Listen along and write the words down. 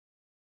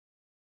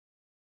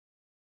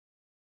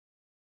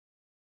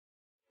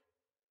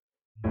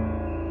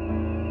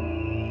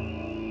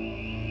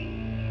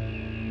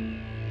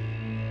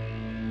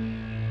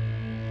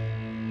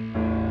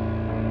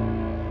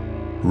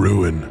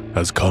ruin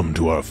has come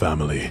to our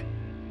family.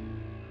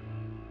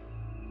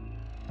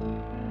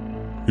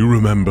 You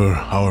remember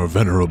our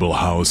venerable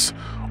house,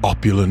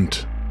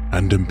 opulent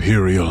and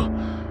imperial,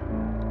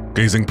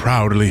 gazing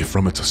proudly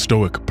from its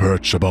stoic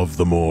perch above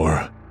the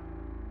moor.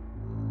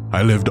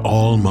 I lived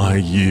all my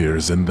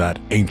years in that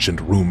ancient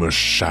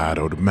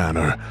rumor-shadowed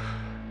manor,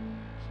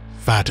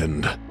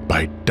 fattened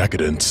by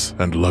decadence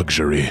and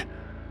luxury.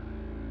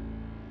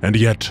 And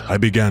yet I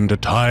began to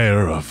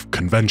tire of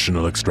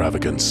conventional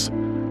extravagance.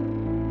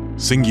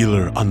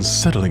 Singular,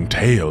 unsettling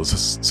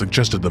tales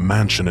suggested the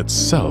mansion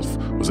itself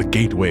was a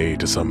gateway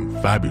to some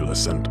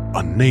fabulous and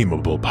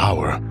unnameable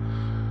power.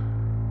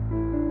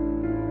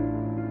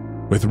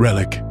 With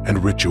relic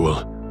and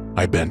ritual,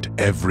 I bent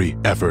every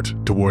effort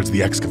towards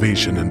the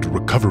excavation and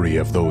recovery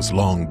of those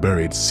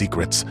long-buried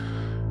secrets,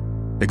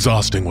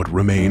 exhausting what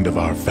remained of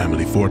our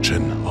family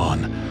fortune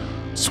on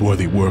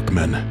swarthy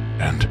workmen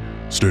and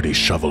sturdy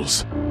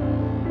shovels.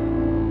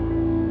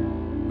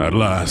 At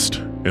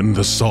last, in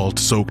the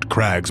salt-soaked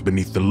crags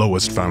beneath the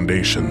lowest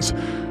foundations,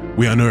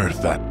 we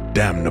unearthed that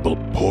damnable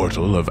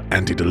portal of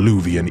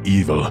antediluvian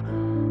evil.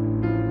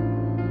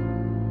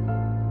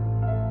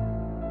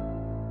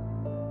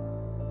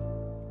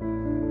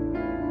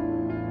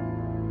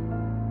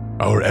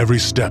 Our every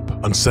step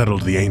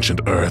unsettled the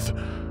ancient earth,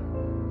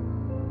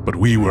 but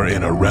we were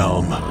in a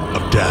realm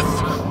of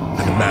death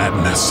and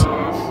madness.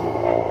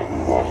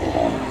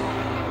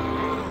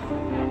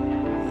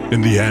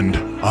 In the end,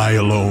 I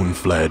alone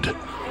fled,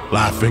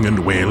 laughing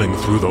and wailing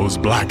through those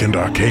blackened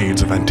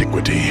arcades of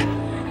antiquity,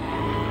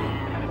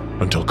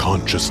 until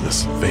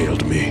consciousness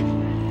failed me.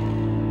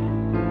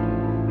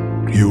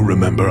 You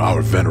remember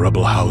our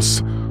venerable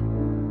house,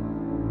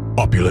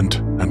 opulent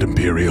and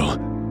imperial.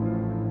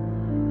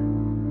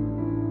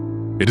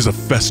 It is a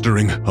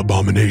festering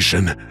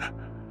abomination.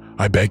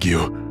 I beg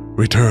you,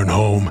 return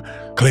home,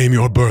 claim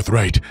your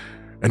birthright,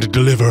 and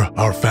deliver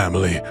our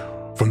family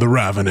from the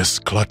ravenous,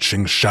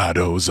 clutching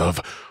shadows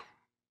of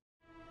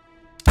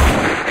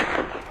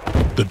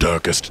the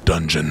darkest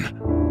dungeon.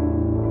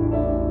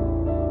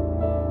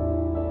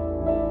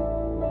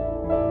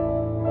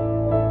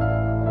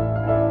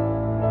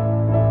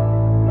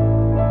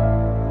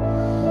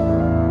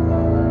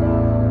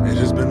 It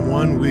has been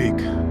 1 week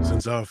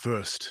since our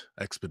first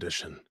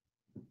expedition.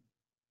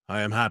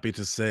 I am happy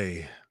to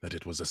say that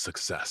it was a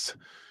success,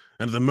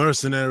 and the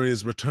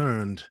mercenaries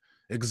returned,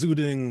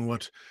 exuding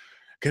what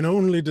can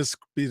only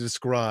be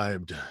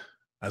described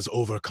as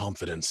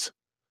overconfidence.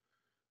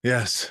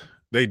 Yes,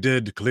 they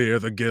did clear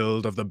the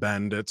guild of the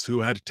bandits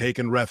who had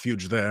taken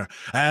refuge there,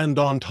 and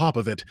on top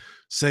of it,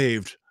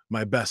 saved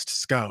my best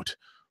scout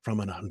from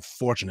an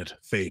unfortunate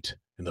fate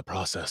in the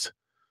process.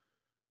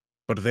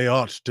 But they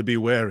ought to be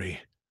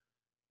wary,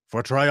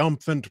 for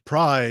triumphant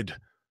pride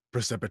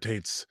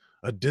precipitates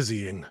a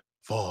dizzying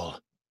fall.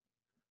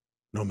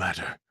 No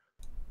matter.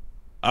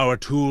 Our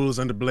tools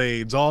and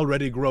blades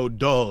already grow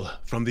dull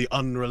from the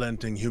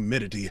unrelenting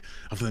humidity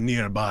of the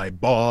nearby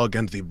bog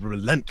and the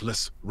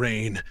relentless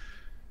rain,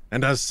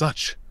 and as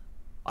such,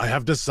 I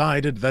have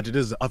decided that it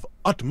is of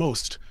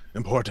utmost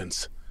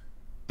importance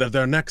that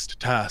their next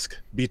task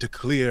be to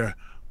clear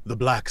the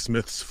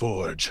blacksmith's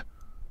forge.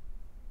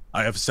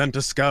 I have sent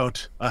a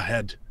scout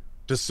ahead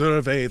to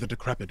survey the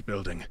decrepit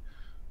building.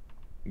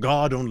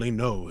 God only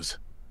knows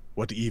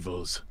what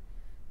evils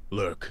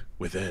lurk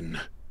within.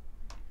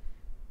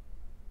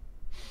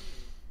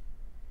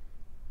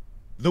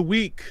 The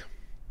week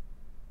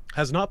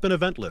has not been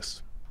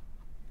eventless.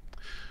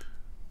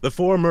 The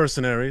 4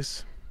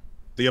 mercenaries,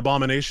 the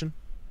Abomination,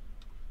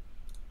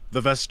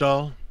 the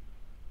Vestal,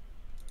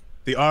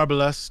 the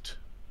Arbalest,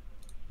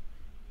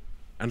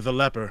 and the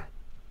Leper,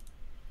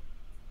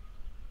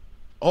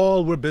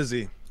 all were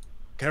busy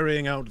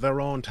carrying out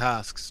their own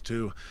tasks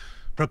to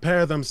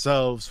prepare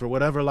themselves for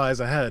whatever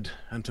lies ahead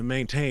and to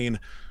maintain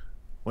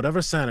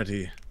whatever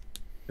sanity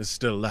is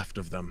still left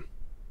of them.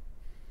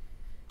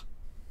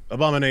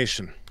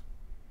 Abomination,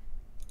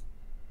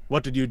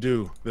 what did you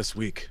do this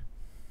week?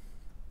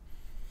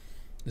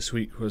 This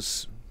week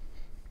was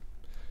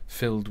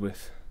filled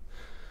with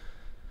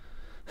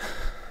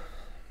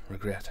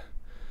regret.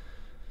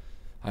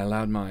 I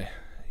allowed my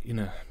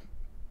inner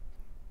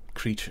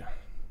creature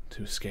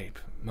to escape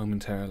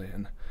momentarily,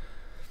 and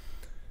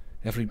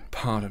every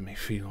part of me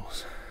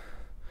feels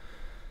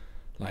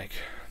like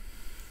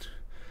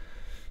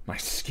my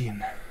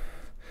skin.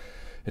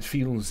 It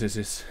feels as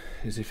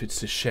if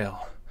it's a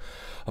shell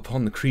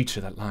upon the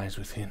creature that lies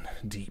within,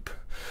 deep,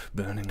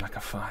 burning like a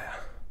fire.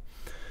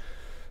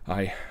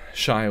 I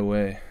shy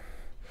away.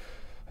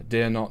 I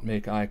dare not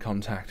make eye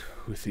contact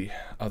with the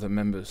other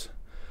members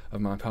of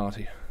my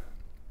party,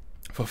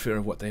 for fear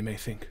of what they may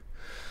think.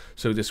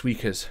 So this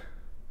week has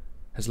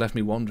left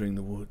me wandering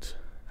the woods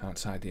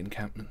outside the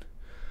encampment,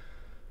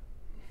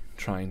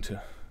 trying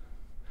to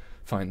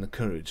find the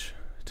courage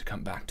to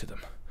come back to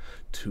them,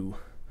 to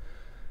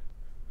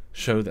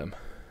show them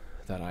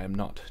that I am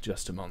not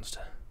just a monster.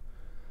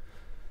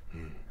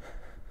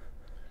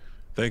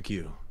 Thank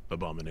you,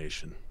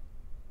 Abomination.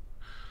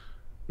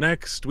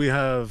 Next, we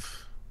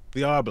have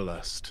the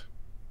Arbalest.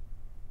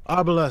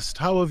 Arbalest,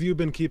 how have you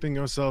been keeping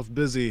yourself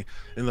busy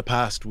in the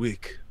past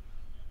week?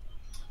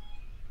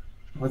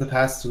 Over the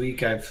past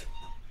week, I've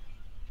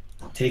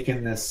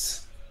taken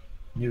this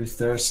new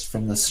thirst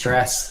from the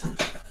stress.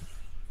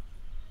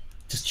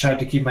 Just tried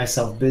to keep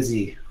myself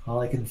busy. All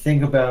I can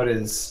think about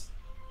is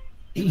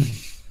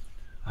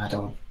I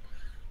don't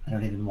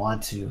even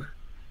want to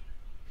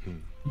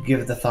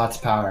give the thoughts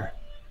power.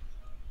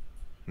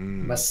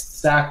 Must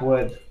stack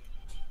wood,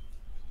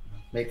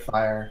 make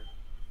fire,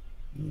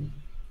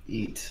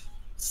 eat,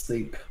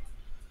 sleep,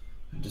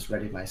 and just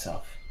ready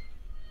myself.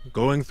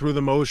 Going through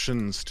the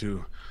motions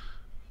to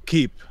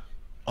keep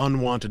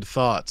unwanted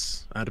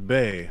thoughts at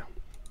bay.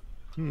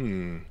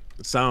 It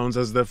sounds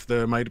as if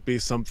there might be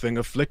something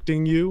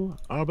afflicting you,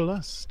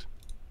 Arbalest.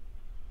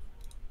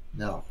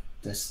 No,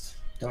 just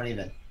don't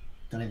even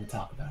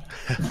talk about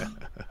it.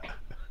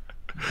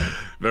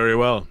 Very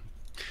well.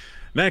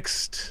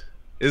 Next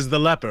is the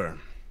leper,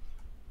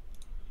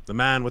 the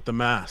man with the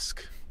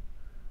mask.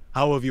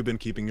 How have you been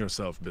keeping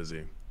yourself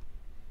busy?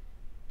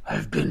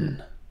 I've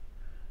been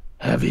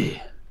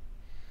heavy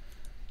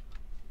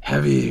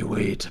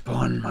weight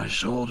upon my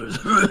shoulders.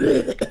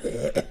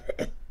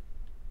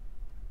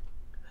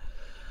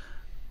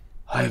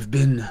 I've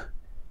been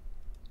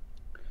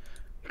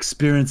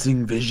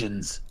experiencing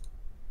visions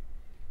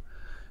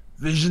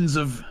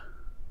of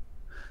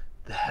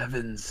the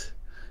heavens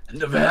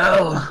and of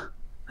hell.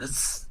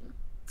 It's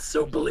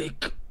so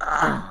bleak.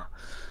 And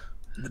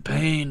the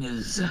pain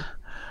is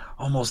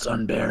almost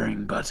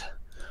unbearing, but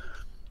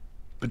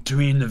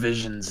between the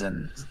visions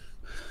and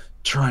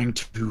trying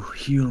to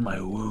heal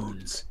my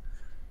wounds,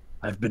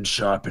 I've been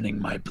sharpening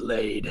my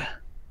blade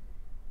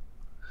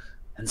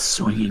and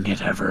swinging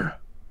it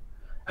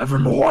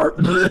evermore.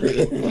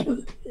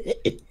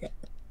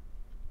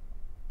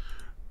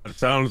 It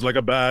sounds like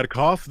a bad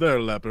cough there,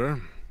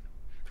 leper.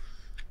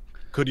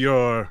 Could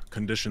your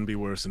condition be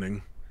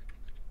worsening?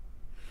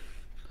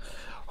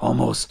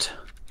 Almost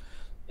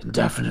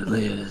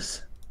indefinitely it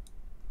is.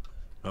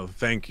 Oh,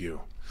 thank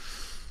you.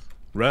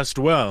 Rest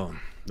well.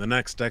 The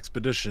next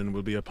expedition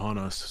will be upon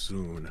us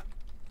soon.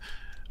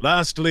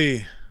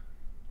 Lastly,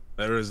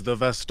 there is the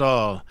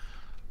Vestal,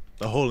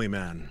 the holy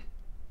man.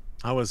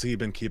 How has he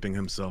been keeping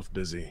himself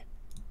busy?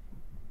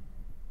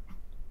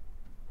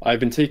 I've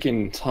been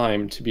taking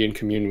time to be in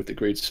commune with the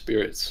great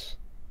spirits.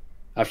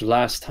 After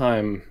last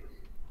time,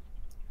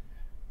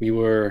 we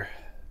were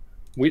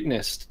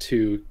witnessed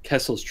to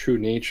Kessel's true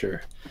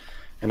nature,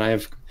 and I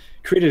have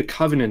created a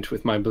covenant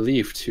with my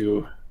belief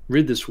to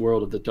rid this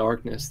world of the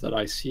darkness that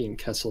I see in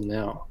Kessel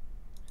now.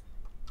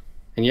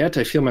 And yet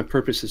I feel my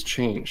purpose has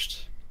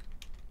changed.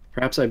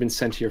 Perhaps I've been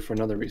sent here for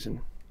another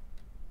reason,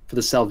 for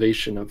the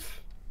salvation of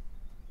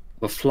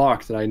a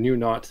flock that I knew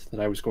not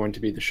that I was going to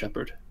be the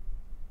shepherd.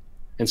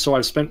 And so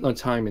I've spent my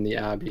time in the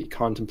Abbey,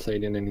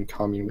 contemplating and in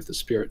commune with the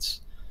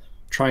spirits,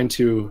 trying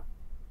to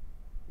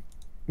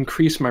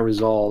increase my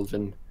resolve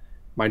and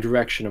my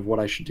direction of what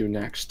I should do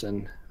next.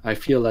 And I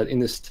feel that in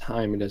this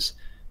time it has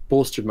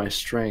bolstered my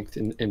strength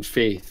in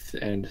faith,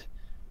 and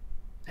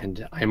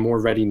I am more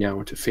ready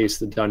now to face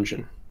the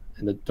dungeon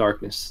and the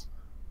darkness.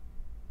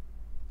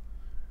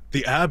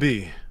 The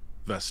Abbey,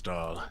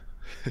 Vestal.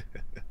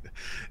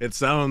 It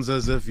sounds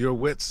as if your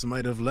wits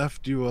might have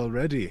left you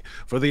already,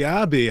 for the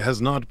Abbey has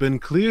not been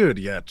cleared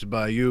yet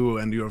by you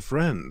and your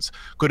friends.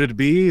 Could it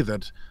be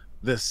that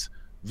this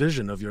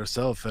vision of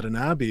yourself at an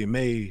Abbey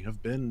may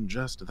have been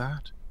just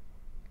that?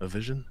 A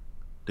vision?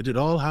 Did it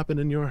all happen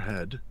in your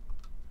head?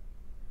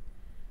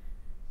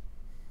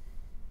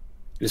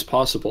 It is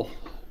possible.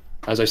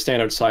 As I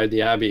stand outside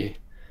the Abbey,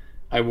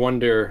 I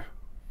wonder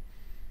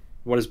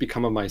what has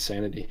become of my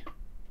sanity.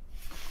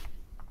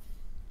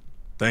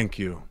 Thank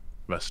you,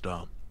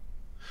 Vestal.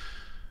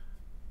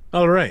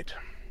 All right.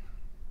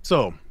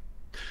 So,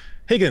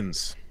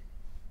 Higgins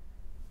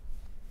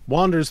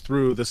wanders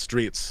through the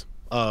streets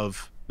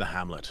of the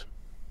hamlet.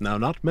 Now,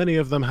 not many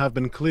of them have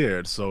been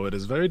cleared, so it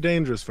is very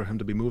dangerous for him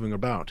to be moving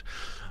about.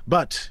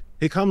 But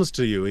he comes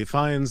to you. He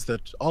finds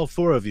that all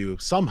four of you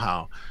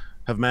somehow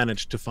have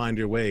managed to find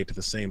your way to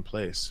the same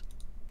place.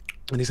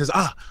 And he says,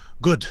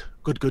 good.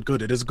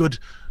 It is good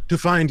to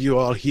find you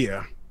all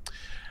here.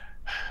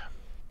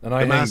 And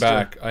I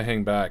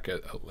hang back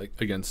like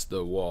against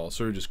the wall,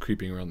 sort of just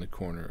creeping around the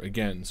corner.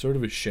 Again, sort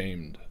of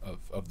ashamed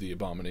of the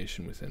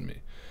abomination within me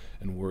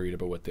and worried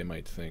about what they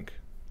might think.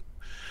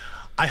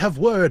 I have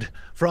word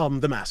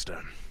from the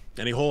master.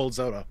 And he holds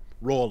out a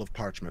roll of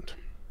parchment.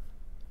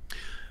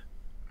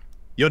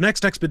 Your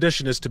next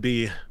expedition is to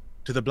be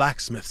to the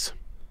blacksmiths.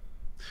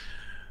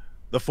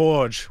 The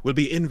forge will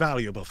be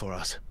invaluable for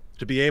us,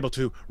 to be able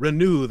to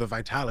renew the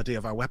vitality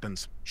of our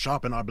weapons,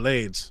 sharpen our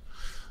blades,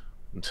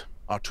 and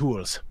our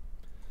tools.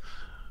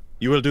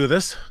 You will do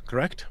this,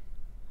 correct?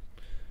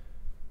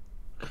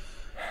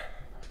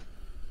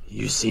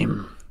 You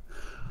seem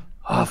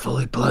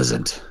awfully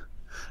pleasant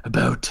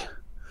about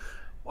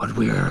what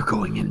we are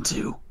going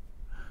into.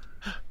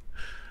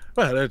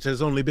 Well, it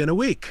has only been a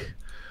week,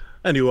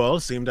 and you all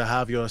seem to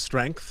have your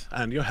strength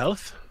and your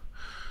health.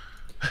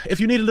 if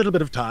you need a little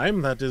bit of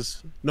time, that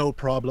is no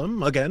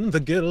problem. Again, the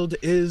guild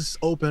is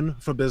open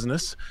for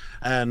business,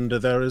 and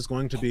there is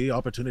going to be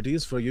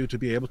opportunities for you to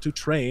be able to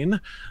train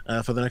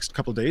for the next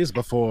couple days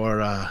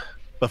before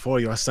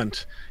you are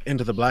sent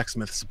into the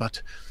blacksmiths.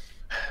 But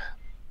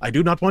I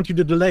do not want you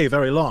to delay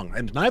very long,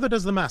 and neither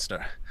does the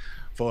master.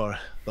 For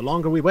the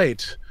longer we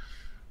wait,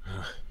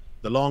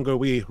 the longer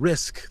we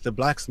risk the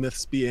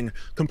blacksmiths being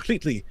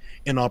completely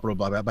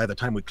inoperable by the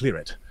time we clear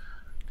it.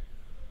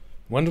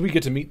 When do we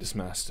get to meet this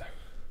master?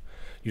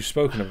 You've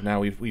spoken of now.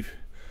 We've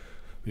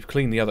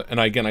cleaned the other, and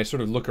I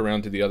sort of look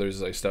around to the others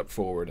as I step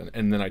forward,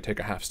 and then I take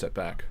a half step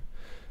back.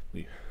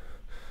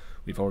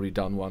 We've already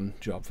done one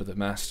job for the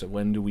master.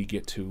 When do we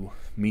get to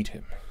meet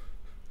him?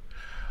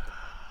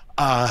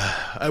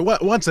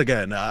 Once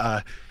again,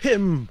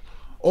 him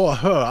or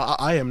her,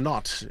 I am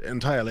not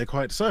entirely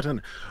quite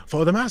certain,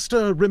 for the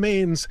master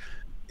remains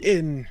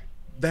in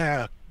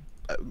their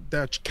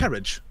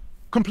carriage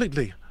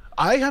completely.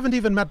 I haven't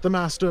even met the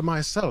master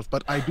myself,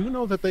 but I do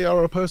know that they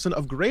are a person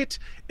of great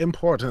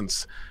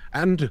importance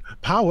and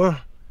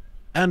power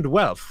and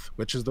wealth,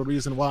 which is the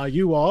reason why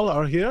you all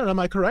are here. Am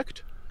I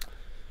correct?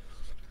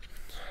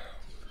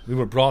 We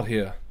were brought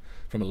here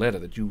from a letter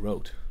that you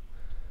wrote.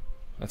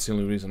 That's the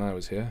only reason I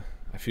was here.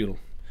 I feel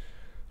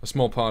a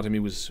small part of me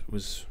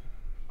was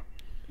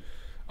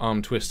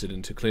arm-twisted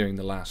into clearing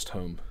the last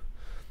home.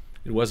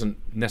 It wasn't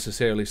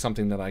necessarily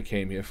something that I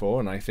came here for,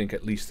 and I think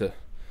at least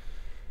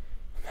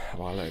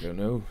well, I don't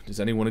know. Does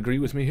anyone agree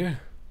with me here?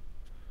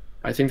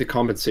 I think the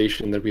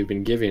compensation that we've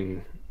been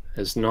given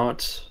has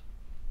not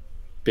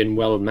been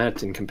well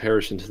met in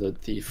comparison to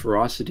the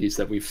ferocities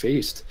that we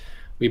faced.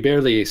 We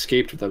barely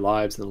escaped with our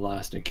lives in the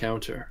last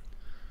encounter.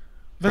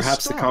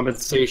 Perhaps the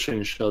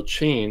compensation shall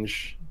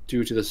change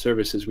due to the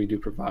services we do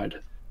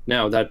provide.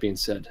 Now, that being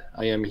said,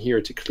 I am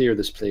here to clear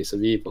this place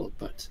of evil,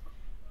 but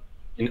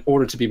in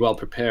order to be well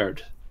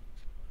prepared,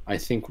 I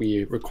think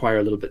we require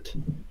a little bit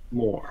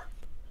more.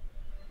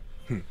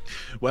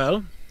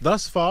 Well,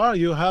 thus far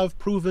you have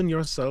proven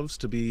yourselves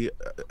to be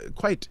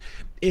quite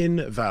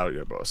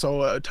invaluable.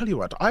 So tell you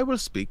what, I will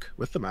speak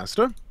with the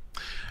master,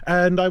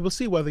 and I will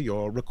see whether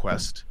your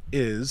request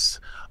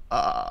is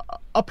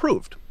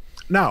approved.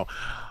 Now,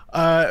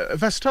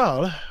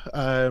 Vestal,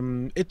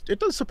 it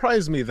does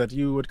surprise me that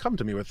you would come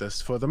to me with this,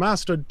 for the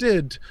master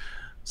did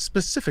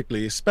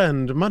specifically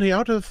spend money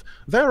out of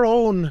their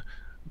own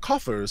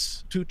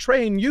coffers to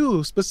train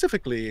you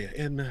specifically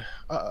in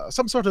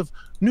some sort of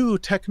new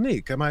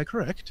technique. Am I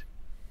correct?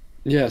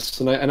 Yes,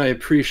 and I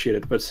appreciate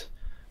it, but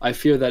I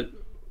fear that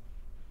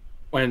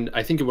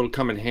I think it will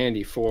come in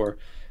handy for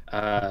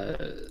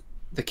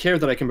the care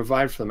that I can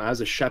provide for them as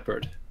a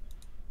shepherd,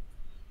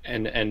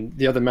 and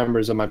the other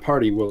members of my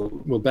party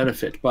will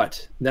benefit,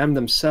 but them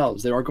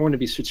themselves, there are going to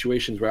be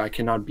situations where I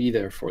cannot be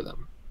there for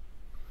them.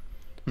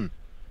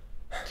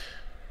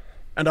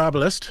 And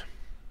Arbalist,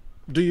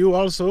 do you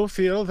also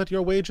feel that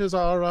your wages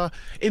are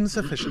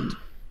insufficient?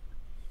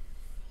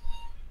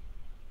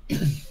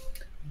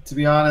 To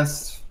be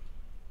honest,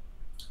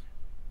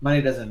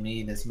 money doesn't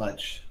mean as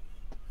much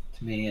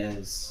to me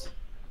as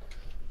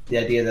the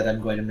idea that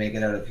I'm going to make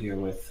it out of here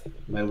with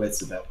my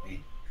wits about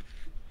me.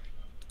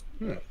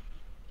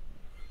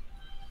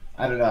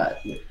 I don't know.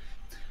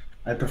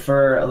 I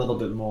prefer a little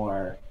bit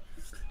more.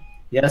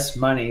 Yes,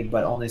 money,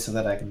 but only so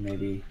that I can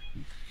maybe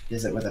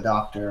visit with a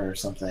doctor or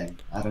something.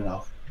 I don't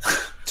know.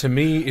 To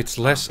me, it's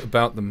less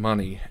about the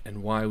money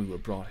and why we were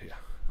brought here.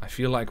 I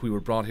feel like we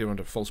were brought here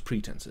under false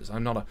pretenses.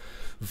 I'm not a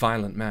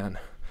violent man.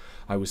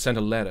 I was sent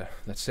a letter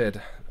that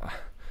said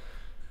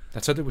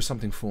there was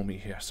something for me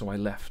here, so I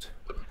left.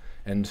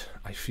 And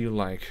I feel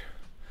like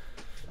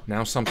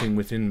now something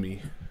within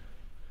me,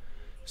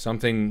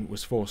 something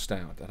was forced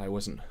out that I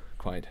wasn't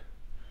quite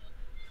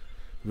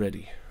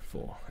ready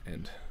for.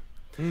 And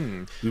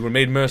we were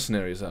made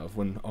mercenaries of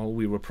when all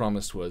we were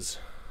promised was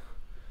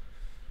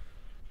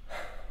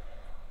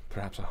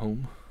perhaps a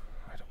home?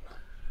 I don't know.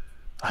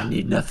 I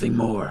need nothing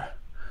more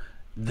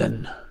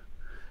than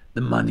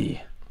the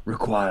money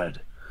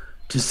required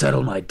to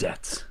settle my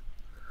debts,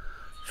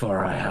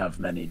 for I have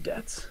many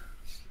debts.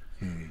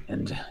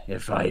 And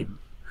if I'm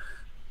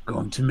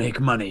going to make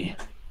money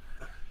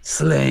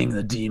slaying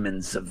the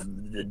demons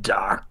of the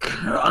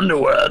dark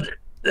underworld,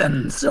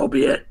 then so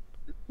be it.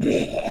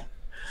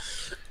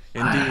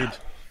 Indeed.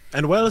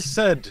 And well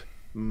said,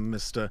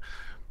 Mr.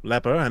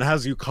 Leper. And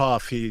as you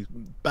cough, he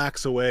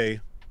backs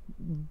away,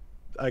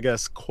 I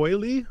guess,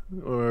 coyly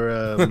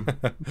or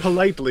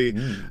politely,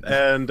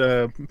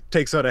 and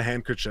takes out a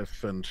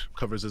handkerchief and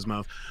covers his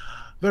mouth.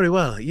 Very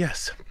well,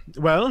 yes.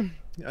 Well,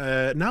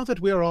 now that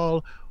we are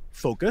all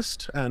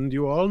focused and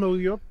you all know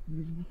your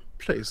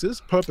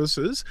places,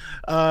 purposes,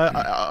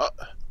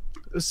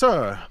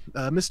 sir,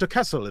 Mr.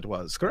 Kessel it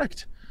was,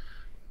 correct?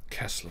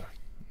 Kessler.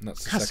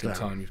 That's the Kessler.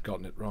 second time you've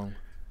gotten it wrong.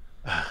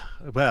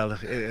 Well,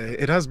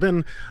 it has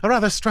been a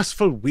rather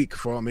stressful week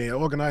for me,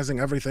 organizing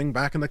everything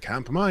back in the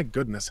camp. My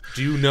goodness.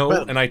 Do you know,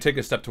 Well, and I take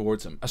a step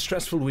towards him, a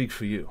stressful week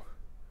for you.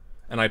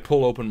 And I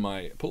pull up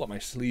my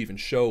sleeve and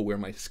show where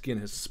my skin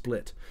has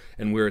split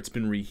and where it's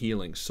been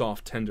rehealing,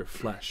 soft, tender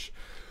flesh,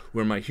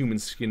 where my human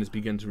skin has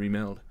begun to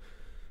remeld.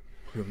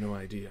 You have no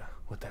idea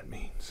what that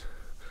means.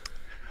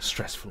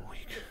 Stressful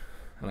week.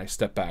 And I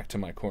step back to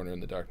my corner in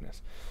the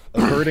darkness.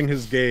 Averting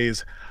his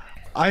gaze,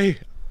 I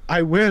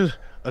will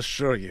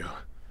assure you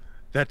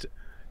that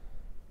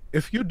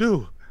if you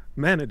do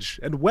manage,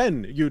 and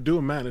when you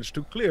do manage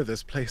to clear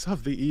this place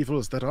of the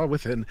evils that are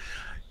within,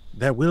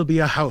 there will be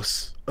a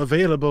house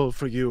available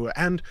for you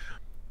and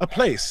a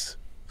place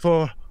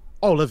for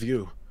all of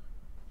you.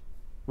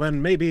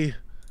 When maybe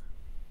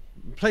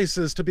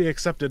places to be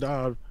accepted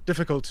are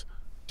difficult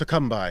to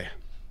come by.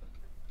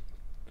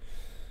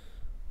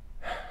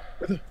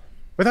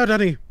 Without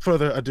any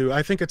further ado,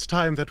 I think it's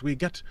time that we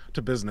get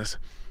to business.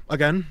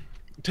 Again,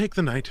 take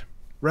the night,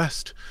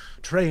 rest,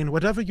 train,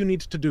 whatever you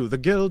need to do. The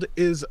guild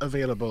is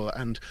available,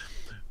 and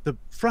the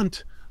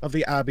front of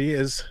the abbey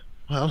is,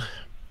 well,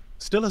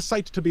 still a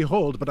sight to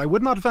behold, but I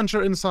would not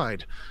venture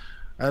inside,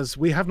 as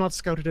we have not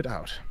scouted it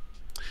out.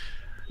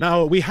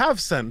 Now, we have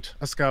sent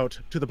a scout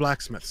to the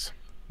blacksmiths,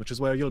 which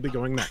is where you'll be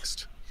going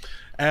next.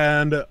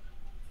 And,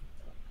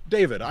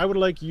 David, I would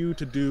like you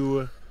to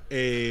do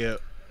a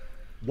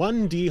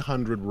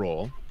 1d100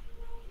 roll.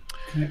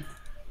 Okay.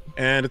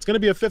 And it's going to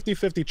be a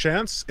 50-50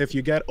 chance. If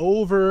you get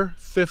over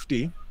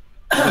 50,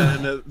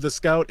 then the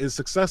scout is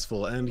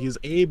successful, and he's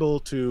able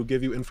to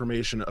give you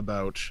information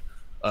about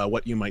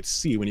what you might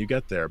see when you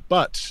get there.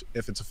 But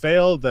if it's a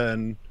fail,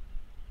 then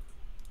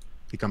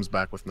he comes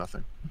back with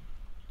nothing.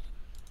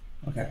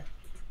 Okay.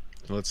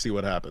 So let's see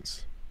what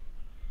happens.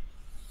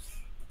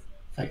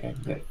 I can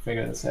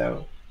figure this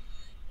out.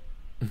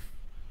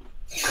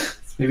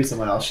 Maybe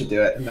someone else should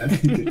do it. And then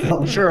you tell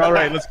them. Sure, all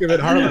right, let's give it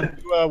Harlan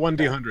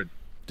 1d100.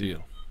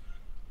 Deal.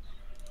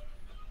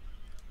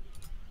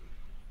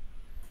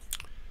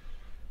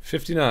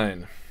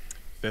 59.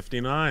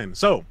 59.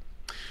 So,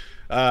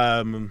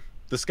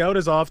 the scout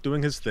is off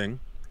doing his thing.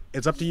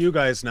 It's up to you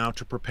guys now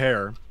to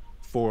prepare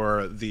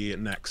for the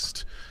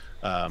next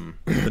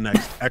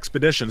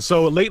expedition.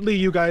 So lately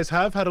you guys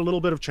have had a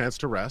little bit of chance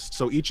to rest.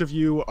 So each of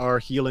you are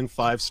healing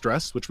 5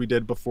 stress, which we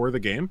did before the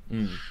game.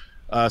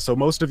 So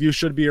most of you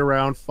should be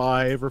around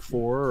 5 or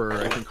 4, or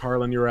I think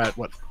Harlan, you're at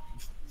what,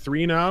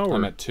 3 now? Or?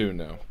 I'm at 2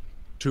 now.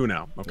 2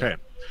 now. Okay.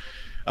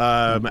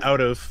 Yeah.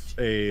 Out of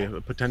a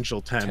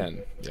potential 10.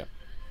 10. Yeah.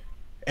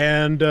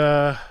 And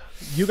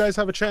you guys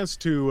have a chance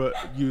to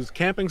use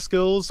camping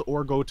skills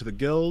or go to the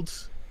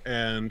guild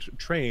and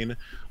train.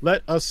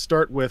 Let us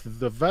start with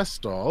the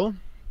Vestal.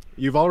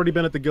 You've already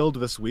been at the guild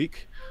this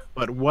week,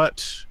 but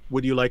what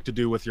would you like to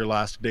do with your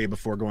last day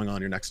before going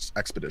on your next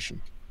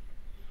expedition?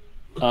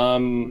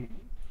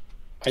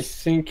 I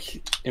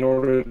think in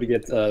order to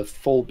get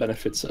full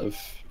benefits of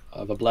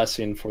a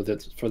blessing for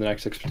the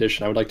next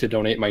expedition, I would like to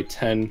donate my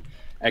 10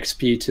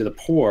 XP to the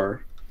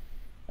poor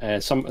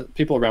and some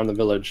people around the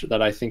village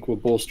that I think will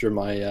bolster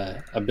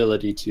my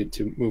ability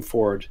to move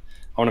forward.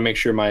 I want to make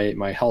sure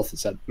my health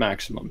is at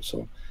maximum,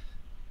 so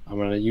I'm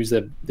going to use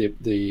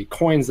the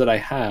coins that I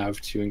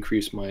have to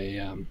increase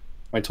my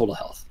my total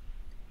health.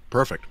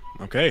 Perfect.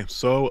 Okay,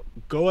 so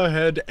go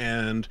ahead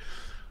and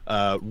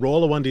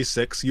roll a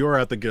 1d6. You're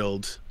at the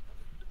guild,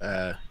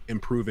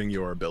 improving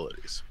your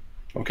abilities.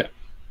 Okay.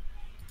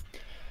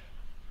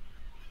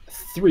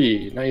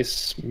 3,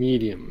 nice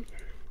medium.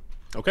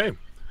 Okay.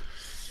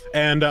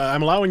 And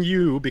I'm allowing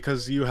you,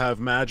 because you have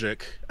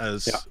magic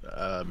as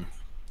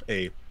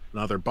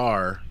another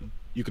bar,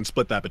 you can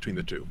split that between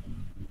the two.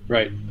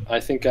 Right. I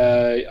think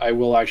I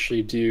will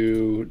actually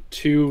do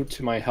 2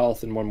 to my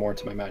health and 1 more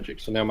to my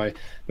magic. So now my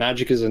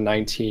magic is a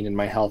 19 and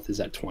my health is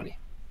at 20.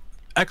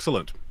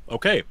 Excellent.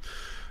 Okay.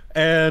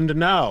 And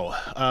now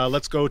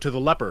let's go to the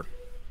leper.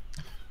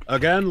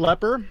 Again,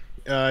 leper,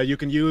 you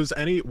can use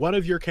any one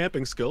of your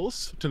camping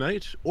skills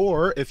tonight,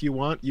 or if you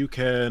want, you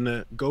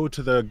can go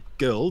to the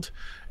guild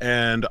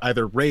and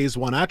either raise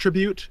 1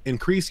 attribute,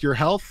 increase your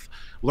health,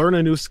 learn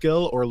a new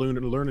skill, or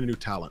learn a new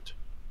talent.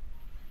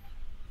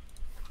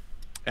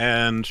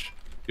 And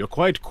you're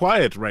quite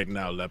quiet right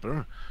now,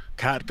 leper.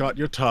 Cat got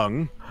your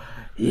tongue.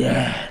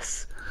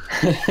 Yes.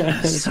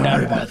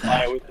 Sorry about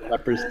that. With the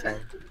leper's tongue.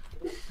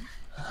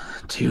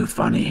 Too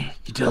funny.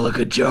 You tell a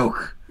good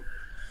joke.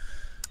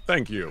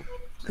 Thank you.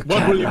 The What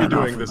cat will you be ran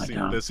off doing with my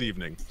tongue. this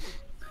evening?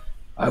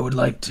 I would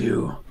like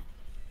to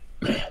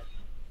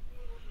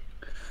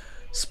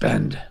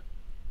spend.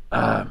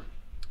 I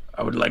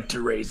would like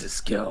to raise a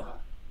skill.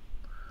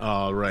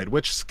 All right.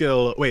 Which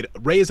skill? Wait,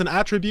 raise an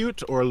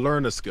attribute or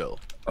learn a skill?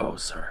 Oh,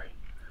 sorry.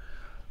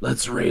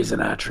 Let's raise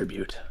an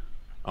attribute.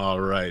 All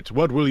right.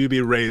 What will you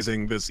be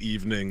raising this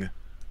evening?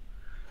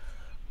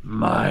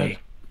 My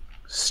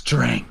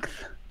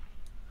strength.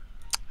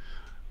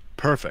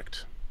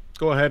 Perfect.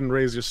 Go ahead and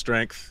raise your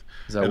strength.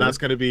 That And that's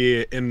going to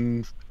be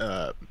in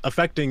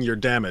affecting your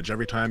damage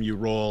every time you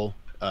roll.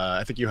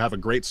 I think you have a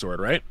greatsword,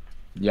 right?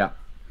 Yeah.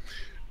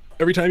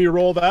 Every time you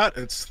roll that,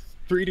 it's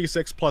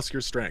 3d6 plus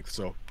your strength.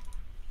 So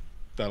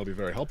that'll be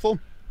very helpful.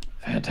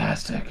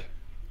 Fantastic.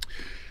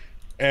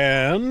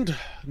 And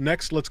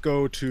next, let's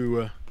go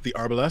to the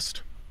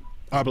Arbalest.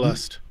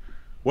 Arbalest,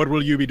 what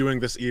will you be doing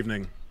this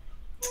evening?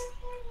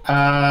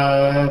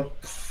 I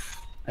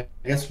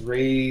guess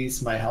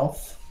raise my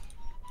health.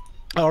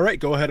 All right,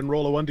 go ahead and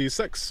roll a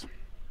 1d6.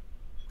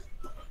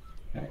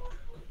 Okay.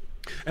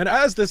 And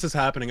as this is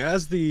happening,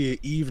 as the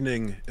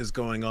evening is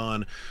going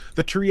on,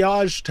 the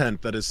triage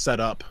tent that is set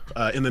up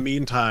in the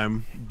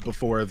meantime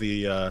before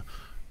the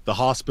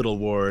hospital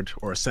ward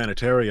or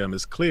sanitarium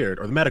is cleared,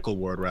 or the medical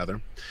ward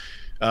rather,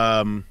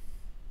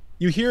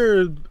 you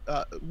hear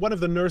one of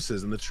the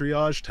nurses in the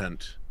triage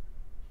tent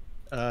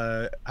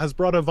has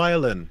brought a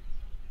violin,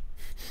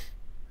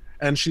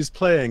 and she's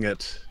playing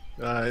it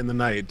in the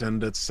night,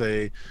 and it's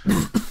a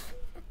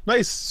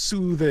nice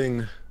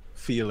soothing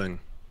feeling.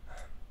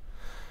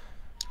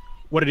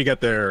 What did you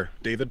get there,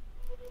 David?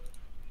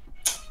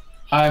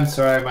 I'm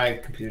sorry, my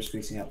computer's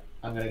freezing up.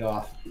 I'm gonna go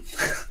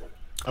off.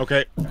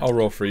 Okay. I'll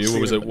roll for you.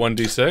 What was it,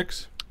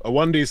 1d6? A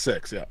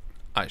 1d6, yeah.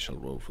 I shall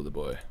roll for the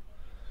boy.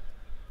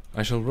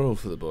 I shall roll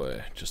for the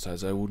boy, just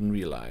as I would in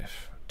real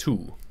life.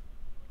 2.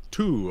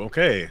 2,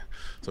 okay.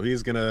 So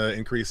he's gonna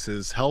increase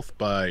his health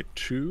by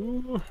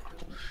 2.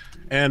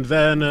 And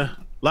then,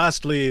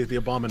 lastly, the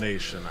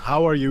abomination.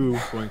 How are you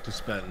going to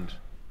spend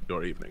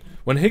your evening?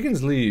 When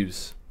Higgins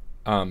leaves,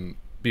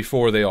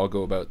 before they all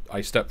go about, I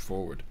step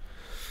forward.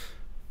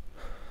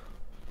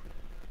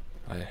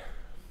 I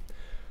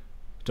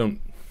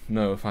don't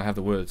know if I have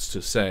the words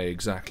to say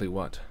exactly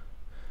what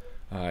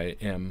I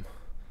am.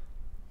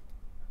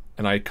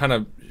 And I kind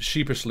of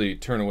sheepishly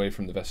turn away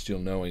from the vestibule,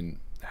 knowing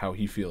how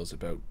he feels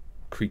about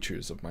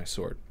creatures of my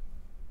sort.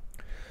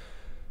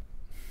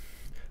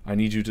 I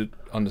need you to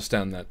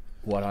understand that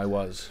what I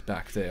was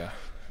back there,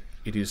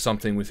 it is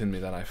something within me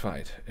that I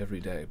fight every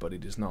day, but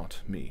it is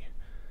not me.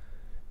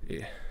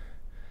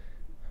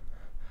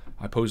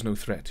 I pose no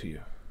threat to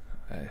you,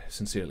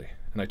 sincerely.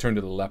 And I turn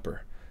to the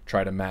leper,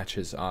 try to match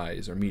his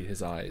eyes or meet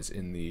his eyes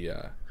in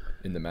the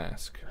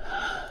mask.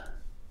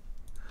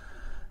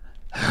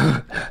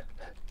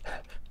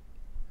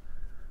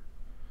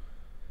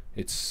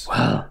 It's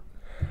Well,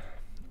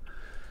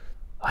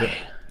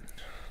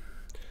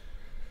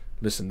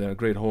 listen, there are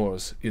great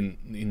horrors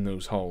in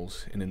those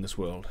halls and in this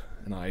world,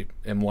 and I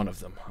am one of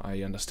them.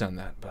 I understand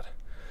that, but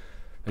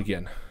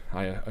again,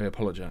 I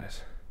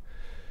apologize.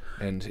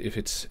 And if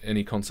it's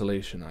any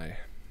consolation, I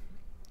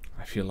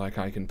feel like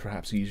I can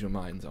perhaps ease your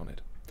minds on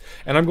it.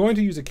 And I'm going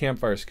to use a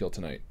campfire skill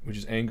tonight, which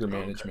is anger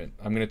management.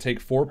 I'm going to take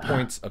 4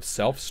 points of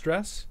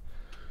self-stress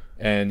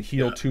and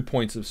heal 2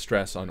 points of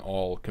stress on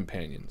all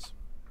companions.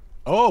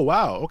 Oh,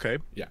 wow, okay.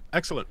 Yeah.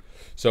 Excellent.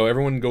 So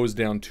everyone goes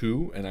down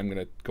 2, and I'm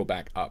going to go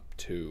back up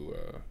to...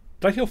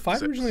 did I heal 5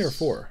 6. originally or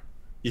 4?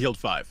 You healed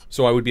 5.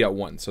 So I would be at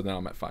 1, so now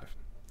I'm at 5.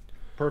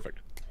 Perfect.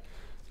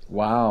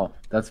 wow,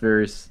 that's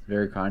very,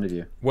 very kind of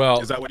you. Well...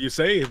 Is that what you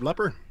say,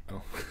 leper?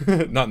 Oh.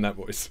 Not in that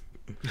voice.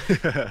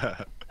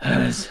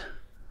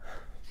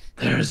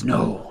 There's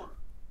no.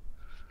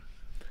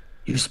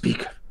 You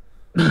speak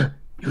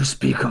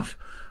of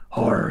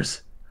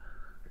horrors,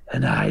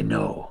 and I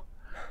know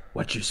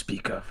what you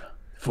speak of.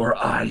 For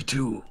I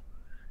too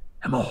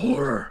am a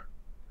horror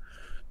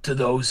to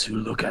those who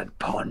look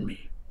upon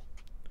me.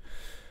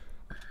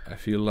 I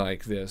feel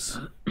like there's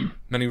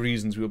many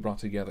reasons we were brought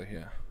together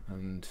here,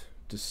 and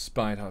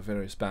despite our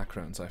various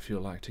backgrounds, I feel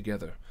like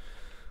together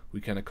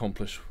we can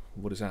accomplish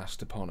what is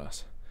asked upon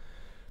us.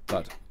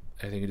 But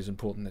I think it is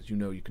important that you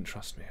know you can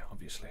trust me,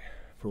 obviously.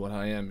 For what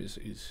I am is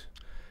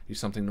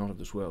something not of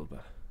this world,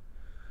 but...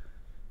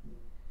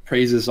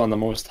 Praises on the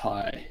Most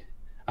High.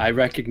 I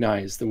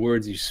recognize the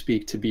words you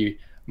speak to be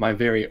my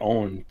very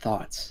own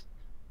thoughts.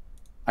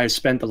 I've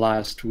spent the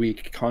last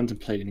week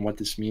contemplating what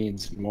this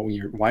means and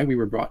why we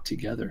were brought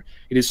together.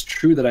 It is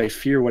true that I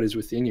fear what is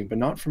within you, but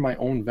not for my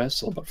own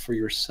vessel, but for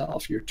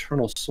yourself, your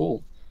eternal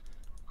soul.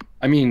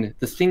 I mean,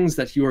 the things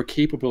that you are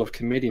capable of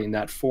committing in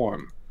that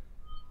form.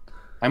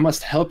 I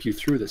must help you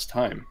through this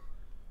time.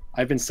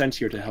 I've been sent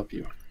here to help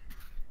you.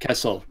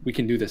 Kessel, we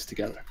can do this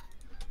together.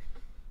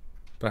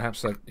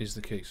 Perhaps that is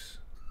the case.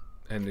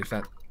 And if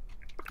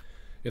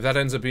that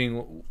ends up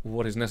being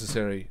what is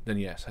necessary, then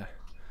yes.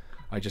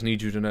 I just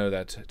need you to know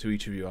that to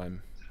each of you,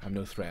 I'm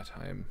no threat.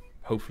 I am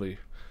hopefully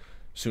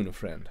soon a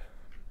friend.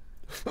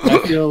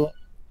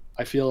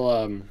 I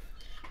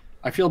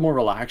feel more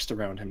relaxed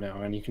around him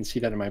now, and you can see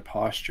that in my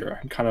posture.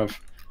 I'm kind of,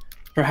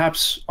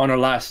 perhaps on our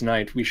last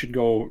night, we should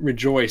go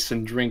rejoice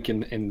and drink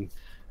and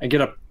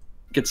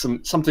get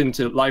something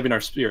to liven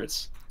our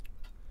spirits.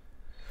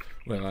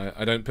 Well,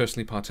 I don't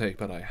personally partake,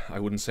 but I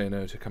wouldn't say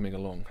no to coming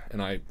along.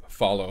 And I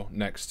follow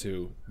next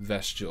to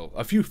Vestial,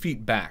 a few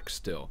feet back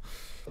still,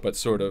 but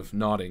sort of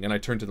nodding. And I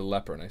turn to the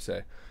leper and I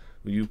say,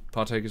 will you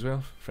partake as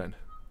well, friend?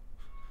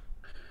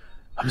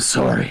 I'm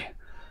sorry.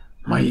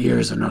 My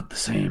ears are not the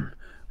same.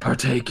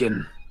 Partake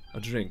in... A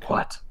drink.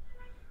 What?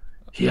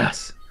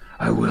 Yes,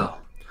 I will.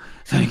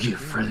 Thank you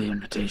for the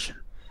invitation.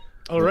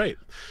 All right.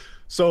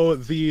 So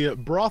the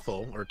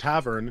brothel or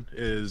tavern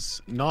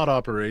is not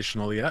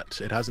operational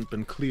yet. It hasn't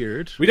been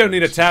cleared. We don't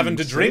need a tavern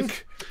to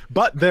drink.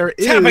 But there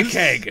is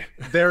Tabakeg.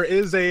 There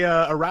is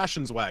a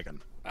rations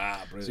wagon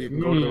Ah, So brilliant. you can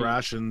go to the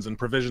rations and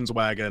provisions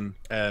wagon,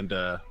 and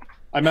I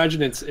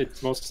imagine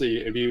it's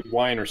mostly it'd be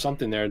wine or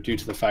something there due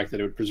to the fact that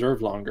it would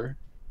preserve longer.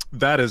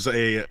 that is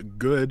a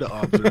good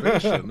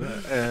observation.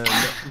 and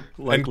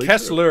And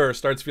Kessler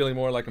starts feeling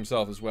more like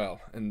himself as well,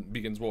 and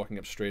begins walking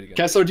up straight again.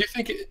 Kessler, do you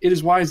think it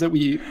is wise that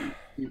we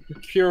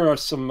procure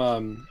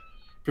some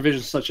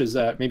provisions such as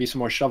maybe some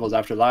more shovels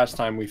after last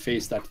time we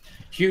faced that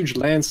huge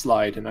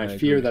landslide, and I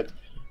fear agree. that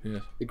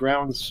Yes. the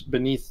grounds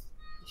beneath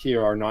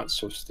here are not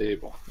so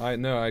stable.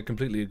 I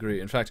completely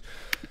agree. In fact,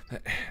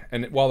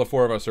 and while the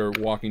four of us are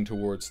walking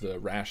towards the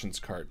rations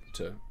cart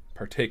to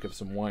partake of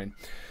some wine,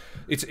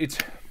 it's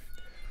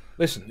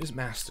listen, this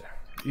master.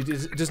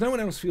 Does no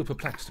one else feel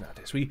perplexed about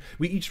this? We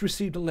each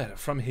received a letter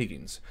from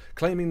Higgins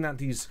claiming that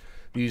this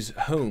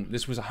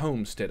was a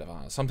homestead of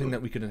ours, something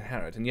that we could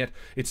inherit, and yet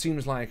it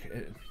seems like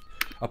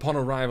upon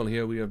arrival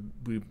here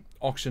we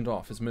auctioned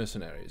off as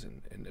mercenaries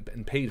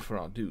and paid for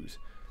our dues.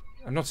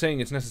 I'm not saying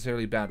it's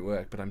necessarily bad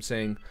work, but I'm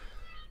saying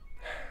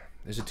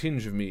there's a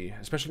tinge of me,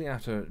 especially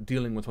after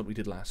dealing with what we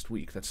did last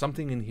week, that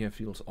something in here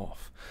feels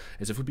off,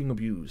 as if we're being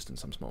abused in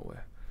some small way.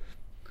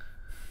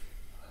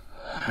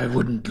 I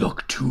wouldn't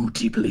look too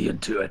deeply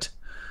into it,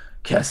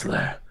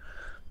 Kessler.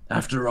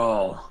 After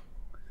all,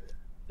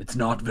 it's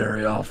not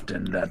very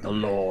often that the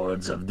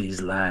lords of these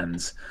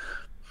lands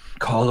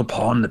call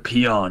upon the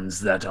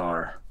peons that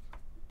are,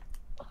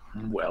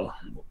 well,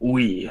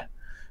 we,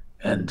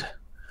 and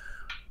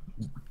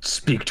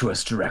speak to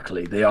us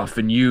directly. They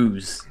often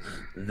use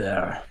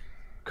their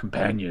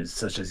companions,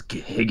 such as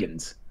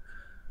Higgins,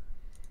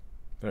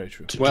 Very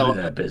true. to do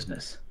their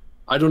business.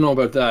 I don't know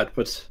about that,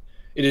 but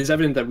it is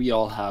evident that we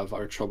all have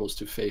our troubles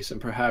to face,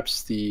 and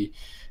perhaps the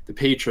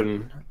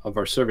patron of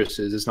our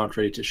services is not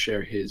ready to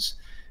share his.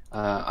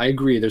 I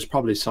agree, there's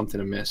probably something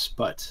amiss,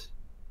 but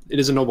it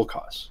is a noble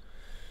cause.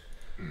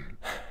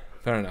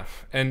 Fair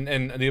enough.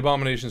 And the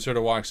abomination sort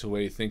of walks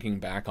away thinking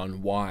back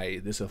on why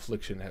this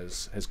affliction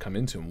has come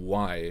into him,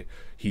 why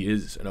he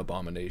is an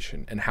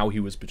abomination, and how he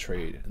was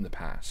betrayed in the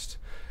past.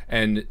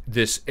 And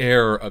this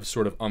air of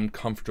sort of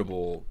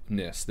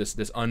uncomfortableness,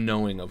 this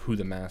unknowing of who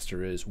the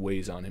master is,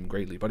 weighs on him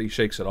greatly. But he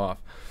shakes it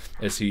off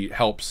as he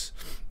helps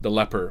the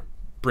leper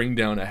bring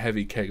down a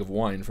heavy keg of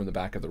wine from the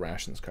back of the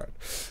rations cart.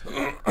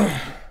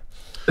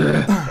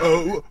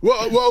 Oh,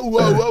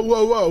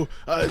 whoa!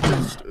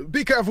 Just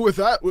be careful with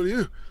that, will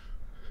you?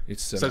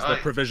 It's Says the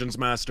provisions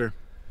master.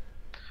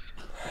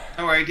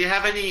 Don't worry. Do you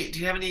have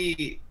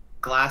any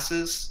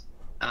glasses?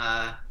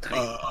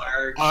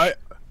 Large.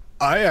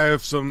 I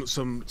have some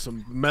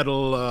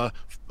metal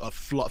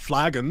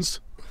flagons.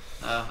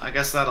 I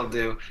guess that'll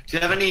do. Do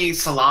you have any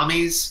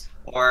salamis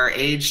or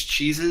aged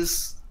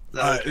cheeses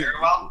that will pair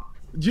well?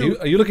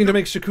 Are you looking to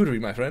make charcuterie,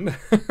 my friend?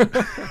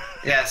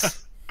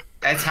 Yes.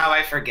 That's how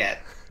I forget.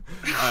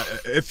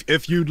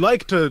 If you'd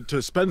like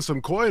to spend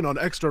some coin on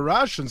extra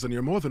rations, then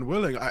you're more than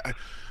willing.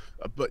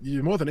 But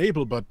you're more than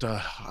able. But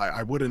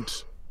I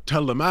wouldn't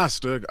tell the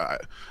master.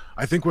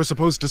 I think we're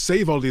supposed to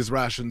save all these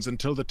rations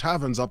until the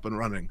tavern's up and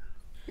running.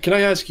 Can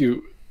I ask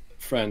you,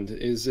 friend,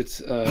 is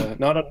it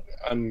not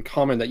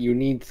uncommon that you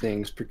need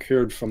things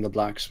procured from the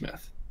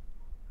blacksmith?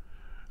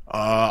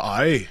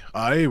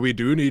 We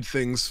do need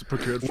things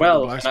procured from the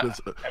blacksmith.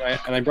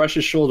 And I brush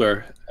his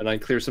shoulder and I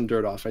clear some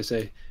dirt off. I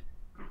say,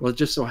 well, it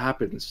just so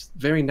happens,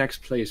 very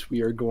next place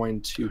we are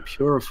going to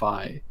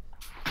purify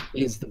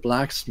is the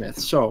blacksmith.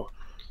 So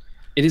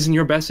it is in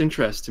your best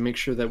interest to make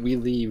sure that we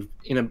leave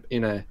in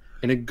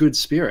a good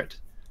spirit.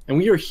 And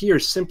we are here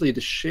simply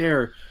to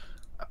share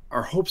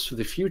our hopes for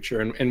the future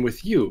and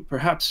with you.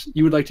 Perhaps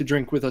you would like to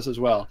drink with us as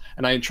well.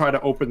 And I try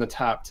to open the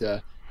tap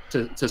to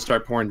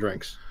start pouring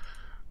drinks.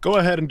 Go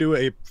ahead and do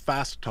a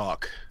fast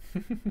talk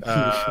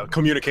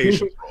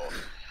communication roll.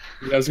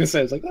 Yeah, I was gonna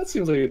say, it's like that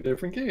seems like a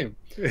different game.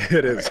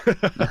 It is.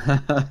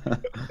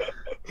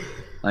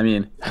 I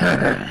mean,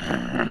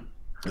 all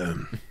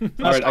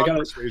right, I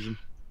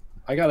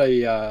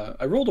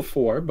rolled a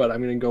 4, but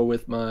I'm gonna go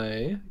with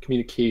my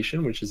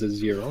communication, which is a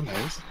 0.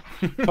 Nice.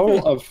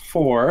 Total of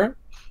 4.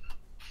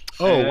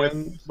 Oh,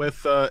 with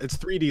it's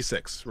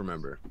 3d6.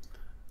 Remember.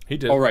 He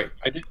did. Oh right,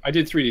 I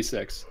did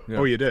 3d6. Yeah.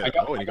 Oh, you did. I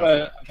got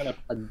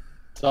a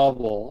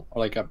double,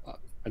 or like a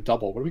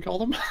double. What do we call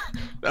them?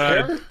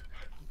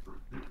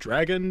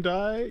 Dragon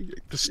die,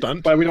 the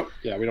stunt. But we don't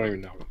even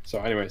know. So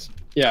anyways,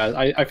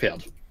 yeah, I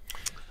failed.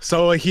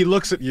 So he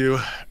looks at you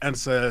and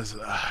says,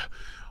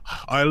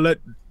 I'll let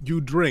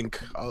you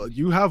drink.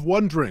 You have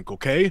one drink,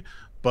 okay?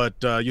 But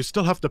you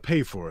still have to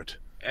pay for it.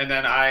 And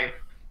then I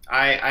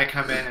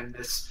come in and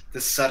this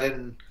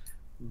sudden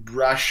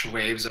rush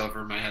waves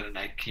over my head and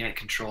I can't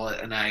control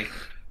it, and I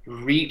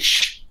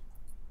reach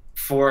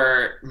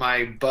for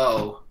my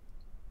bow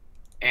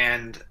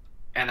and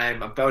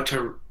I'm about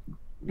to.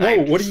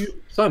 Whoa! What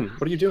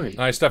are you doing?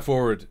 I step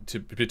forward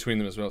between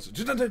them as well. So,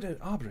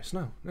 Arbris,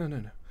 no.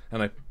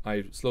 And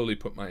I slowly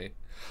put my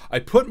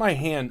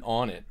hand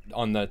on it,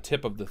 on the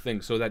tip of the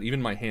thing, so that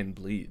even my hand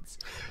bleeds.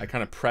 I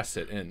kind of press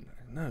it in.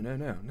 No.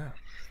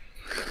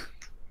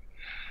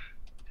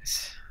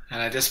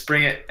 And I just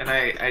bring it, and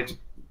I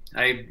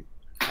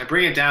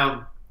bring it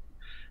down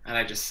and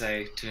I just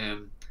say to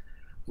him,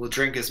 "We'll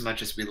drink as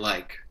much as we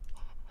like."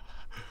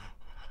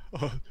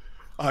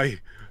 Aye,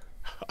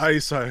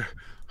 sire.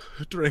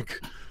 Drink.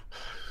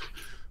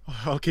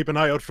 I'll keep an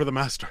eye out for the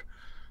master.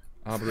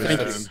 Arborist,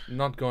 that's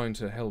not going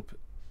to help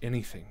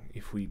anything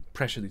if we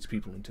pressure these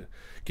people into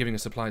giving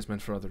us supplies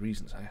meant for other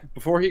reasons.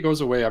 Before he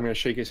goes away, I'm going to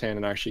shake his hand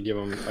and actually give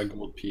him a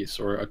gold piece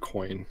or a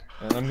coin.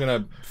 And I'm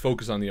going to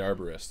focus on the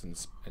arborist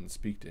and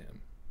speak to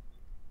him.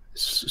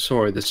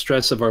 Sorry, the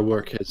stress of our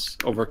work has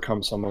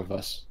overcome some of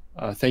us.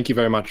 Thank you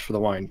very much for the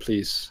wine.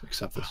 Please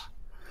accept this.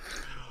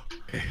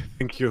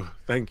 Thank you.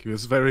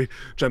 It's very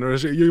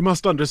generous. You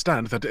must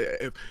understand that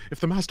if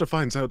the master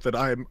finds out that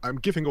I'm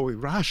giving away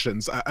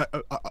rations,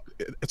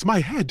 it's my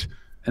head.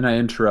 And I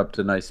interrupt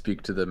and I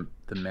speak to the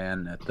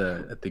man at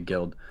the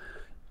guild.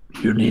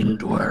 You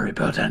needn't worry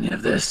about any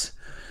of this.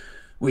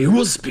 We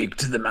will speak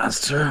to the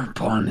master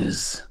upon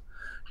his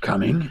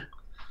coming,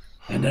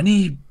 and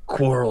any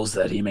quarrels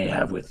that he may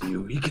have with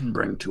you, he can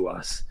bring to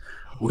us.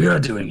 We are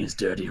doing his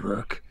dirty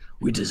work.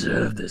 We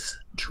deserve this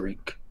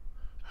drink.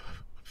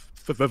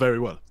 Very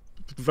well,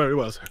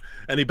 sir.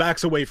 And he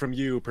backs away from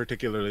you,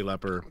 particularly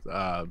Leper.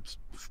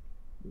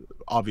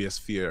 Obvious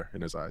fear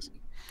in his eyes,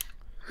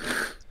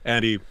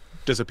 and he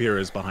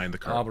disappears behind the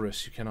curtain.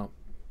 Arborist, you can't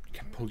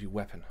pull your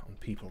weapon on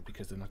people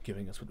because they're not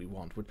giving us what we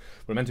want.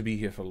 We're meant to be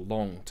here for a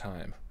long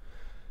time.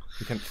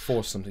 We can't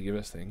force them to give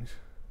us things.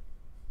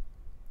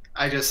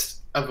 I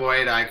just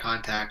avoid eye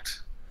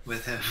contact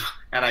with him,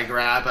 and I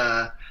grab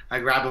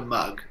a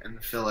mug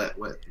and fill it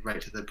right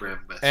to the brim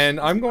with. And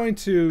I'm going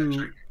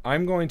to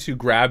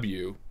grab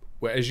you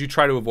as you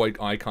try to avoid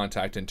eye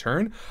contact and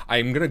turn.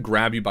 I'm going to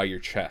grab you by your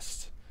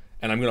chest,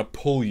 and I'm going to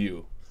pull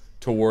you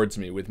towards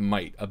me with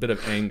might, a bit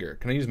of anger.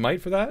 Can I use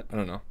might for that? I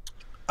don't know.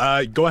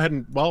 Go ahead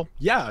and, well,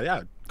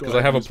 yeah. Because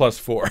I have a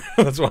 +4.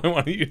 That's why I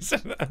want to use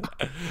it.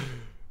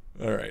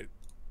 All right.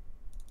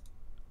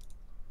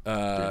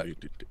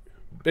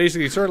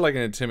 Basically, sort of like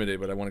an intimidate,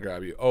 but I want to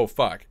grab you. Oh,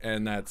 fuck.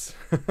 And that's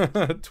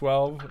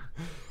 12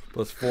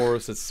 + 4,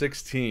 so it's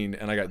 16,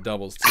 and I got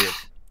doubles too.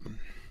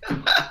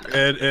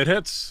 It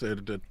hits.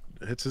 It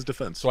hits his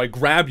defense. So I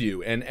grab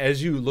you, and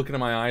as you look into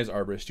my eyes,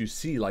 Arborist, you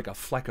see like a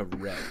fleck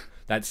of red.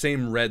 That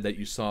same red that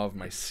you saw of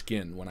my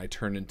skin when I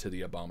turned into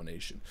the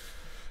abomination. I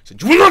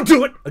said, "You will not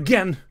do it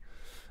again!"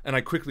 And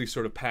I quickly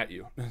sort of pat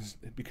you.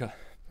 Because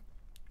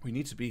we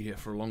need to be here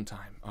for a long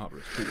time,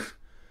 Arborist, please.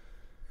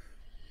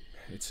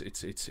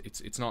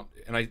 It's not,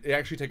 and I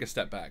actually take a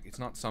step back. It's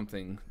not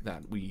something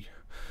that we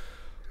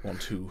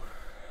want to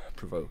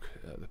provoke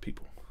the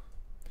people.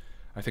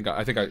 I think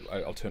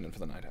I'll turn in for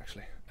the night,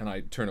 actually, and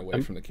I turn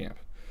away from the camp.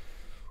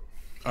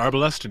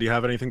 Arbalest, did you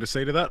have anything to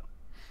say to that?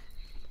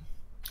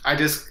 I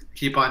just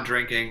keep on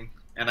drinking,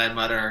 and I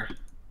mutter,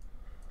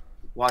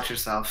 "Watch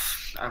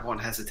yourself. I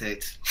won't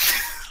hesitate."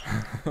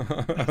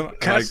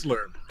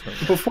 Kessler.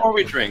 Before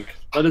we drink,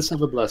 let us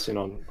have a blessing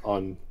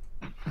on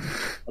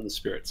the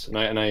spirits, and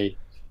I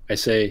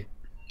say,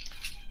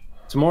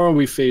 tomorrow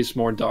we face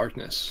more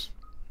darkness.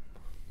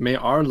 May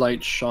our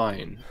light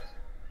shine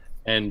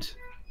and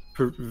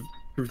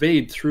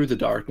pervade through the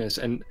darkness,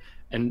 and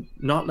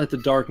not let the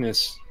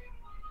darkness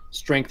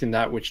strengthen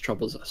that which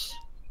troubles us.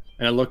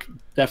 And I look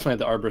definitely at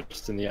the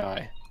arborist in the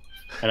eye,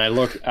 and I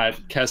look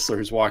at Kessler,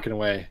 who's walking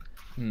away.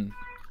 And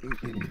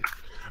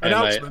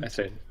I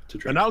say to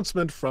drink.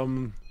 Announcement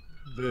from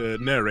the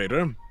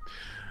narrator.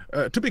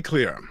 To be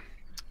clear,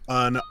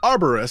 an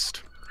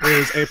arborist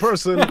is a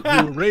person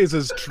who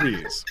raises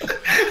trees.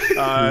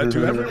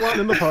 To everyone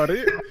in the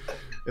party,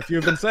 if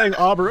you've been saying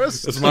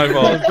arborist, it's my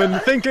fault. I've been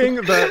thinking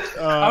that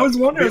I was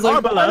wondering,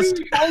 arborist.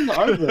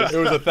 It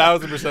was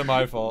 1,000%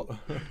 my fault.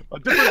 A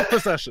different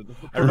procession.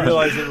 I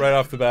realized it right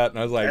off the bat, and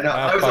I was like,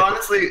 I was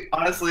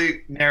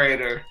honestly,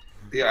 narrator.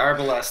 The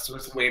arbalest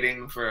was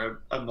waiting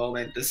for a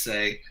moment to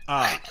say,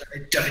 I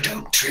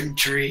don't trim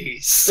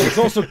trees. It's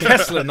also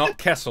Kessler, not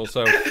Kessel,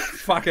 so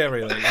fuck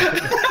everything.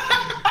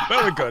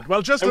 Very good.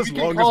 Well, just as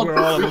long as we're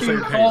all on the same page.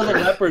 We can call the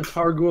leopard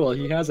Targul.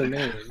 He has a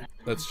name.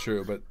 That's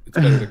true, but it's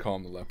better to call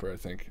him the leper, I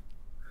think.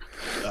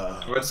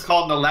 We're just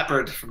calling the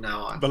leopard from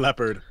now on. The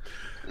leopard.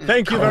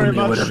 Thank you very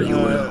much. Whatever you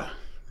will.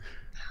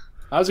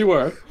 As you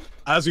were.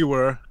 As you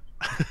were.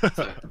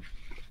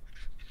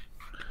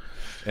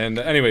 And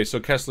anyway, so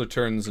Kessler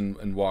turns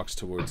and walks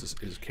towards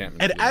his camp.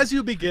 And as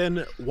you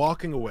begin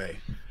walking away,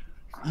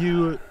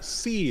 you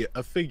see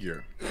a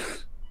figure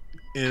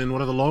in one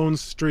of the lone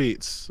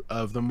streets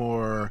of the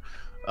more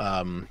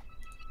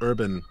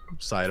urban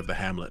side of the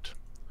hamlet.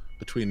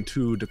 Between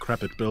two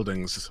decrepit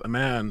buildings, a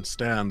man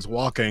stands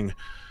walking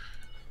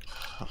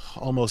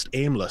almost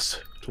aimless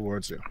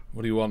towards you.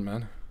 What do you want,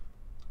 man?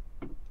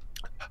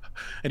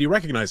 And you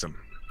recognize him.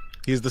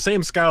 He's the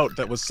same scout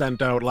that was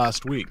sent out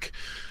last week.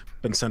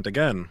 Been sent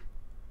again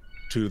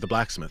to the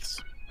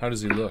blacksmiths. How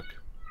does he look?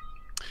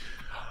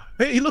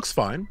 He looks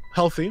fine,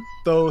 healthy,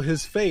 though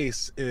his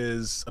face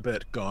is a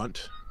bit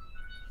gaunt.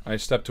 I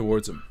step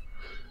towards him.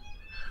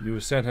 You were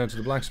sent out to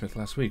the blacksmith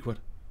last week. What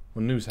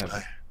news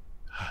happened?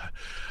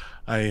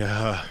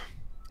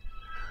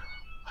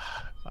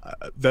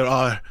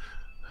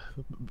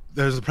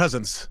 There's a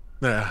presence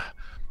there.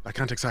 I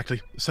can't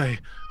exactly say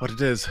what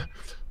it is,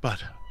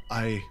 but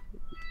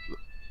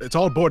it's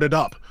all boarded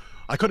up.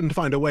 I couldn't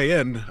find a way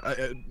in,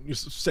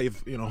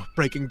 save,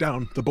 breaking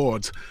down the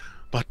boards.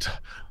 But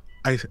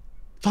I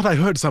thought I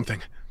heard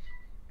something,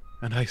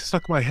 and I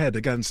stuck my head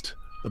against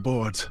the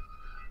boards,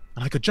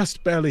 and I could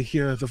just barely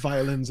hear the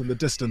violins in the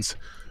distance.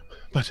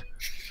 But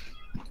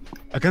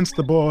against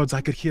the boards,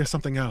 I could hear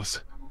something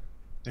else.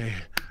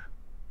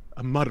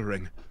 A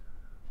muttering,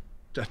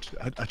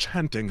 a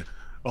chanting,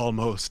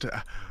 almost.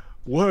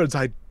 Words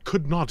I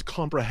could not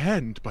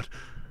comprehend, but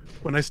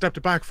when I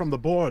stepped back from the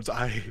boards,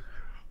 I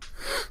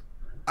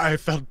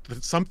felt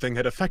that something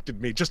had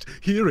affected me, just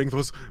hearing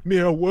those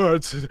mere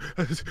words.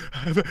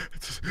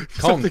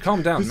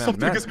 Calm down,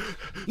 man.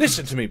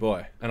 Listen to me,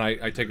 boy. And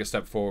I take a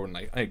step forward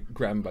and I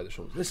grab him by the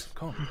shoulders. Listen,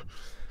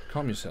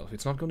 calm yourself.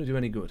 It's not going to do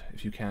any good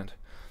if you can't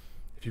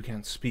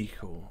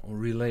speak or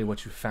relay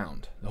what you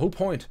found. The whole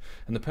point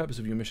and the purpose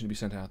of your mission to be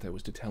sent out there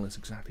was to tell us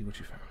exactly what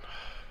you found.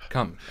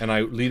 Come. And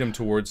I lead him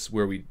towards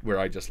where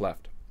I just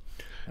left.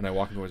 And I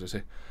walk him towards. I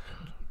say,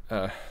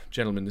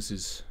 gentlemen, this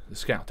is the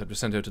scout that was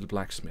sent out to the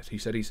blacksmith. He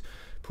said he's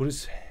put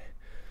his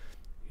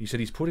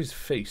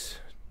face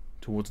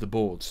towards the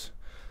boards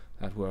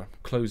that were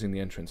closing the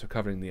entrance or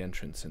covering the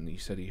entrance, and he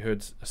said he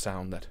heard a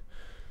sound that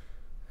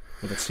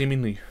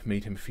seemingly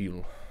made him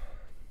feel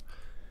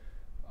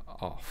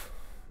off.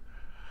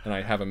 And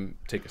I have him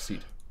take a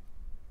seat.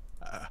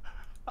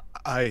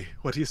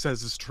 What he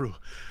says is true.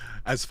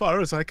 As far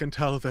as I can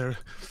tell, there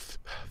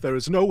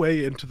is no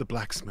way into the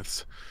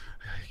blacksmith's.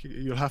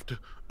 You'll have to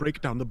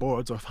break down the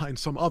boards or find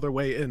some other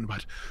way in,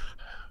 but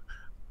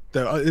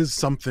there is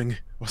something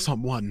or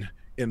someone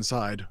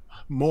inside.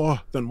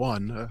 More than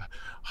one.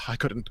 I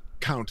couldn't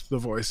count the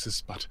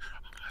voices, but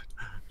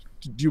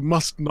you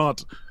must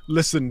not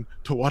listen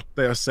to what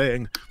they are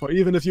saying, for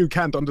even if you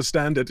can't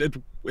understand it,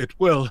 it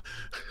will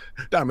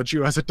damage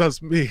you as it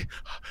does me.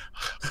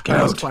 Scout.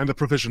 I must find a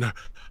provisioner.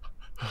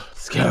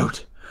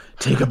 Scout,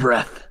 take a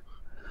breath.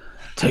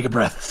 Take a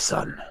breath,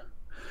 son.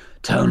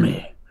 Tell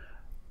me,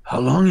 how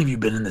long have you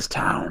been in this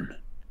town?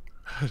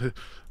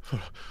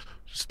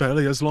 Just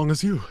barely as long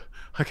as you.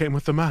 I came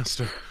with the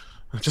master.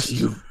 Just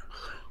a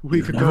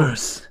week ago.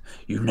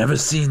 You've never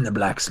seen the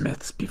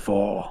blacksmiths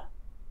before?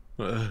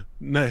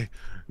 Nay,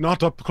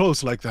 not up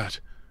close like that.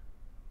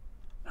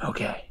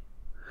 Okay.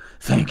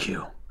 Thank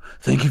you.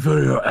 Thank you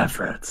for your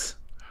efforts.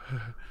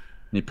 And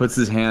he puts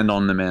his hand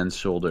on the man's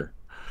shoulder.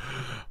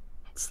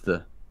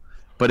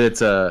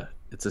 It's a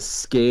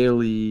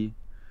scaly,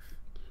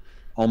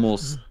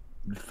 almost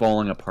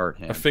falling apart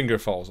hand. A finger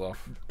falls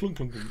off.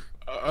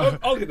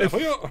 I'll get that for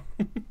you.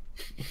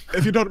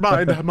 If you don't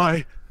mind,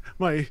 my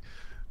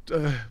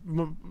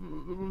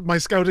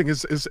scouting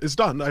is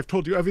done. I've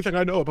told you everything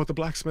I know about the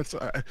blacksmiths.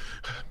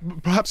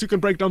 Perhaps you can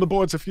break down the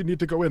boards if you need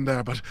to go in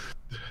there, but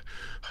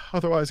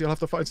otherwise you'll have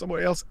to find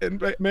somewhere else.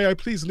 And may I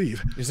please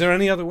leave? Is there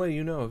any other way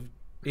you know of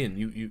in?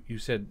 You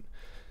said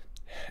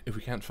if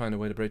we can't find a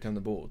way to break down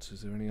the boards,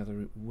 is there any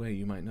other way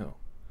you might know?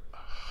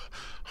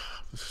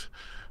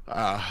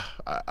 I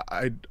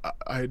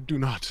do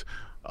not.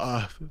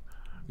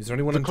 Is there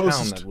anyone in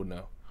town that would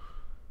know?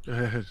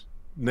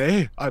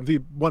 Nay, I'm the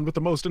one with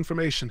the most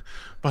information,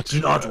 but... Do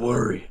not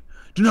worry.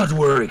 Do not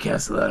worry,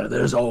 Kessler.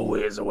 There's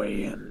always a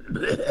way in.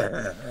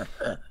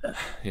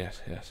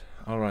 Yes.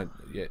 All right.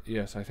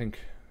 Yes, I think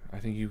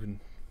you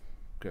can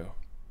go.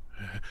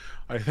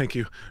 I thank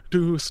you.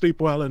 Do sleep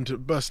well,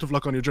 and best of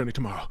luck on your journey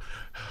tomorrow.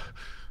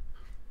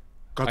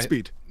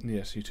 Godspeed.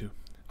 Yes, you too.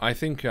 I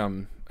think,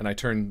 and I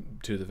turn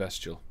to the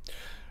vestibule.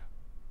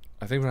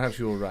 I think perhaps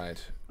you were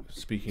right,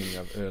 speaking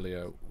of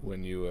earlier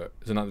when you were...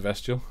 Is it not the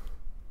vestibule?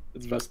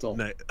 It's Vestal.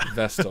 Nay.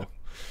 Vestal.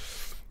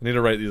 I need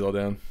to write these all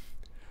down.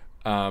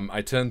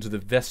 I turn to the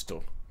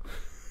Vestal,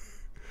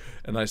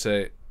 and I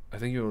say, I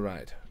think you were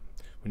right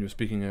when you were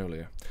speaking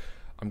earlier.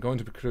 I'm going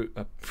to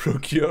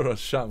procure a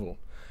shovel,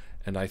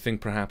 and I think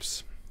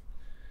perhaps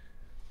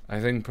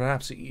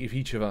if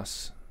each of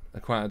us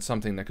acquired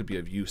something that could be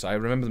of use. I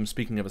remember them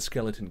speaking of a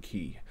skeleton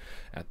key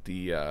at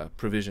the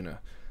provisioner,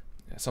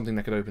 something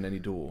that could open any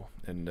door,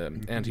 and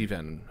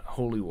anti-venom,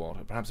 holy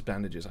water, perhaps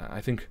bandages. I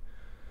think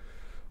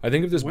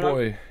if this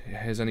boy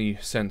has any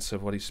sense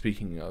of what he's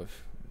speaking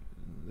of,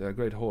 there are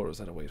great horrors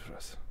that await for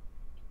us.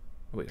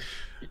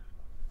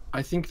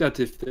 I think that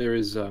if there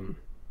is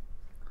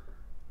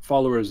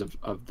followers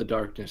of the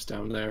darkness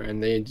down there,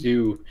 and they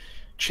do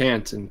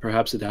chant, and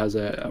perhaps it has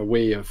a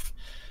way of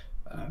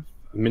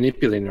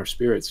manipulating our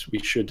spirits, we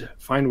should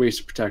find ways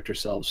to protect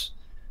ourselves.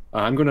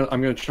 I'm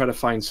gonna try to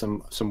find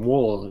some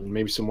wool and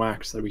maybe some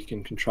wax that we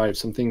can contrive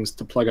some things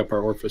to plug up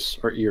our orifice,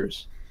 our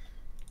ears.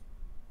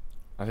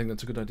 I think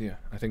that's a good idea.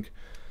 I think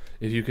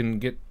if you can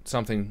get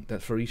something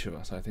that for each of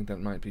us, I think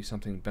that might be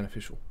something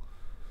beneficial.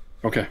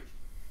 Okay.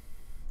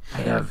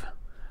 I have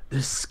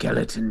this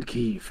skeleton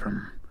key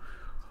from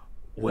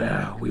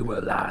where we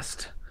were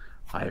last.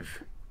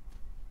 I've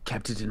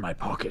kept it in my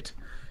pocket.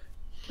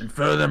 And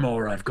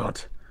furthermore, I've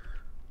got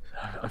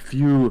a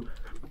few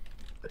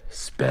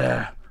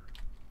spare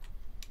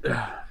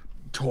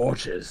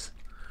torches.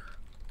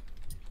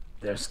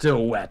 They're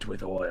still wet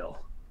with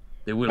oil.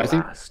 They will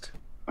last.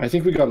 I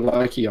think we got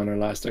lucky on our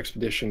last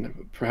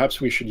expedition.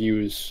 Perhaps we should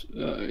use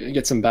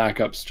get some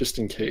backups just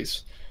in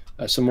case.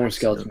 Some more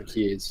skeleton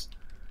keys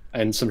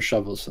and some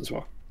shovels as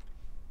well.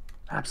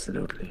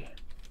 Absolutely.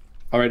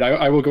 All right,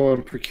 I will go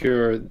and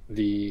procure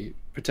the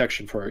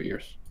protection for our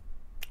ears.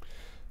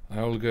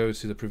 I will go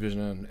to the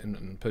provisioner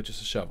and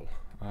purchase a shovel.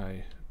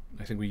 I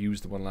think we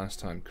used the one last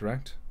time,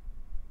 correct?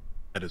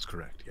 That is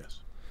correct, yes.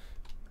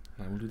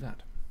 I will do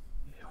that.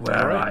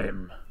 Where I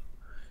am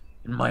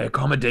in my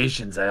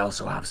accommodations, I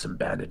also have some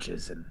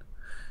bandages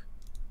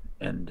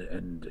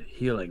and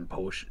healing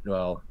potion.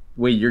 Well,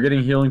 wait, you're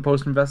getting healing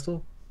potion,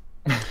 Vestal?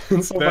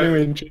 It's so funny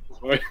when you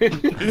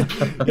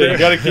you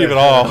gotta keep it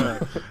all.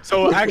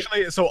 So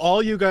actually,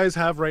 all you guys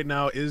have right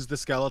now is the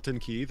skeleton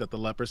key that the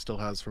leper still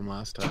has from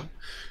last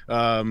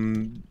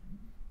time.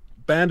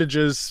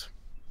 Bandages,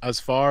 as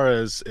far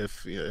as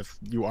if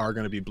you are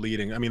going to be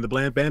bleeding, I mean, the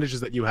bandages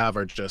that you have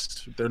are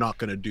just, they're not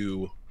going to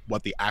do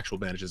what the actual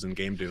bandages in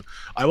game do.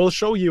 I will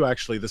show you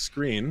actually the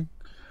screen.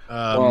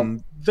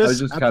 This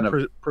just kind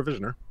of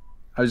provisioner.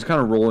 I was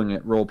kind of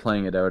role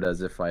playing it out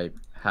as if I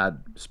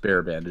had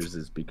spare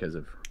bandages because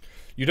of.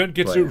 You don't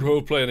get to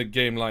role play in a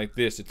game like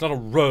this. It's not a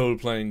role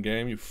playing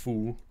game, you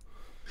fool.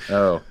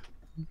 Oh.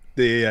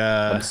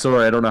 I'm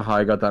sorry, I don't know how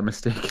I got that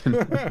mistaken.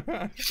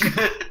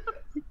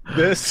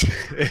 This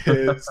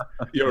is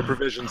your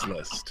provisions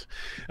list.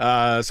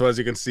 So as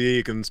you can see,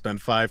 you can spend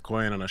 5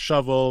 coin on a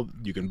shovel.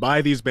 You can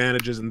buy these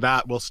bandages, and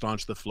that will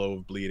staunch the flow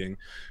of bleeding.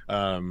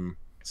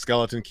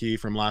 Skeleton key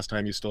from last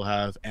time you still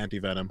have,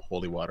 anti-venom,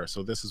 holy water.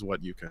 So this is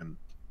what you can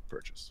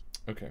purchase.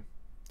 Okay.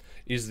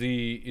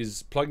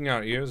 Is plugging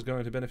our ears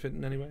going to benefit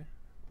in any way?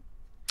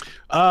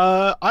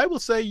 I will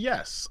say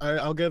yes.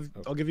 I'll give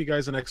you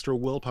guys an extra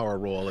willpower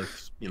roll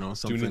if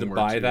something. Do we need to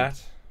buy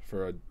that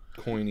for a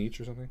coin each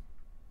or something?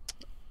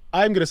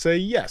 I'm gonna say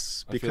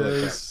yes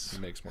because it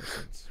makes more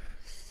sense.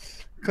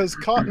 Because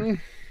cotton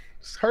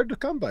is hard to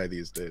come by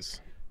these days.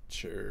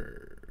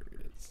 Sure.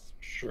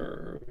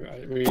 Sure.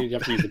 We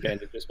have to use the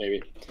bandages,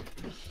 maybe.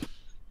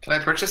 Can I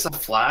purchase a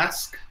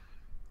flask?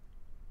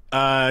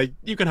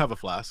 You can have a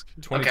flask.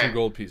 22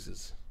 gold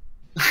pieces.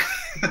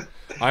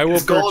 I will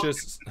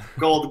purchase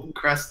gold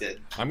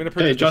encrusted. I'm going to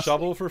purchase a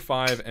shovel for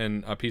 5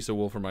 and a piece of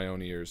wool for my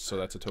own ears, so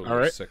that's a total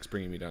of 6,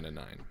 bringing me down to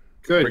 9.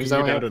 Good, bringing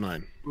you down to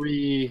 9.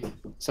 3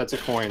 sets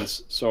of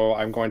coins, so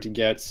I'm going to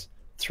get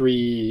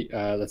 3,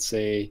 let's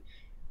say,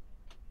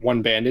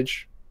 1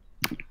 bandage.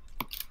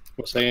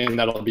 We'll say, and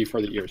that'll be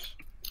for the ears.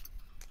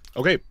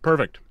 Okay,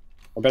 perfect.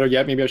 Or better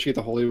yet, maybe I should get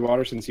the holy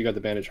water since you got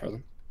the bandage,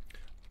 Harlan.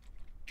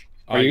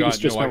 I got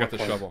the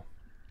shovel.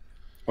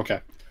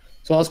 Okay.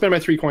 So I'll spend my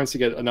 3 coins to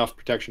get enough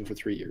protection for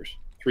 3 years.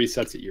 3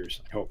 sets of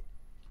ears, I hope.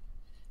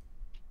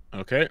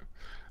 Okay.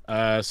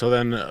 So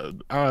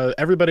then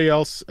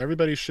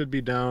everybody should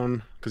be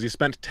down, because you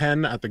spent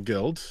 10 at the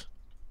guild.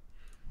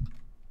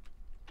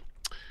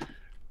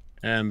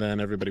 And then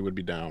everybody would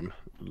be down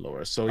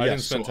lower. So I didn't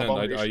spend 10.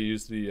 I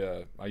used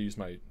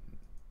my...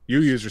 You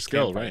use your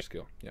skill, right?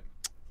 Skill, yeah.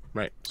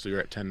 Right. So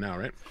you're at 10 now,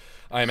 right?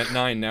 I am at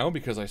 9 now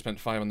because I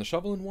spent 5 on the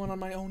shovel and 1 on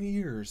my own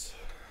ears.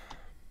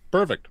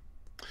 Perfect.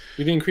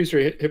 You didn't increase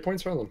your hit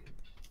points, Harlan?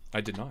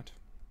 I did not.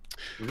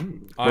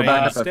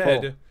 I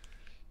instead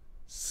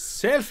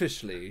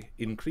selfishly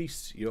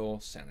increase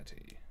your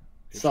sanity.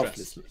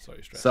 Selflessly.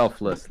 Sorry, stress.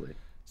 Selflessly.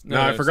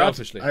 No, I forgot.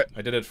 Selfishly.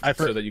 I did it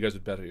so that you guys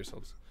would better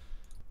yourselves.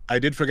 I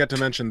did forget to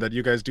mention that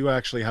you guys do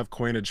actually have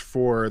coinage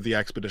for the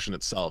expedition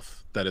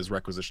itself that is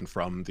requisitioned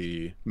from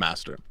the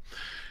master,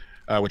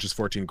 which is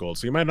 14 gold.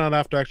 So you might not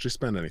have to actually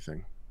spend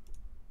anything.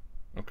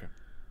 Okay.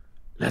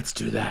 Let's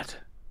do that.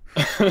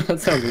 That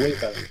sounds way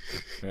better.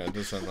 Yeah, it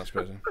does sound much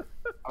better.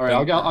 All right,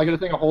 I'll get a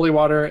thing of holy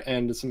water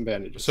and some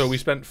bandages. So we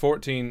spent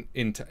 14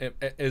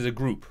 as a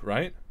group,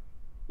 right?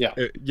 Yeah.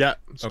 Yeah.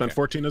 Spent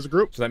 14 as a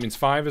group. So that means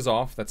 5 is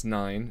off. That's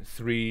 9.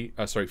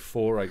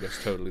 4, I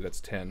guess totally. That's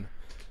 10.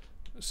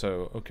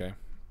 So okay.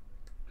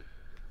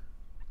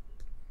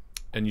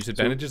 And you said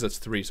bandages. That's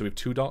 3. So we have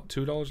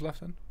 $2 left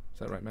then. Is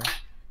that right, man?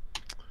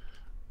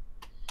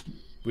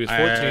 We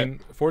have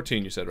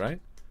 14. You said,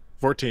 right?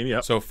 14.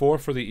 Yeah. So 4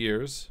 for the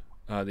ears.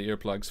 The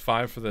earplugs,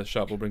 5 for the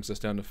shovel brings us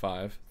down to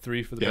 5.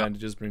 3 for the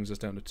bandages brings us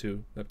down to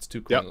 2. That's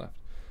 2 coins left.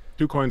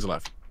 2 coins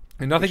left.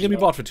 And nothing can be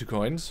bought for 2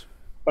 coins.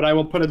 But I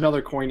will put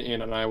another coin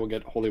in, and I will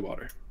get holy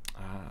water.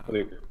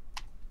 There you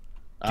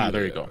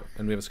go.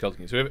 And we have a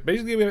skeleton. So we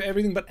have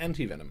everything but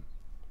anti-venom.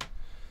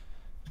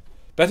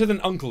 Better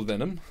than Uncle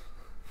Venom.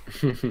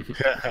 All right.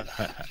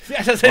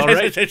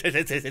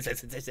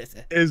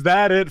 Is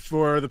that it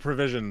for the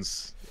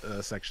provisions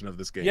section of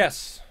this game?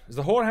 Yes. Is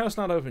the whorehouse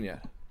not open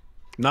yet?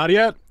 Not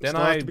yet. Then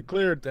Still has to be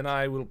cleared. Then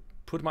I will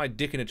put my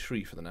dick in a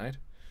tree for the night.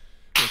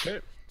 Okay.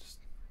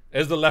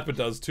 As the leopard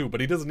does too, but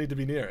he doesn't need to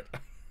be near it.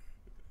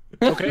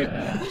 Okay.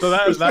 So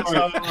that's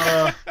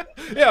how.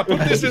 Yeah,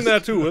 put this in there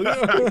too, will you?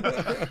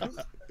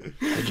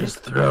 I just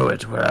throw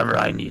it wherever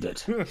I need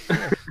it. All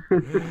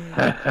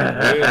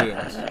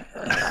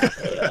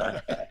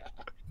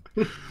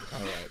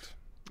right.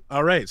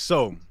 All right.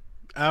 So,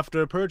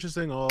 after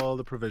purchasing all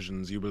the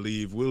provisions you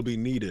believe will be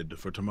needed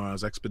for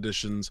tomorrow's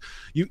expeditions,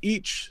 you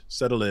each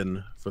settle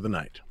in for the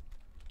night.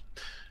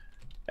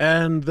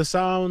 And the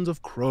sounds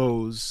of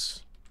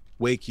crows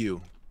wake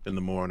you in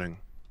the morning,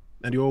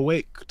 and you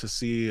awake to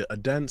see a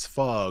dense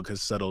fog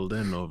has settled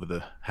in over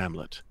the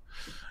hamlet.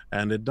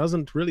 And it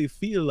doesn't really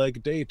feel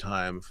like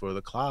daytime, for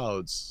the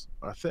clouds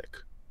are thick.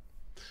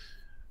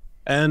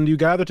 And you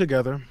gather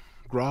together,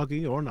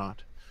 groggy or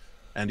not,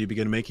 and you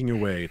begin making your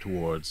way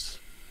towards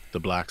the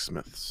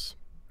blacksmiths.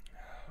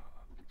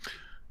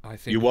 I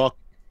think You walk...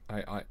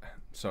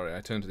 Sorry, I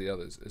turn to the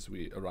others as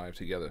we arrive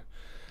together.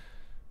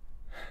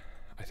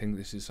 I think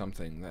this is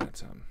something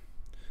that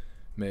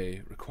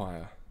may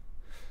require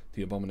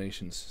the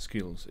Abomination's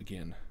skills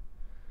again.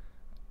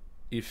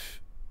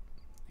 If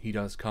he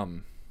does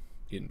come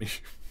in me,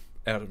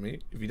 out of me,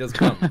 if he does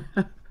come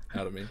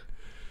out of me,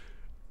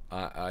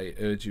 I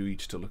urge you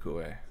each to look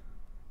away.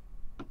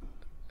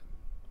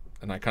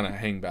 And I kind of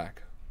hang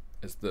back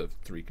as the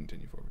three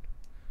continue forward.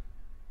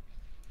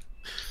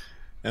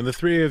 And the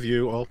three of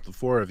you, all the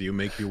four of you,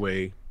 make your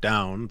way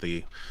down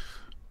the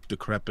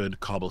decrepit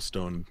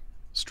cobblestone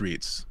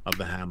streets of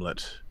the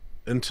hamlet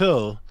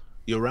until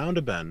you round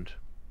a bend,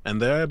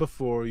 and there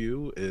before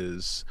you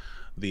is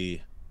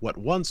what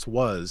once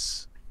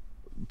was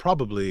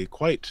probably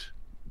quite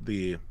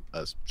the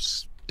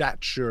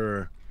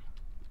stature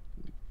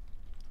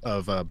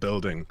of a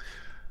building.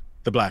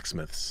 The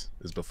blacksmiths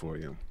is before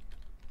you,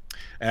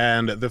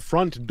 and the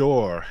front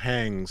door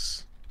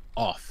hangs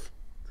off.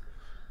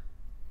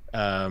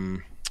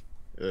 Sorry,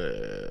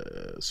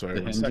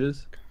 The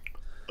hinges?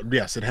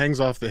 Yes, it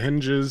hangs off the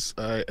hinges.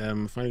 I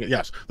am finding it.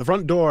 Yes, the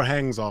front door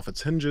hangs off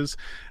its hinges,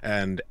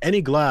 and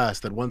any glass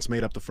that once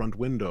made up the front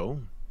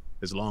window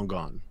is long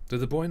gone. Did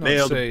the boy not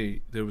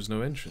say there was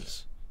no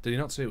entrance? Did he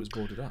not say it was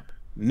boarded up?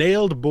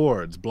 Nailed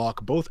boards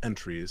block both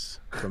entries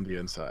from the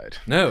inside.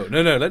 No.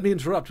 Let me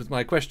interrupt with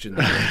my question.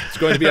 It's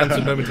going to be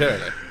answered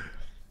momentarily.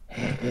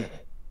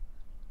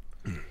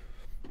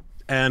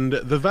 And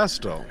the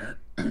Vestal.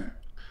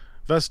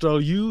 Vestal,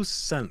 you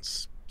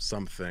sense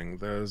something.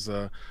 There's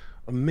a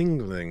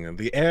mingling.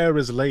 The air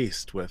is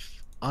laced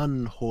with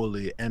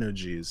unholy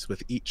energies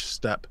with each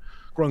step,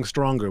 growing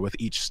stronger with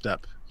each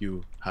step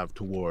you have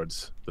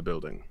towards the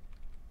building.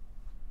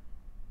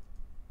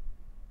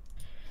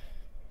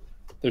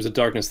 There's a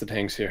darkness that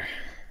hangs here.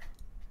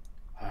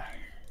 I'm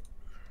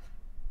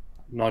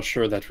not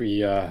sure that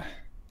we...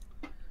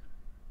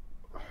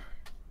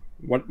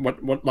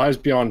 What lies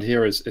beyond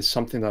here is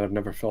something that I've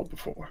never felt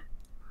before.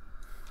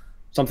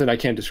 Something I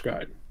can't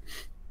describe.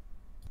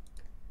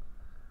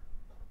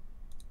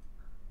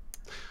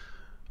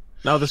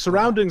 Now, the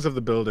surroundings of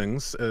the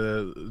buildings,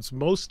 it's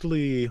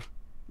mostly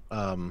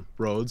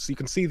roads. You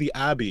can see the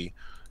Abbey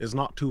is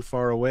not too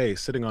far away,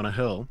 sitting on a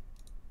hill.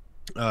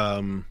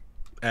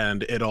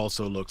 And it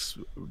also looks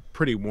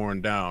pretty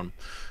worn down.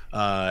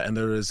 And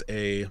there is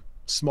a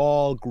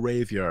small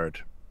graveyard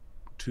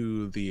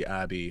to the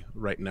Abbey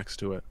right next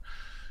to it.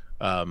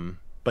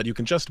 But you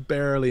can just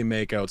barely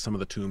make out some of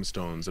the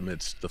tombstones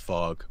amidst the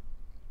fog.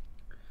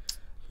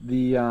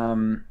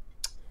 The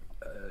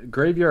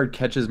graveyard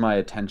catches my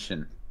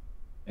attention.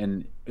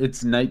 And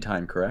it's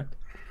nighttime, correct?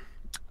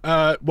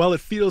 Well, it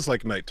feels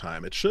like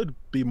nighttime. It should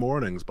be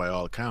mornings by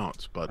all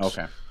accounts, but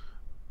Okay.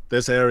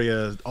 this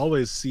area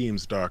always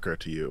seems darker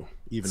to you,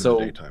 even in the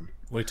daytime.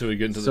 Wait till we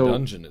get into the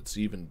dungeon. It's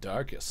even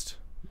darkest.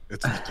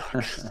 It's the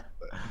darkest.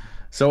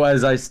 So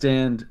as I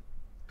stand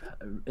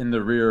in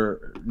the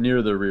rear,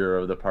 near the rear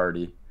of the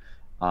party,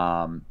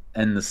 and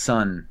the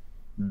sun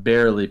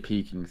barely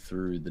peeking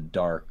through the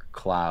dark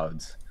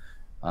clouds,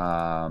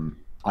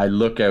 I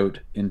look out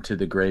into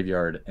the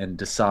graveyard and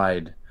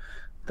decide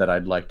that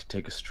I'd like to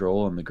take a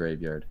stroll in the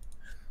graveyard.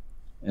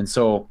 And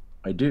so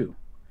I do.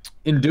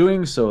 In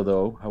doing so,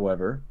 though,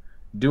 however,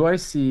 do I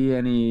see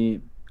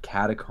any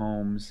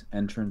catacombs,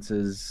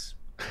 entrances?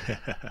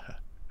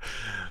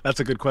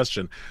 That's a good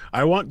question.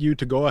 I want you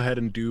to go ahead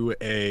and do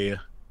a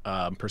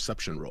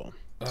perception roll.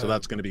 So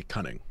that's going to be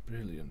cunning.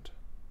 Brilliant.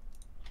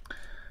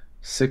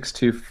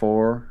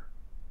 624,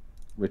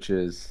 which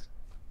is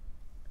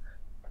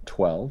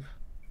 12.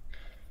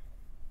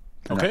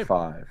 And Okay. a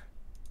 5.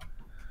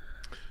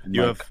 And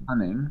You my have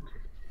cunning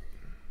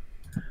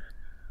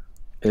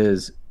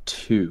is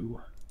 2.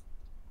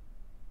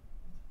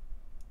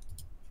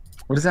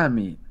 What does that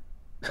mean?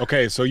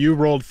 Okay, so you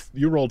rolled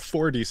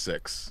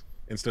 4d6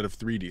 instead of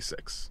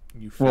 3d6.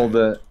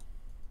 Well,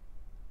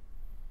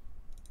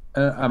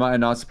 am I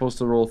not supposed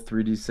to roll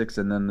 3d6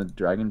 and then the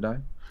dragon die?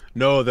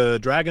 No, the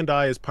dragon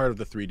die is part of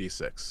the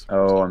 3d6.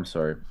 Oh, I'm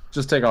sorry.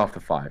 Just take off the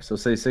 5. So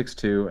say 6,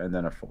 2, and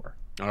then a 4.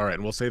 All right,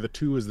 and we'll say the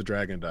 2 is the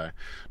dragon die.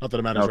 Not that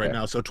it matters right Okay.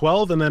 now. So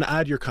 12, and then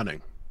add your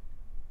cunning.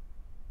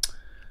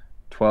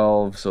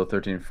 12, so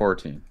 13,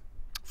 14.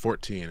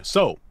 14.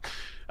 So,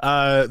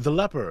 the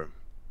leper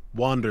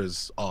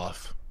wanders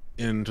off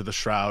into the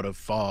shroud of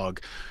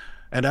fog,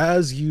 and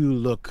as you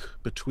look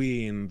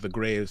between the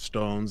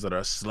gravestones that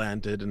are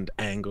slanted and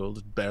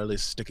angled, barely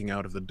sticking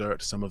out of the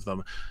dirt, some of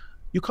them,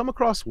 you come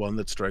across one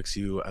that strikes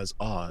you as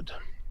odd.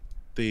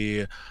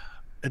 The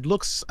it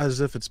looks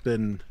as if it's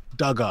been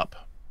dug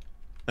up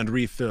and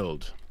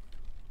refilled.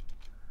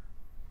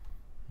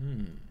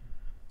 None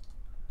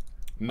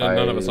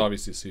of us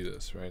obviously see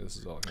this, right? This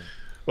is all him.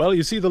 Well,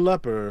 you see the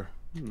leper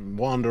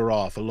wander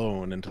off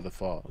alone into the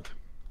fog.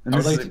 And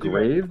this is a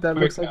grave that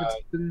looks like it's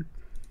been...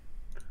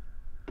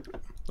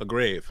 A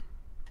grave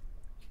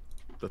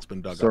that's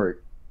been dug up.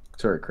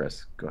 Sorry,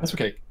 Chris. Go ahead. That's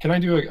okay. Can I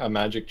do a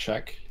magic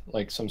check,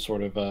 like some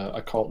sort of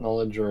occult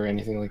knowledge or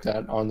anything like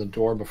that on the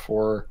door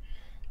before...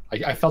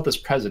 I felt this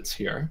presence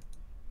here,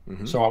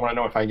 so I want to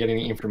know if I get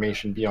any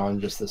information beyond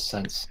just this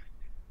sense.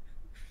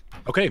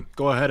 Okay,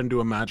 go ahead and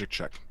do a magic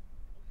check.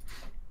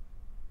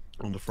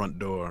 On the front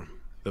door.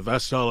 The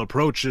Vestal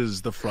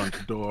approaches the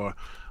front door,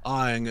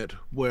 eyeing it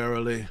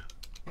warily.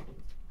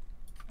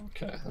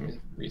 Okay, let me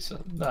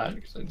reset that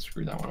because I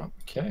screwed that one up.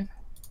 Okay.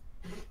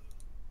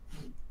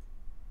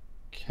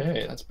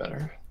 Okay, that's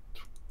better.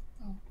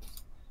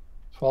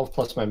 12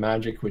 plus my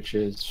magic, which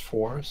is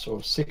 4,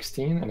 so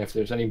 16. And if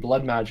there's any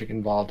blood magic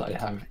involved, I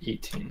have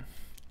 18.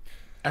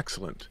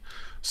 Excellent.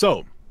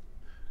 So,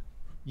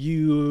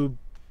 you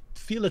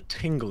feel a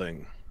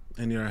tingling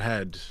in your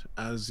head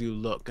as you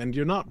look, and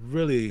you're not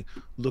really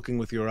looking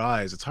with your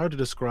eyes. It's hard to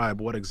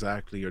describe what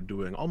exactly you're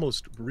doing,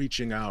 almost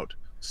reaching out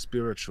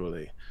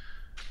spiritually.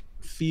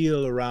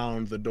 Feel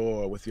around the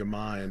door with your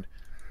mind.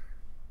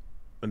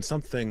 When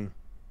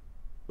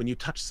you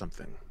touch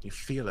something, you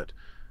feel it.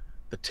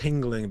 The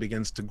tingling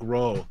begins to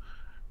grow,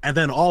 and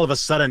then all of a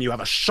sudden you have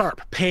a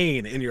sharp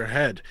pain in your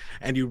head,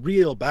 and you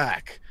reel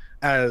back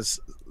as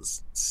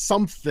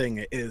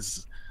something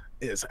is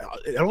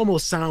it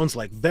almost sounds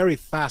like very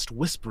fast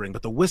whispering,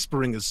 but the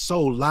whispering is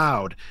so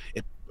loud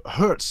it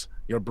hurts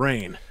your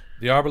brain.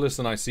 The arbalist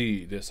and I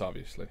see this,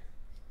 obviously.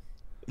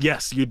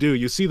 Yes, you do.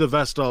 You see the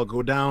Vestal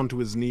go down to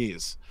his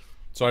knees.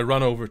 So I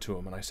run over to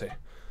him and I say,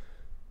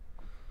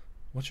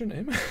 "What's your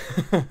name?"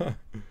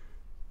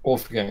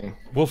 Wolfgang.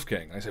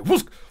 Wolfgang. I say,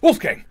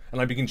 Wolfgang!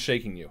 And I begin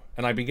shaking you.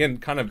 And I begin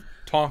kind of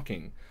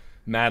talking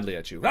madly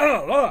at you.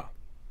 And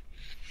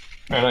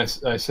I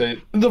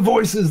say, the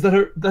voices that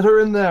are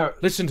in there.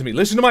 Listen to me.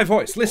 Listen to my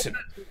voice. Listen.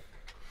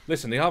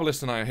 Listen, the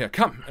arbalist and I are here.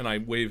 Come. And I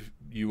wave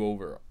you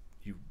over,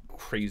 you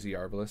crazy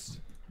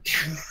arbalist.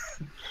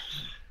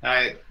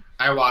 I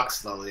walk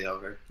slowly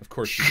over. Of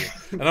course you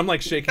do. And I'm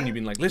like shaking you,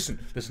 being like, listen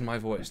to my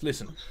voice.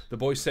 Listen. The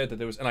boy said that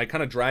there was... And I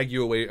kind of drag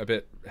you away a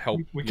bit.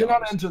 Help. We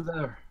cannot enter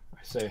there.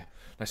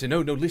 I say,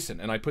 no,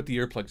 listen. And I put the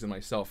earplugs in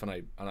myself,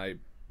 and I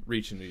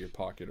reach into your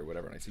pocket or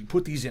whatever, and I say,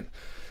 put these in.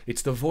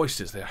 It's the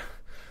voices. They're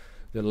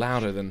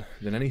louder than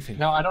anything.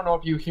 Now, I don't know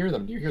if you hear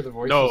them. Do you hear the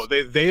voices? No,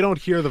 they don't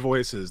hear the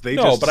voices. They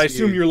no, just but I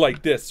assume you're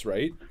like this,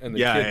 right? And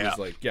the kid was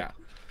like, yeah.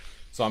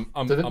 So I'm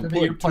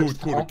putting two and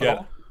two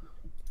together.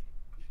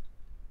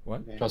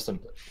 What? Justin,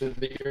 did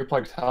the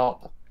earplugs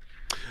help?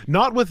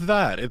 Not with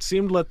that. It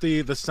seemed like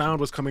the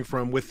sound was coming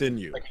from within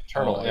you. Like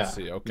internal, I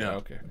see. Okay,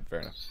 okay, fair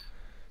enough.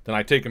 Then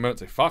I take him out and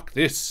say, fuck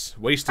this.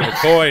 Waste of a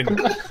coin.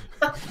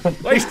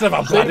 Waste of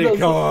a bloody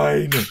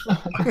coin.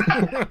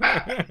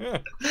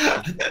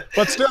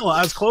 But still,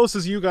 as close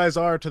as you guys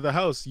are to the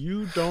house,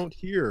 you don't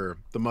hear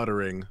the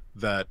muttering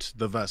that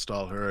the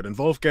Vestal heard. And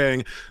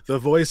Wolfgang, the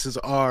voices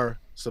are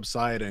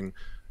subsiding.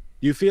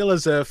 You feel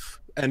as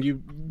if, and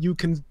you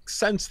can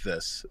sense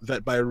this,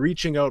 that by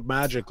reaching out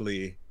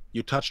magically,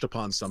 you touched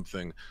upon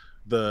something.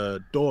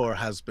 The door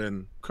has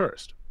been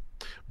cursed.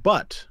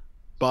 But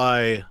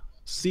by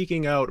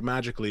seeking out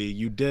magically,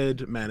 you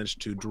did manage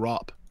to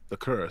drop the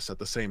curse at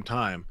the same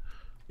time.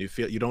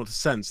 You don't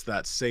sense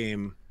that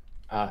same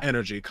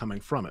energy coming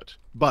from it,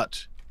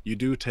 but you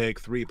do take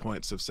 3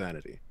 points of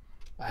sanity.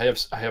 I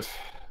have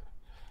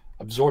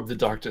absorbed the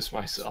darkness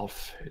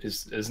myself. It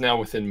is now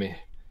within me.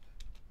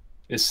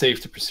 It is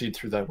safe to proceed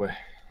through that way.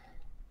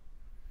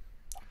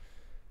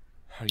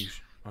 Are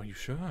you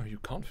sure? Are you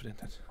confident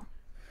that...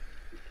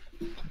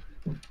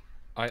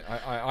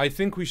 I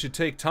think we should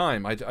take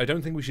time. I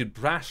don't think we should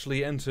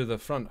brashly enter the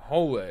front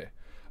hallway.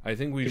 I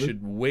think we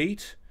should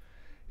wait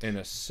and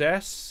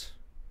assess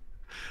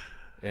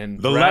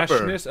and the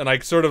brashness. And I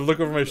sort of look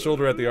over my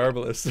shoulder at the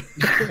arbalist.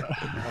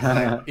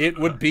 It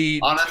would be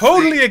honestly,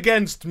 totally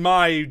against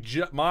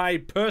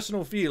my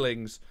personal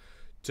feelings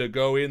to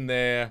go in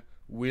there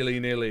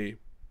willy-nilly.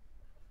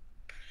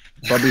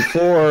 But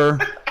before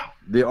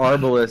the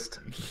arbalist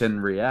can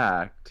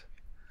react,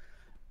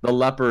 the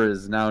leper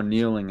is now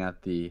kneeling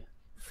at the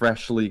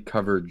freshly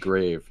covered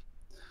grave.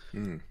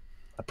 I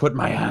put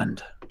my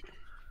hand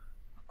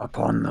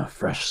upon the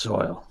fresh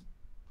soil.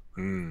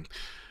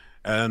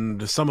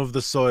 And some of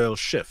the soil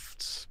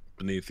shifts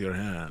beneath your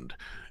hand.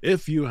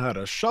 If you had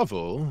a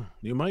shovel,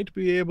 you might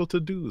be able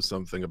to do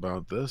something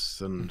about this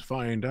and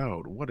find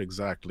out what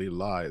exactly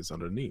lies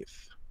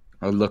underneath.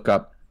 I look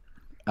up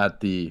at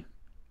the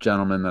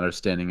gentlemen that are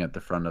standing at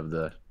the front of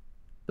the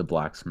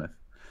blacksmith.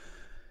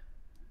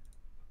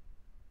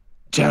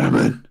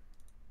 Gentlemen!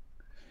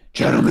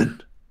 Can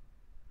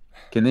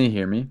they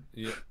hear me?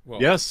 Yeah,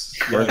 well, Yes.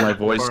 Or is my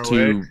voice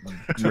too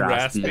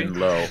raspy and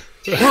low?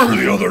 Where are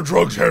the other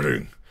drugs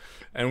heading?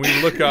 And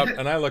we look up,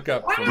 and I look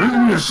up.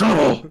 Bring me a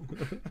shovel!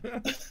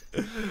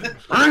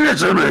 Bring it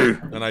to me!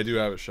 And I do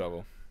have a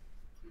shovel.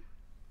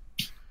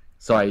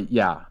 So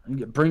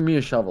bring me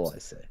a shovel, I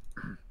say.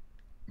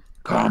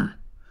 Come.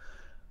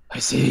 I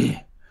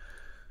see.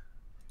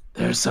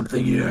 There's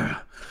something here.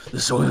 The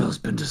soil's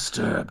been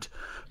disturbed.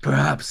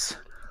 Perhaps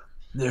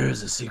there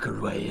is a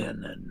secret way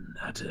in and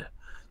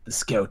the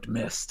scout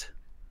missed.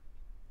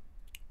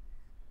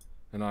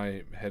 And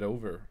I head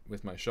over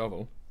with my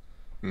shovel.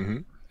 Mm-hmm.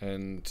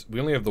 And we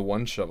only have the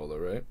one shovel, though,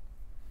 right?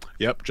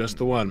 Yep, just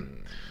the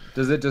one.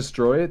 Does it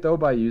destroy it, though,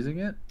 by using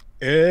it?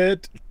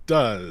 It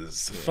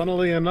does.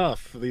 Funnily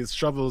enough, these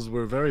shovels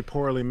were very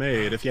poorly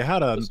made. If you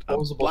had a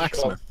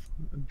blacksmith,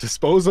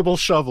 disposable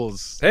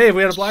shovels. Hey, if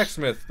we had a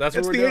blacksmith, that's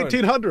It's what the we're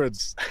doing.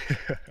 1800s.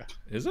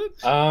 Is it?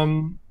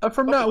 From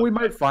now, we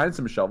might find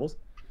some shovels.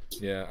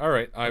 Yeah. All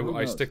right. I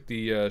knows? stick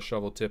the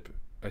shovel tip.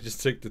 I just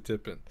stick the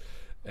tip in,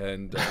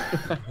 and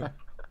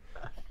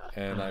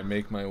and I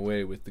make my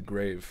way with the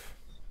grave.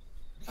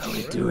 How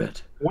we do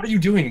it? What are you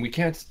doing? We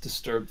can't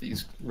disturb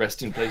these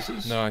resting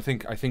places. No, I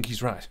think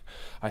he's right.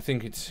 I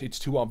think it's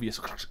too obvious.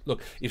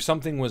 Look, if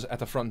something was at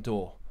the front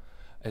door,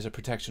 as a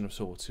protection of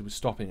sorts, it was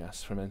stopping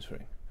us from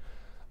entering.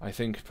 I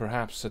think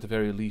perhaps at the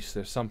very least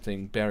there's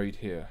something buried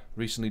here,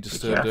 recently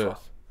disturbed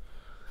earth.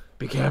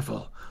 Be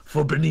careful,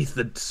 for beneath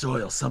the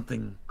soil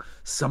something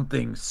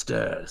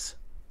stirs.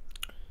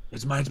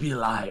 It might be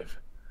alive.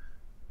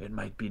 It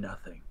might be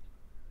nothing.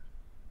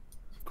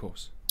 Of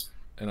course.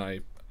 And I.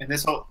 And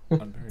this whole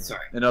unbury it.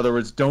 sorry. In other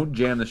words, don't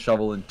jam the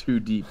shovel in too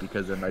deep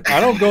because it might. I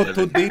don't go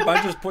too deep.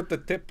 I just put the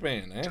tip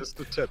in. Eh? Just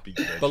the tip.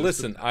 But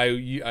listen,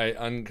 I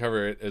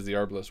uncover it as the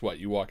arbalist. What?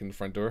 You walk in the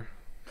front door?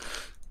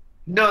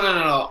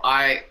 No.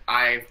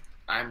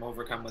 I'm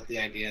overcome with the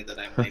idea that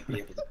I might be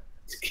able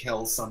to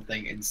kill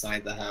something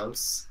inside the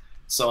house.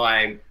 So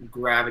I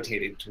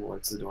gravitated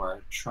towards the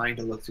door, trying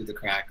to look through the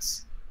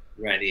cracks,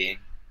 readying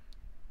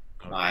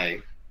my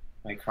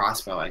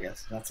crossbow, I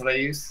guess. That's what I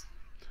use.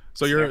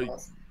 So you're...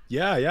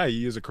 Yeah, you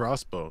use a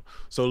crossbow.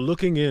 So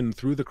looking in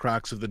through the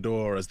cracks of the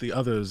door as the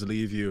others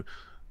leave you,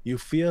 you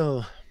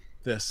feel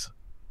this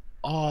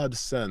odd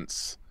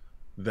sense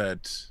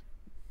that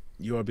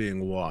you are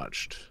being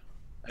watched.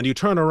 And you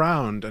turn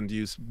around and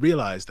you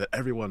realize that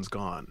everyone's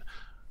gone.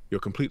 You're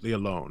completely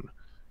alone,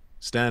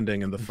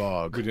 standing in the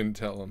fog. We didn't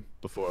tell him.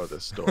 Before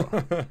this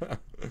door.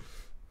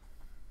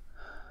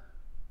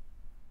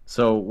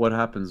 So what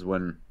happens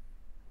when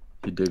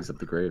he digs up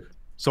the grave?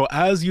 So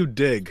as you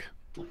dig,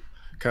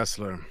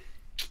 Kessler,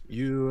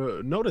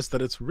 you notice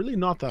that it's really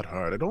not that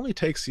hard. It only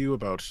takes you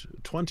about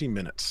 20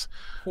 minutes.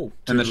 Oh,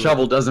 and the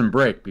shovel doesn't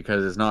break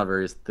because it's not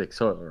very thick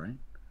soil, right?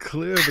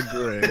 Clear the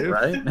grave.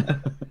 Right?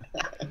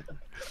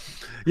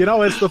 You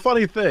know, it's the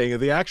funny thing.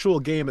 The actual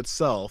game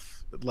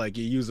itself, like,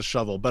 you use a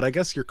shovel, but I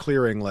guess you're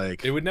clearing,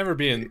 like... It would never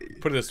be in...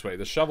 Put it this way.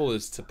 The shovel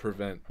is to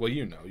prevent... Well,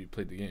 you know. You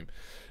played the game.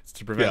 It's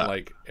to prevent,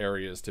 like,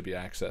 areas to be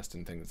accessed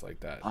and things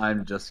like that.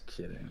 I'm just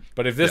kidding.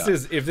 But if this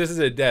is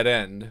a dead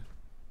end...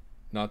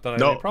 Not that I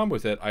have any problem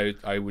with it.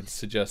 I would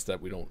suggest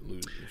that we don't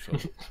lose the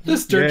shovel.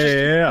 This dirt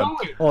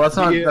just Well, that's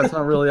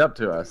not really up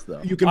to us,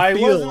 though. You can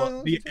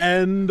feel the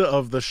end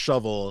of the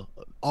shovel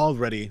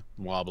already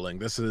wobbling.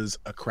 This is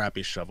a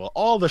crappy shovel.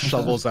 All the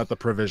shovels at the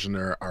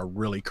Provisioner are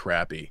really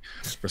crappy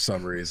for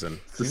some reason.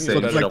 It's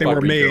like they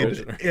were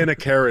made in a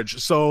carriage.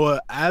 So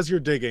as you're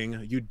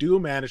digging, you do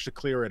manage to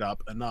clear it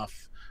up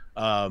enough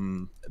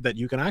that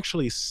you can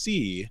actually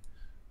see.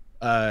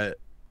 It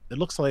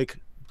looks like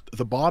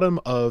the bottom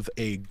of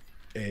a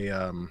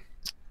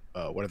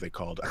what are they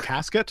called? A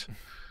casket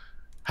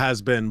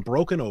has been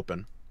broken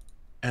open,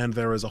 and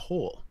there is a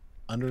hole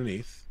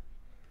underneath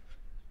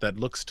that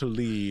looks to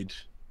lead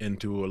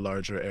into a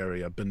larger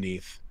area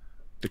beneath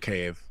the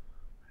cave.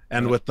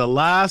 And with the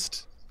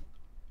last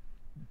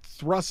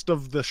thrust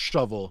of the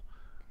shovel,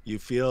 you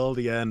feel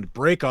the end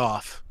break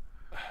off,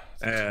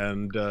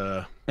 and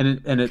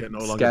it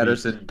no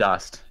scatters in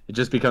dust. It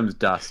just becomes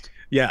dust.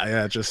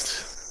 Yeah,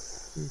 just.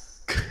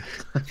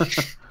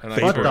 And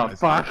what the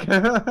fuck?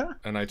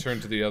 And I turn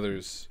to the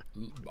others,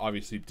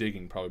 obviously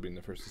digging, probably being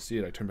the first to see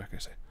it. I turn back and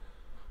I say,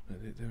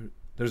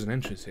 there's an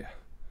entrance here.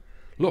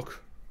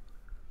 Look.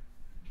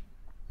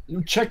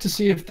 Check to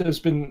see if there's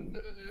been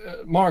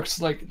marks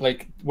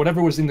like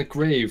whatever was in the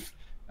grave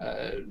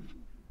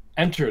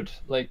entered.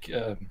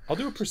 I'll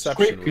do a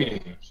perception roll.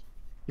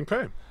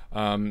 Okay.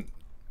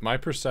 My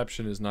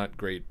perception is not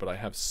great, but I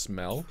have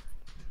smell-o-vision.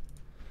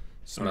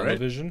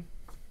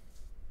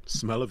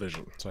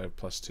 Smell-o-vision. So I have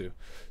 +2.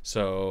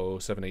 So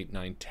 7, 8,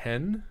 9,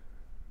 10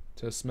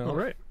 to smell. All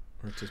right.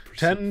 Or to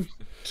 10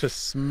 to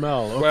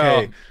smell.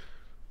 Okay.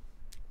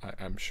 Well,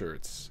 I'm sure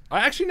it's.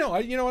 I actually no.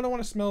 I don't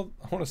want to smell.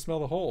 I want to smell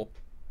the hole.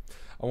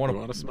 I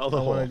want to smell the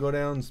hole. I want to go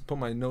down, and put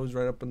my nose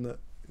right up in the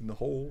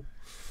hole.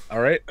 All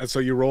right. And so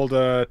you rolled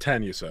a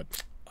 10. You said.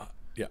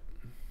 Yeah.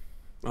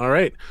 All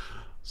right.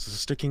 So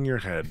sticking your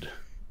head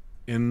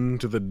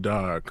into the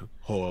dark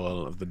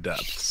hole of the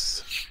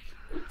depths,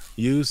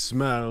 you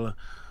smell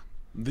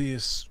the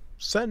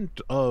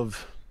scent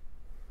of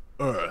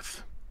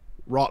earth,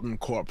 rotten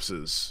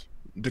corpses,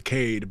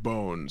 decayed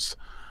bones.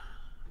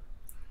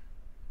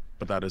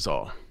 But that is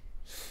all.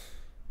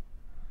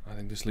 I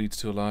think this leads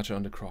to a larger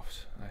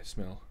undercroft. I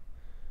smell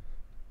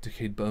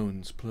decayed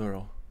bones,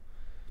 plural.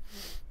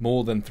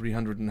 More than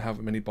 300 and how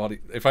many bodies.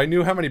 If I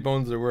knew how many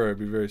bones there were, I'd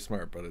be very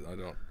smart, but I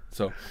don't.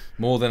 So,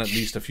 more than at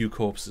least a few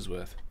corpses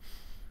worth.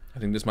 I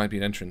think this might be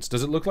an entrance.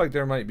 Does it look like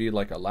there might be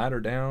like a ladder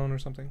down or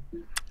something?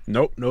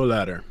 Nope, no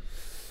ladder.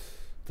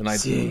 Then I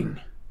Seeing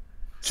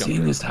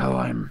as how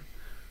I'm...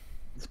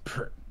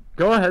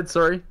 Go ahead,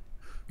 sorry.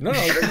 No,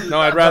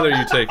 I'd rather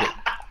you take it.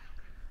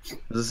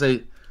 As I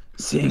say,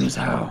 Seeing as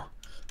how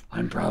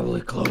I'm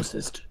probably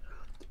closest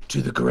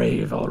to the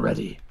grave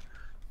already,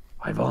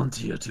 I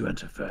volunteer to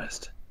enter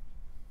first.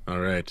 All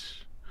right.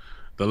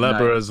 The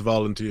leper has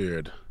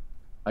volunteered.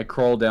 I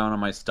crawl down on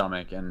my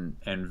stomach and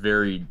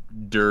very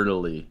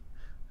dirtily.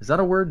 Is that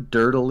a word?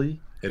 Dirtily?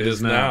 It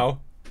is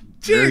now.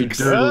 Very Jinx!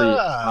 dirtily,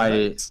 Ah!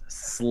 I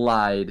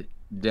slide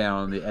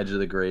down the edge of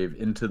the grave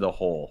into the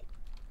hole.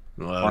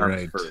 All Arms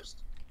right.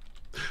 first.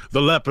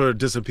 The leper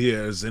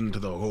disappears into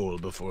the hole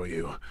before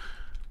you.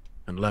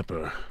 And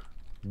leper,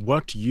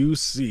 what you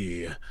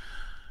see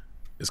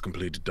is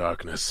complete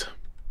darkness.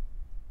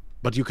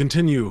 But you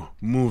continue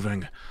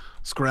moving,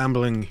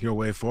 scrambling your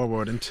way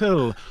forward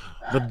until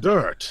the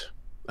dirt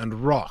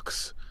and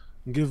rocks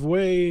give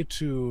way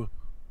to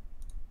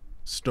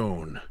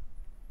stone.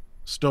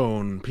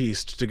 Stone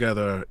pieced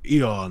together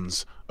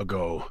eons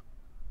ago.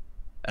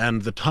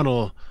 And the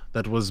tunnel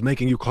that was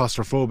making you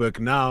claustrophobic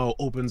now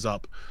opens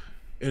up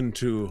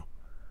into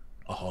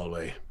a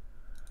hallway.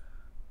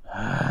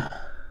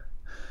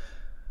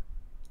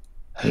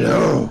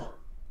 Hello!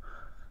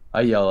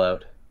 I yell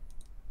out.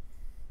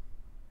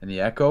 In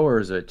the echo, or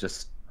is it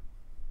just...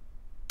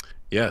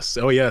 Yes,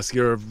 oh yes,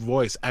 your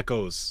voice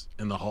echoes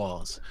in the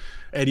halls.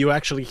 And you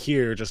actually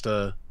hear just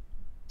a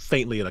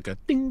faintly like a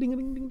ding ding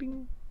ding ding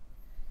ding.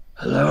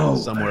 Hello.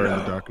 Somewhere in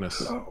the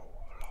darkness.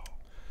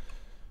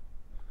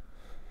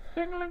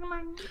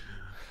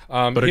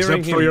 But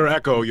except for your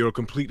echo, you're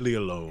completely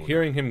alone.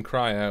 Hearing him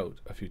cry out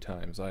a few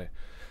times, I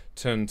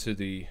turn to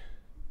the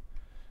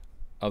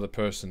other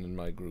person in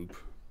my group.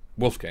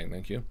 Wolfgang,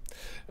 thank you.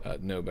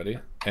 Nobody.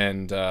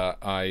 And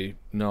I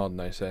nod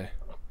and I say,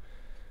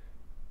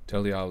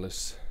 tell the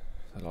owless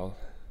that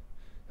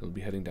he'll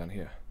be heading down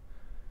here.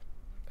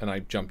 And I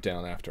jump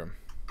down after him.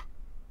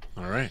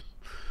 All right.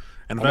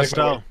 And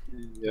Vestal.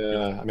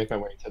 I make my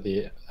way to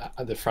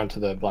the front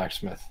of the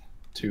blacksmith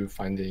to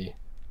find the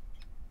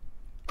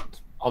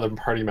other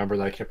party member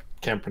that I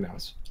can't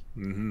pronounce.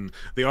 Mm-hmm.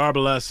 The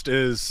arbalest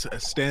is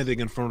standing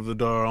in front of the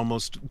door,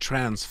 almost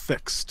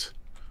transfixed.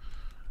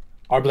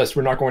 Arbalest,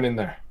 we're not going in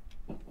there.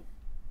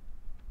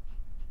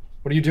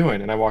 What are you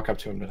doing? And I walk up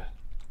to him to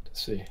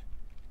see.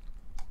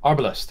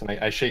 Arbalest, and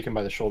I shake him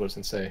by the shoulders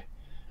and say,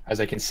 as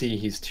I can see,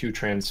 he's too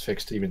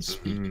transfixed to even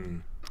speak. Mm-hmm.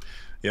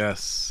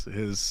 Yes,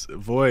 his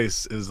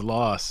voice is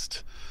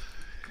lost.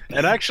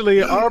 And actually,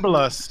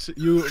 Arbalest,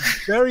 you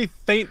very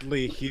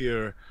faintly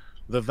hear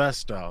the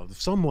Vestal,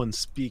 someone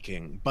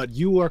speaking, but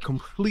you are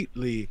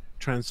completely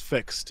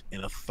transfixed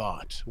in a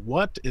thought.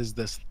 What is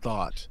this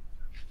thought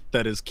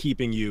that is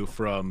keeping you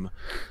from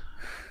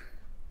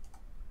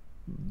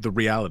the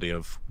reality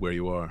of where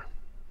you are?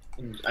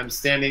 I'm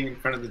standing in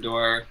front of the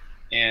door,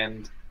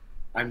 and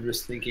I'm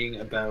just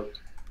thinking about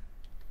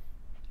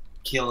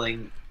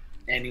killing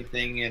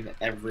anything and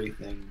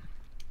everything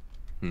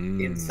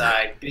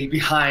inside,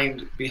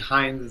 behind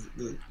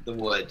the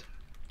wood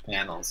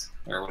panels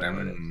or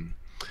whatever it is.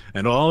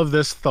 And all of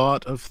this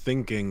thought of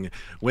thinking,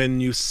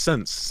 when you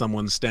sense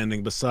someone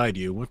standing beside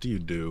you, what do you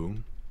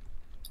do?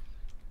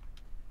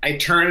 I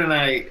turn and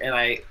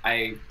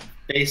I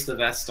face the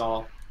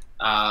Vestal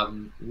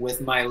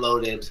with my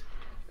loaded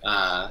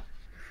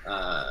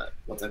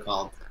what's it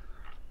called?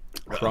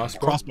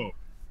 Crossbow.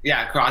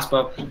 Yeah,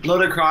 crossbow.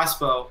 Loaded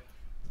crossbow.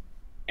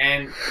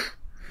 And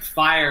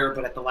fire,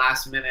 but at the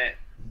last minute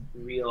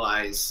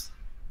realize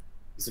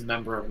he's a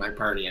member of my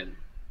party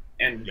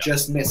and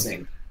just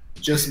missing.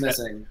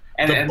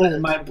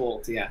 And my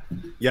bolt,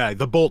 Yeah,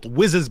 the bolt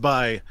whizzes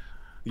by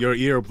your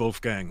ear,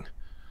 Wolfgang.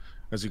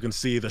 As you can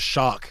see, the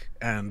shock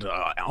and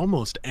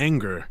almost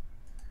anger,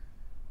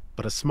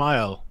 but a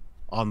smile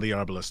on the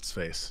arbalist's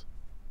face.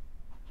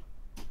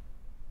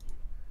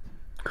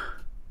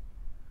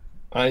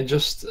 I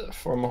just,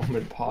 for a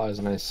moment, pause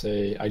and I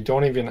say, I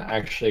don't even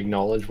actually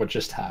acknowledge what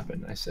just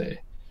happened. I say,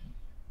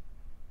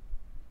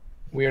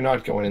 we are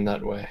not going in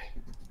that way.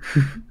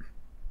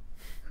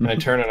 And I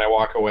turn and I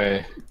walk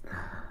away.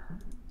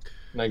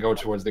 And I go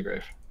towards the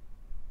grave.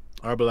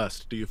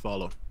 Arbalest, do you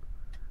follow?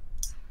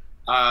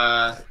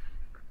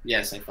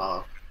 Yes, I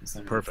follow.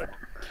 Perfect.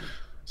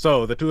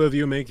 So the two of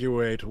you make your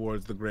way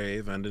towards the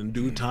grave, and in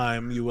due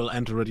time you will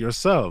enter it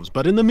yourselves.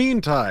 But in the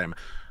meantime,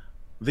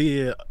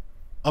 the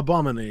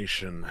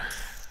abomination,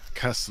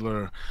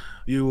 Kessler,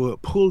 you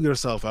pull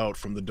yourself out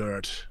from the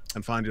dirt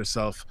and find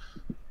yourself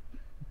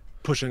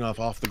pushing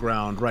off the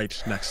ground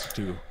right next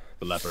to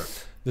the leper.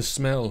 The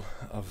smell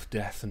of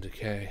death and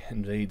decay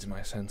invades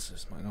my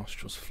senses. My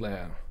nostrils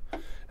flare,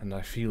 and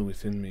I feel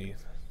within me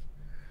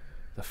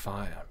the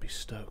fire be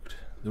stoked.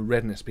 the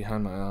redness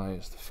behind my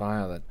eyes, the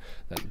fire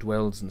that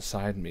dwells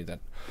inside me, that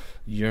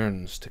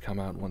yearns to come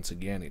out once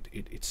again.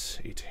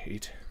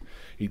 It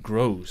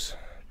grows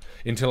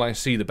until I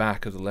see the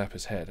back of the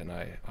leper's head, and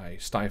I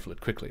stifle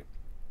it quickly,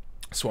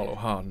 swallow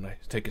hard, and I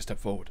take a step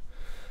forward.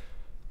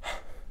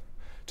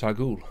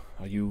 Targul,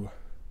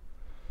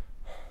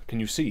 can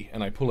you see?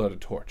 And I pull out a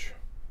torch.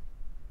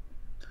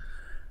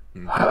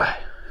 My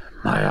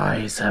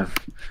eyes have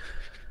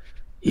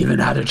even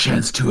had a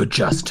chance to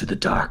adjust to the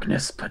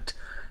darkness, but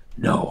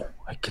no,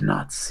 I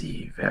cannot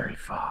see very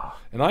far.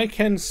 And I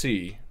can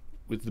see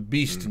with the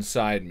beast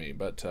inside me,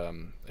 but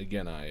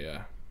again,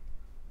 I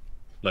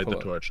light the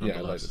torch. Yeah,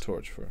 I light the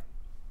torch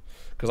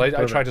because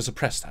I try to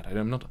suppress that.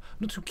 I'm not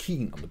too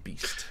keen on the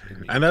beast.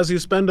 And as you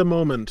spend a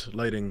moment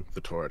lighting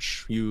the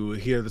torch, you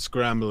hear the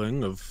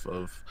scrambling of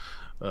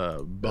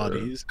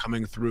bodies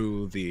coming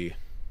through the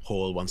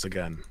hole once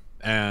again,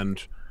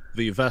 and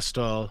the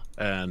Vestal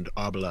and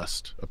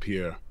Arbalest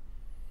appear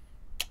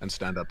and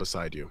stand up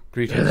beside you.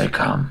 Greetings. Here they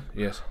come.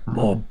 Yes.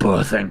 More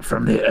birthing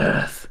from the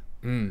earth.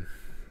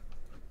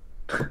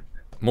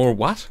 More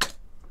what?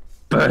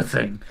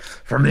 Birthing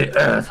from the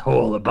earth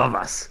hole above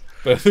us.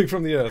 Birthing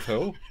from the earth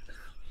hole?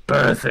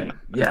 Birthing.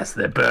 Yes,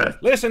 they're birth.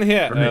 Listen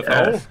here, from the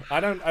earth hole.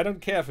 I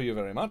don't care for you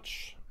very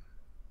much.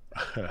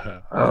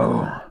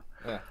 Oh,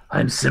 Yeah.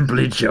 I'm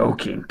simply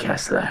joking,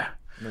 Kessler.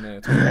 No,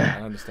 it's okay.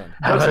 I understand.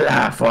 Have a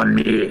laugh on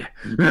me.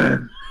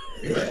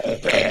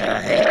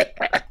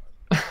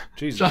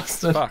 Jesus,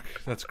 Justin. fuck,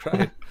 that's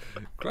great.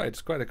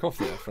 It's quite a cough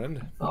there,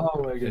 friend.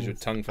 Oh my As your goodness.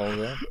 tongue falls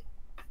out.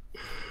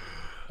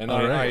 And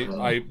All right.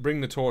 I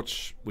bring the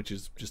torch, which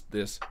is just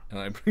this, and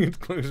I bring it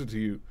closer to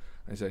you.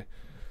 I say,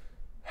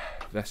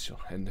 Vestal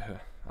and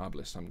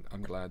Arbalest,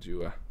 I'm glad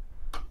you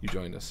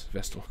joined us,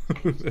 Vestal.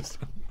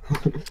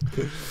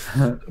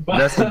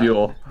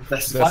 Vestibule.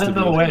 By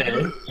the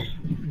way,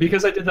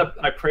 because I did that,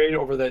 I prayed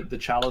over the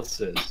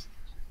chalices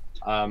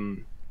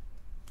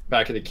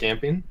back at the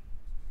camping,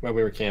 when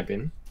we were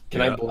camping.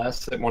 Can I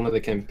bless one of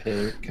the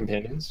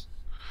companions?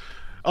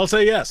 I'll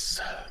say yes.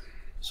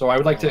 So I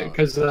would like to,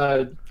 because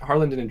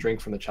Harlan didn't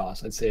drink from the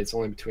chalice. I'd say it's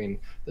only between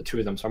the two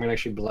of them. So I'm going to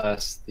actually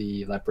bless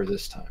the leper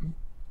this time.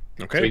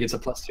 Okay. So he gets a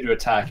 +2 to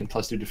attack and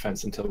 +2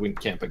 defense until we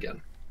camp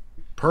again.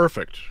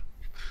 Perfect.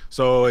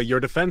 So your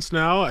defense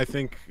now, I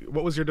think,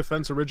 what was your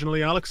defense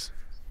originally, Alex?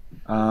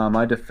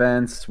 My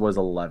defense was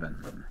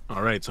 11.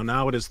 All right, so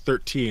now it is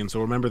 13.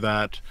 So remember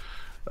that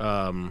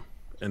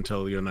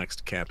until your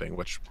next camping,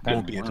 which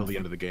won't be until the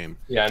end of the game.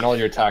 Yeah, and all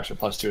your attacks are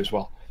 +2 as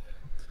well.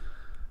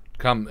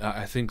 Come,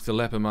 I think the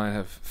leper might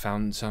have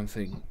found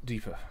something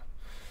deeper.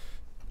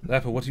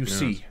 Leper, what do you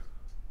see?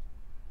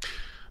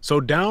 So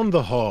down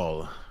the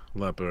hall,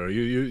 Leper,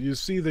 you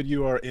see that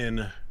you are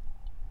in,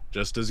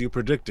 just as you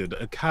predicted,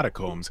 a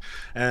catacombs,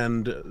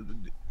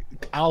 and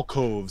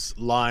alcoves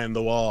line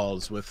the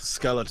walls with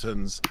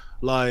skeletons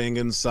lying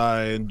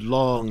inside,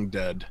 long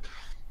dead.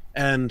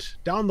 And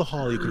down the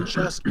hall, you can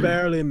just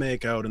barely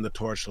make out in the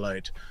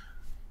torchlight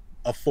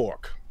a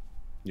fork.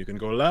 You can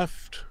go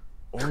left,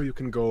 or you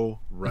can go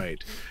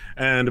right.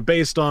 And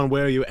based on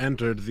where you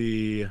entered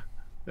the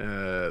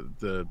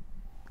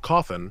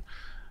coffin,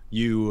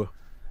 you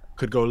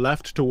could go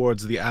left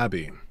towards the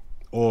abbey,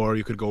 or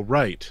you could go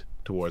right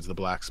towards the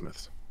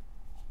blacksmiths.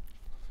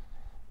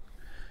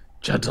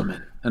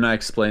 Gentlemen, And I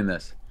explain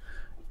this.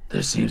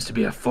 there seems to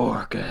be a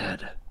fork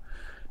ahead.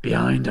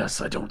 Behind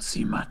us, I don't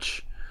see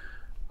much.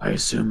 I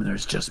assume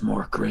there's just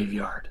more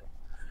graveyard.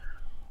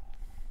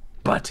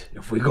 But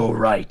if we go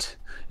right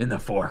in the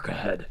fork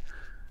ahead,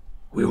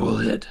 we will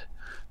hit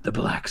the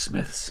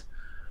blacksmiths.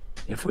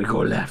 If we go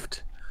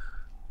left,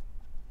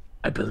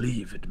 I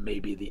believe it may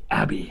be the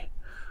abbey.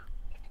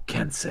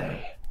 Can't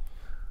say.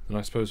 Then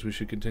I suppose we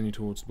should continue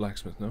towards the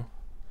blacksmith, no?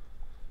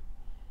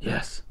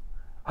 Yes,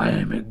 I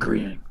am in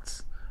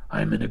agreement.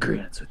 I am in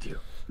agreement with you.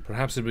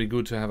 Perhaps it'd be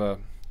good to have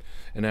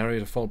an area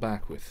to fall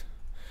back with.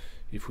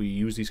 If we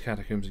use these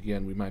catacombs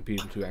again, we might be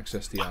able to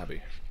access the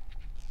abbey.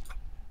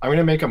 I'm going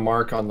to make a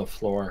mark on the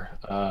floor.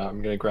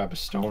 I'm going to grab a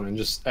stone and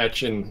just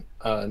etch in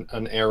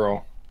an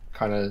arrow,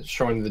 kind of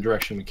showing the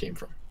direction we came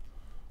from.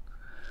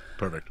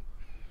 Perfect.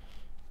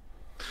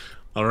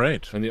 All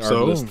right. And the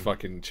so, arbalist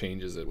fucking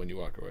changes it when you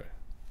walk away.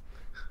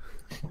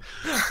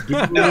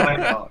 No, I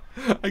know.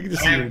 I can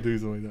just see him do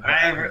something like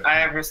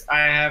that. I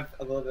have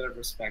a little bit of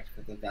respect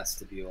for the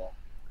vestibule.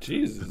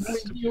 Jesus.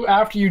 You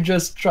after you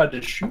just tried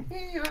to shoot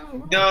me?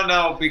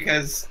 No,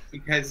 because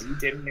you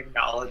didn't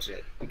acknowledge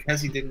it.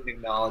 Because you didn't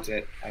acknowledge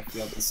it, I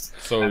feel this.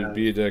 So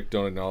be a dick,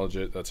 don't acknowledge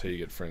it. That's how you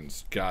get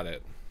friends. Got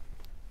it.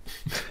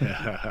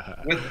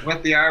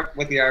 with the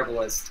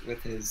arbalist,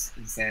 with his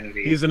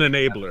insanity. he's an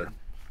enabler.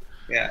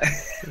 Yeah.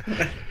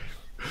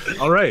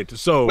 All right.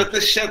 So With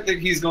the shit that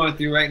he's going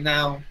through right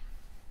now.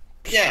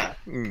 Yeah.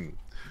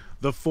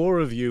 the four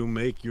of you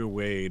make your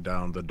way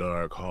down the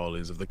dark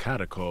hallways of the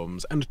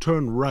catacombs and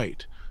turn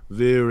right,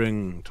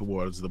 veering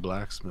towards the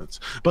blacksmiths.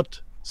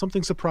 But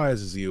something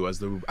surprises you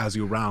as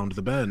you round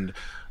the bend,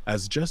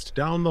 as just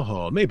down the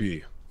hall,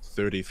 maybe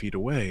 30 feet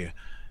away,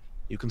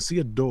 you can see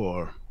a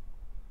door,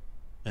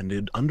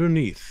 and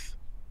underneath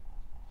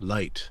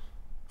light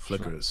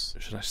flickers.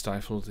 Should I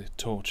stifle the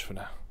torch for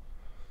now?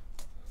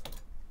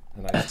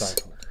 And I Yes.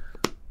 stifle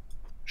it.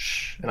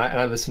 Shh. And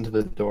I listen to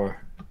the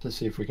door to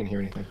see if we can hear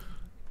anything.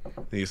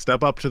 You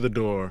step up to the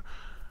door,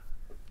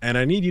 and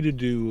I need you to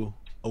do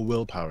a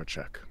willpower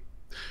check.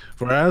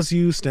 For as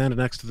you stand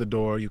next to the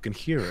door, you can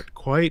hear it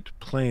quite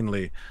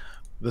plainly,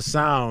 the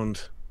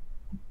sound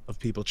of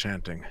people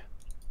chanting.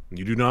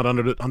 You do not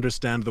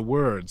understand the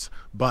words,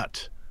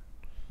 but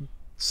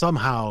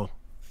somehow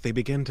they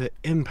begin to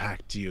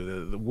impact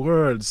you. The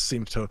words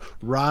seem to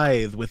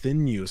writhe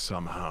within you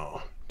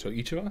somehow. To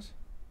each of us?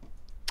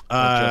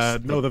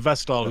 No, the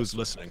Vestal who's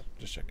listening.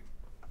 Just checking.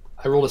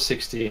 I rolled a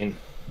 16.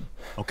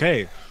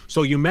 Okay,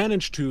 so you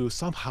manage to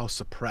somehow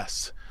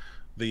suppress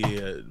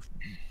the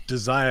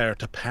desire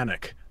to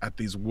panic at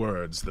these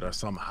words that are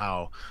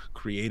somehow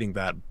creating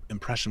that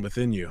impression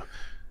within you.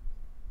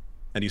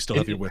 And you still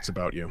have your wits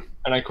about you.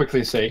 And I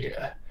quickly say,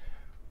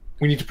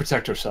 we need to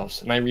protect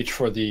ourselves. And I reach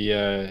for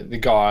the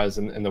gauze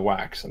and the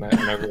wax, and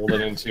I roll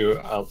it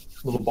into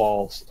little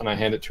balls, and I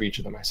hand it to each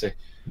of them. I say,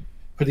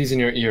 put these in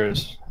your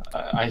ears.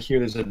 I hear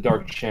there's a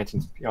dark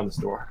chanting beyond this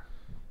door.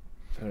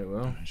 Very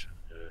well.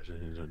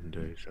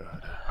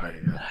 I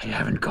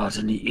haven't got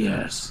any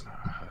ears.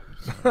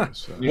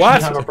 You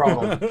What? shouldn't have a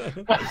problem.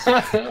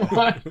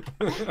 What?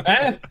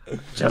 Eh?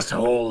 Just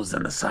holes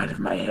in the side of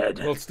my head.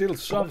 Well, still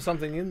shove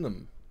something in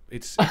them.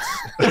 It's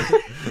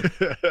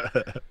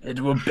It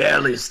will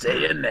barely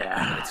stay in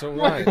there. it's all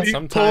right.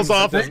 Sometimes pulls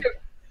off it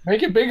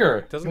Make it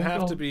bigger. doesn't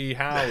have to be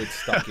how it's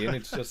stuck in.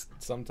 It's just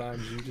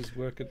sometimes you just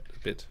work it a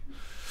bit.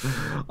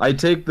 I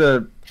take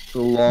the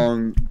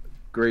long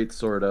great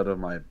sword out of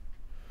my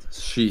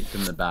sheath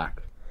in the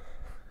back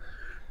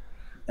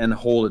and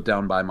hold it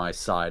down by my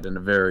side in a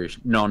very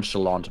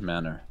nonchalant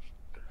manner.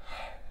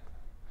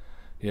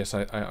 Yes,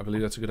 I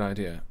believe that's a good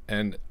idea.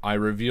 And I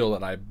reveal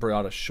that I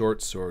brought a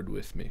short sword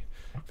with me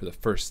for the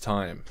first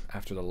time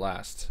after the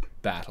last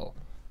battle.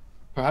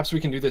 Perhaps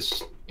we can do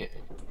this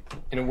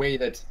in a way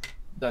that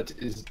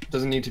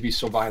doesn't need to be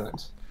so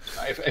violent.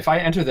 If I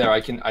enter there,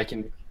 I can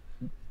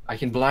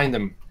blind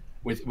them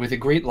with a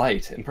great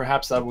light, and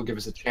perhaps that will give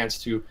us a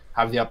chance to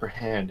have the upper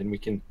hand, and we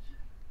can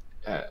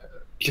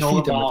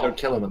defeat them without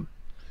killing them.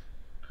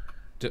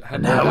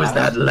 And how is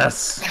that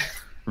less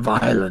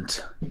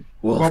violent,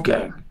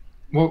 Wolfgang?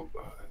 Well,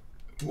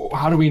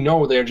 how do we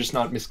know they're just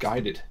not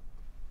misguided?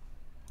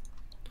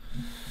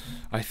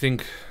 I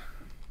think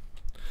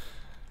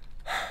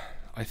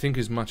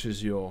as much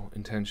as your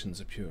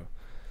intentions are pure,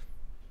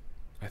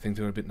 I think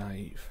they're a bit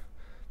naive.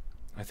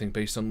 I think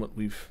based on what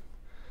we've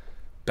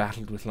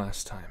battled with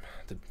last time,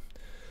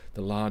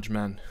 the large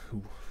man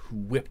who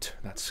whipped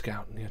that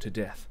scout near to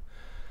death,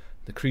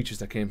 the creatures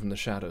that came from the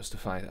shadows to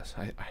fight us,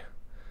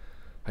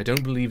 I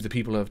don't believe the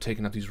people who have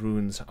taken up these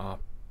ruins are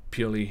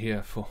purely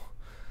here for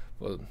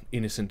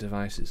innocent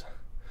devices.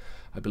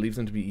 I believe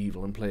them to be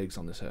evil and plagues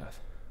on this earth.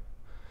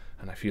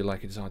 And I feel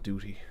like it is our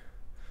duty,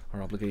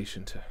 our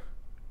obligation to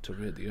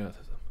rid the earth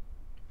of them.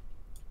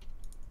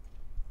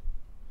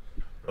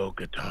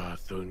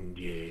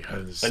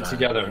 And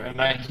together,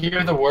 and I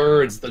hear the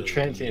words, the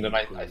chanting, and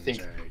I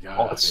think,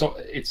 oh,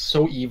 it's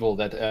so evil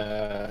that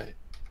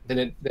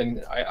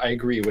then I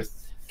agree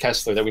with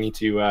Kessler that we need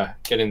to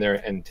get in there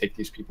and take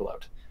these people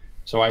out.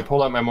 So I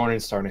pull out my Morning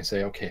Star and I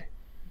say, okay,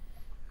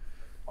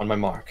 on my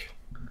mark.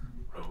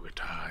 And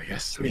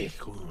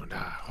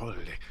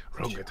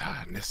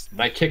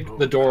I kick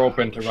the door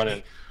open to run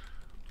in.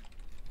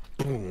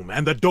 Boom,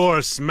 and the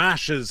door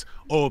smashes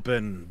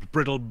open,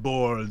 brittle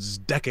boards,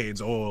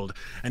 decades old,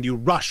 and you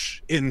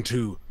rush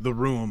into the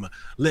room,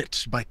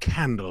 lit by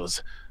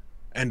candles,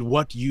 and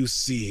what you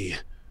see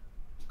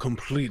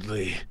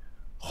completely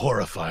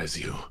horrifies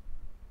you.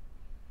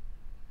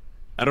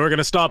 And we're going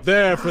to stop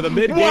there for the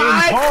mid-game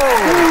poll.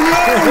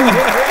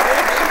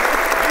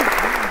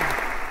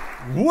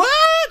 What?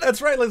 That's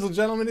right, ladies and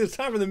gentlemen. It's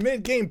time for the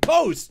mid-game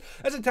post.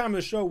 That's the time of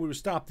the show where we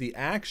stop the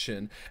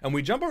action and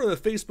we jump over to the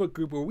Facebook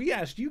group where we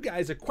asked you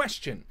guys a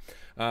question.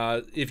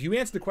 If you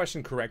answer the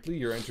question correctly,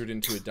 you're entered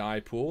into a die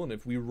pool, and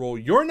if we roll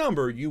your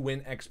number, you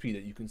win XP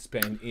that you can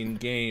spend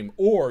in-game,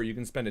 or you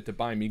can spend it to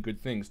buy me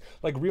good things,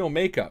 like real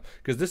makeup,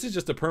 because this is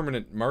just a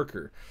permanent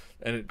marker,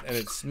 and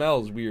it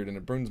smells weird, and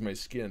it burns my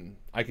skin.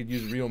 I could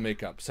use real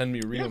makeup. Send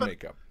me real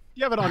makeup.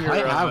 You have it on your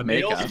nails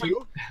makeup.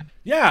 too?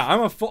 Yeah, I'm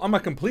a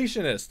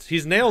completionist.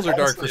 His nails are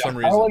dark for some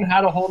reason. Harlan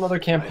had a whole other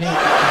campaign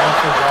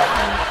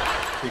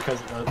because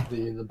of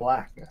the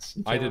blackness.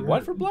 I did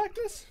what for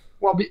blackness?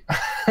 Well, no,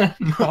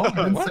 I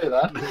didn't say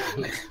that.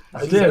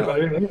 I did, but I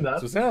didn't mean that.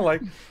 So it sounded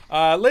like.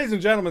 Ladies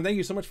and gentlemen, thank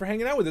you so much for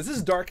hanging out with us. This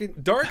is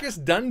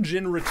Darkest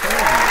Dungeon Returns.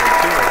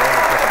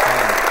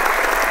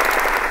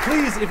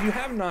 Please, if you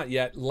have not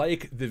yet,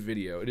 like the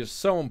video. It is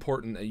so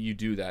important that you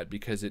do that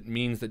because it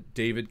means that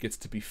David gets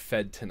to be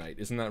fed tonight.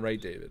 Isn't that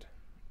right, David?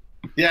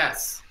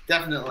 Yes,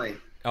 definitely.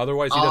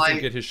 Otherwise, he doesn't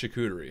get his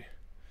charcuterie.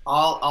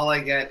 All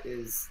I get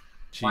is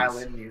Jeez.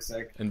 Violin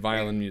music. And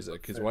violin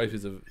music. His wife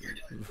is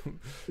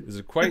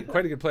quite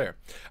a good player.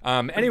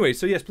 Anyway,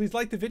 so yes, please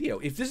like the video.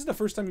 If this is the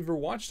first time you've ever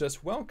watched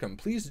us, welcome.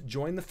 Please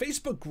join the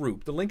Facebook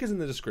group. The link is in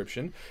the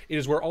description. It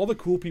is where all the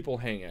cool people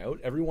hang out.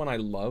 Everyone I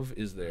love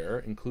is there,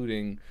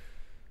 including...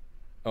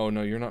 Oh,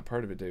 no, you're not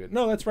part of it, David.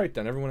 No, that's right,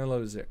 then. Everyone I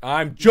love is there.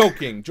 I'm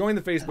joking. Join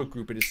the Facebook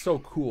group. It is so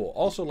cool.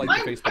 Also, like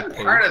the Facebook page.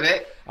 I'm part of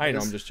it. I know,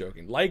 I'm just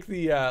joking. Like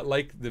the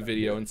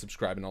video and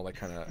subscribe and all that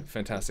kind of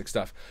fantastic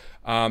stuff.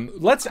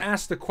 Let's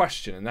ask the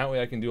question, and that way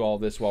I can do all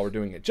this while we're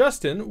doing it.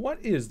 Justin, what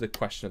is the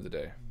question of the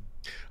day?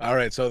 All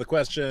right, so the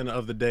question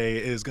of the day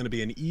is going to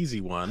be an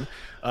easy one.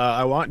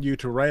 I want you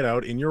to write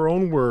out in your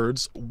own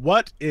words,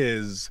 what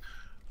is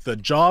the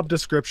job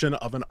description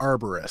of an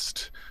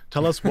arborist?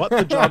 Tell us what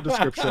the job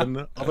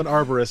description of an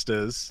arborist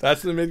is.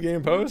 That's the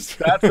mid-game post?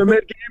 That's the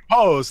mid-game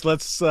post.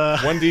 Let's...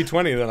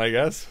 1d20 then, I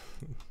guess.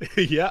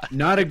 Yeah.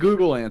 Not a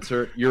Google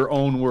answer, your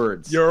own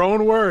words. Your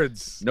own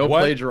words. No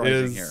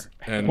plagiarizing here.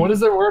 And what is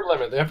their word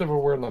limit? They have to have a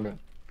word limit.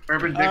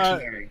 Urban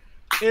Dictionary.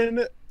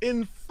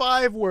 In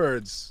 5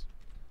 words.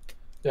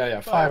 Yeah,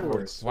 5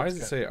 words. Why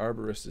does it say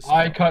arborist is...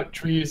 I cut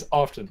trees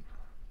often.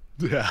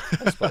 Yeah.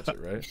 That spells it,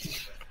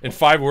 right? In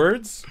 5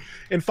 words?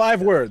 In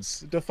 5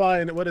 words,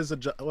 define what is an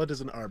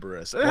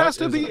arborist. It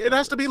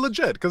has to be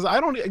legit, because I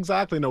don't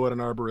exactly know what an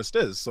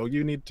arborist is. So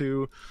you need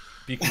to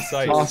be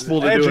concise.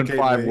 Possible to do in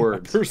 5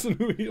 words. A person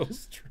who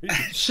heals trees.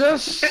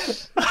 Shush. No,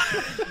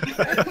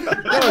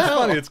 it's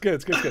funny. It's good.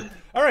 It's good.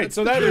 All right,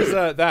 so that is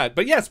that.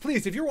 But yes,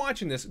 please, if you're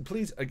watching this,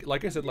 please,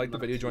 like I said, like the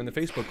video, join the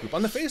Facebook group.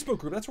 On the Facebook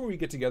group, that's where we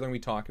get together and we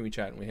talk and we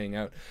chat and we hang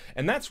out.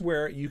 And that's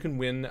where you can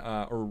win,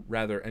 or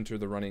rather enter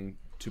the running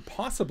to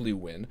possibly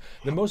win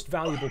the most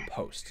valuable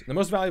post. The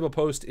most valuable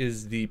post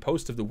is the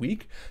post of the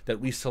week that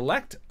we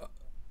select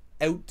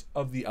out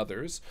of the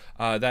others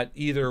that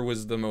either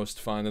was the most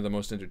fun or the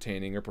most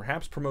entertaining or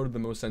perhaps promoted the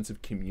most sense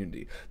of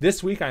community.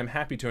 This week, I'm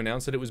happy to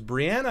announce that it was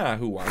Brianna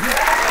who won.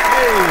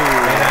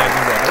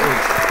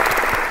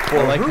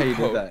 I like how you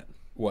did that.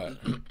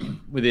 What?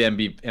 With the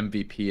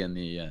MVP in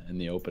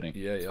the opening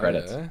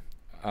credits. Yeah.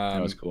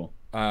 That was cool.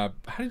 How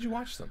did you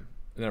watch them?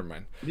 Never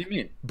mind. What do you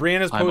mean?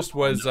 Brianna's post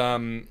was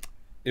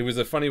it was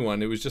a funny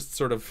one. It was just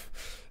sort of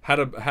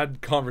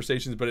had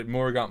conversations, but it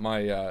more got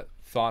my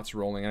thoughts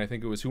rolling. And I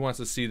think it was who wants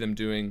to see them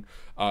doing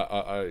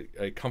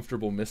a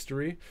comfortable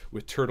mystery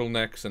with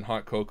turtlenecks and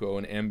hot cocoa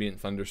and ambient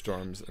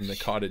thunderstorms and the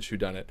cottage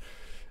whodunit.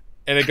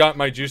 And it got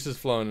my juices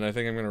flowing, and I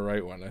think I'm going to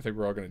write one. I think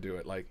we're all going to do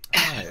it. Like,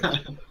 hi,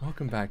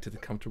 welcome back to the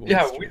comfortable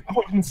mystery.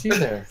 We can see you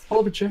there. Pull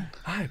up a chair.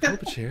 Hi, pull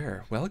up a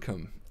chair.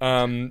 Welcome.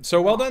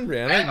 So well done,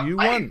 Brianna. You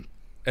won.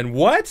 And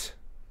what?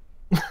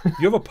 You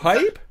have a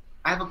pipe?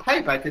 I have a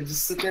pipe. I could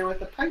just sit there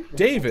with a pipe.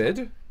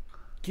 David,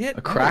 get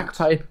a crack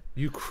pipe.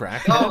 You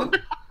crack? No,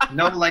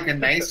 like a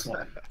nice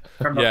one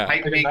from a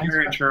pipe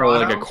maker in Toronto.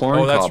 Or like a corn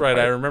cob that's right.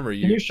 pipe. I remember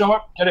you. Can you show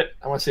up? Get it.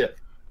 I want to see it.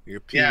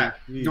 Yeah.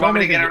 You want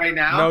me to get it right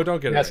now? No, don't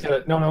get it. Yes, get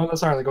it. No,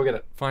 that's all right. Go get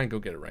it. Fine, go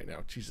get it right now.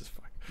 Jesus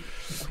fuck.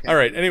 Okay. All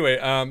right. Anyway,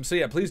 so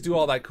yeah, please do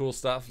all that cool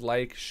stuff.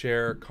 Like,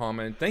 share,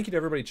 comment. Thank you to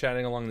everybody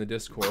chatting along the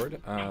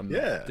Discord.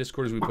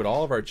 Discord is where we put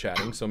all of our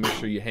chatting, so make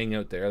sure you hang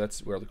out there.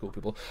 That's where all the cool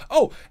people.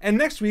 Oh, and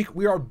next week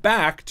we are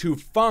back to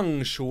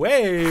Feng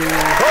Shui.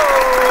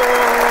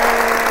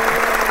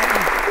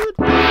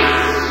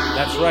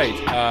 That's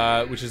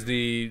right, which is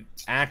the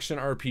action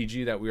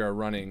RPG that we are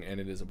running, and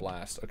it is a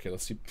blast. Okay,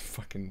 let's see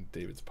fucking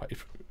David's pipe.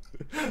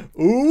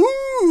 Ooh!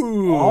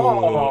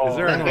 Oh, is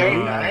there very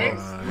nice?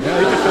 Yeah,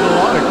 you can fit a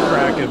lot of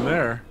crack in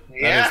there.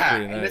 Yeah, That is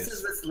pretty nice. And this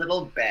is this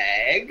little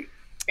bag,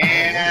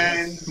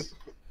 and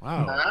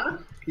Wow.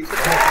 it's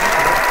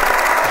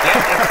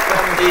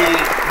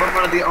from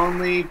one of the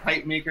only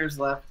pipe makers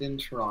left in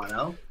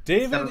Toronto.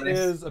 David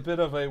is a bit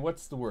of a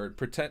what's the word?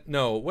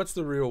 What's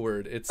the real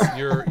word? It's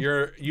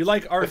you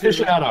like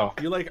artisan.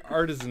 You like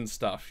artisan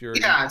stuff.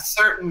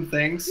 Certain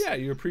things. Yeah,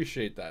 you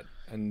appreciate that.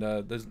 And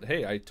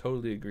hey, I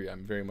totally agree.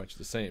 I'm very much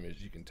the same,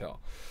 as you can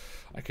tell.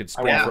 I could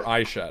spray for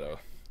eyeshadow.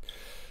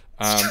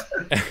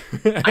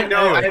 I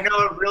know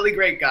a really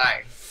great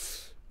guy.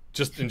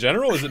 Just in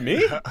general, is it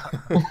me? No.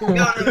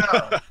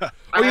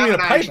 Oh, you mean a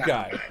pipe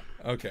guy?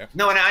 Okay.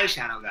 No, an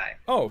eyeshadow guy.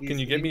 Oh, can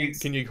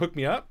you hook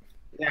me up?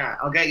 Yeah,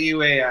 I'll get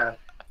you a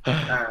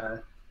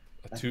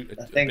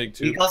thing. Big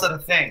tube. He calls it a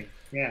thing.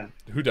 Yeah.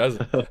 Who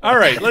doesn't? All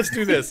right, let's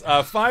do this.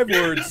 5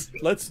 words.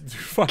 Let's do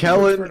 5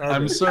 Kellen, words.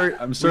 I'm sorry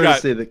to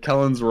say that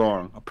Kellen's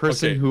wrong. A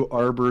person who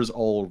arbors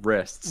all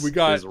wrists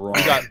is wrong.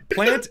 We got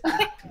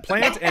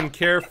plant and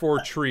care for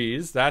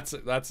trees. That's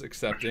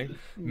accepting.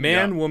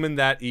 Woman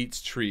that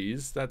eats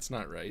trees. That's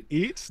not right.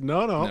 Eats?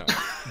 No.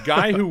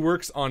 Guy who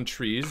works on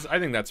trees. I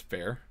think that's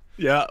fair.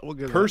 Yeah, we'll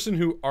get Person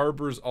who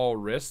arbors all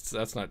wrists.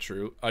 That's not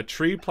true. A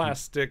tree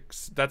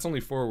plastics. That's only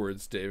 4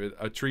 words, David.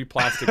 A tree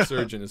plastic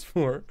surgeon is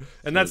 4,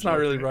 and that's not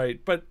really right.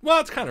 But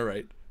it's kind of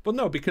right. But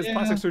no, because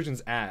plastic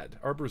surgeons add.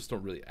 Arborists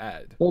don't really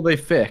add. Well, they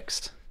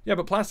fixed. Yeah,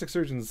 but plastic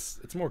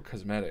surgeons, it's more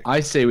cosmetic. I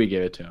say we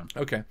give it to him.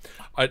 Okay,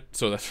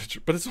 so that's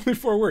true. But it's only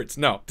 4 words.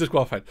 No,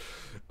 disqualified.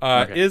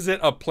 Is it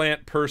a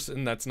plant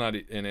person? That's not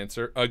an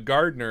answer. A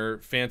gardener,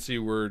 fancy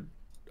word.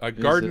 A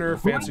gardener,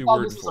 fancy Oh,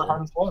 word this is the for.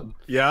 hardest one.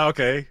 Yeah,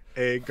 okay.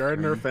 A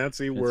gardener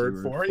fancy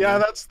word for. Yeah,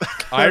 that's.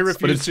 I that's-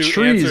 refuse it's to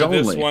trees answer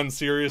this only. one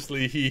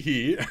seriously.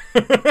 Hee.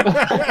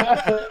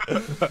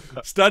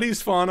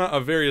 Studies fauna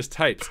of various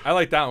types. I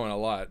like that one a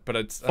lot, but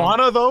it's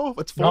Fauna though.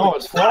 It's No,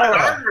 it's flora.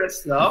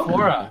 Progress, though.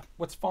 Flora.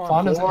 What's fauna?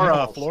 Fauna's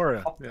animals.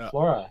 Flora. Yeah.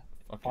 Flora.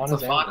 Okay. It's a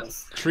Fauna's animals.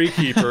 faunus. Tree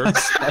keeper.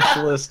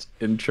 Specialist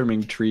in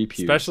trimming tree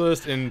pubes.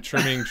 Specialist in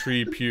trimming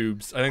tree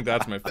pubes. I think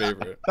that's my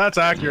favorite. That's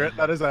accurate.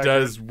 That is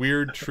accurate. Does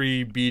weird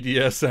tree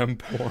BDSM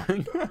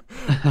porn.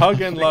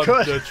 Hug and love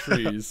could. the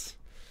trees.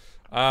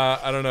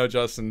 I don't know,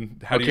 Justin.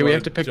 How do Okay, you we want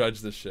have to to pick-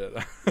 judge this shit?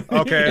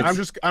 Okay,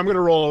 I'm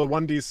gonna roll a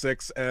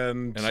 1d6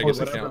 and I get to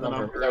whatever count. the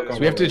number Without is. going So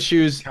we have to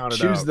choose Count it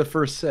choose out. the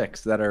first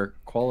 6 that are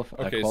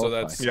qualified. Okay, so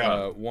that's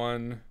Yeah.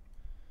 1,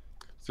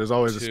 There's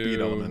always a 2,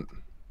 speed element.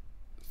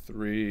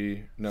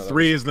 3. No, that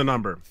 3 was is the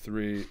number.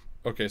 3.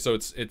 Okay, so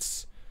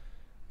it's.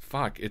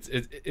 Fuck. It's.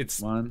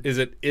 One, Is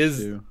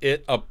two.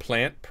 it a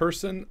plant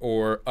person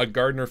or a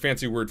gardener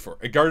fancy word for?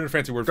 A gardener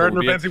fancy word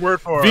Gardener for. would be fancy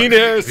word for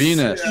Venus.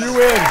 Venus. You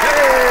win.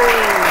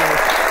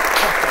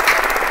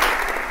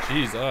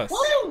 Jesus.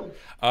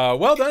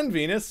 Well done,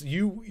 Venus.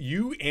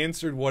 You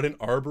answered what an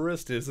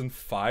arborist is in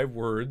 5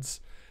 words.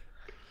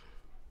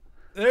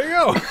 There you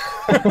go.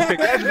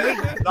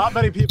 Not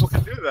many people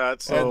can do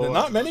that. So And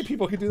not many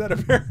people can do that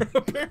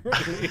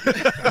apparently.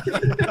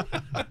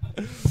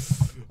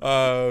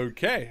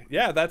 Okay,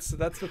 yeah, that's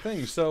the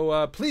thing.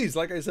 So please,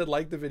 like I said,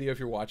 like the video if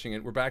you're watching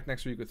it. We're back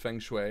next week with Feng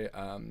Shui,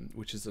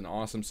 which is an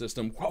awesome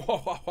system.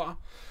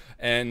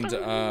 And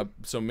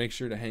so make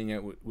sure to hang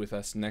out with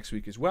us next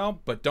week as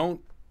well. But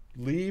don't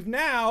leave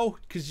now,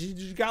 because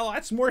you got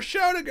lots more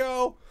show to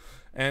go.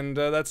 And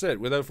that's it.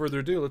 Without further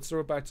ado, let's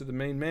throw it back to the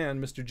main man,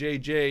 Mr.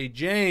 JJ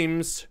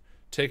James.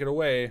 Take it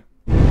away.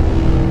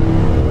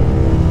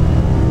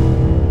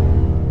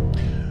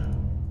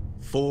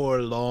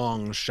 4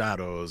 long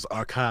shadows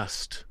are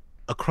cast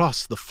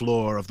across the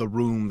floor of the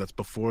room that's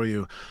before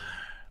you.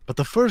 But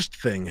the first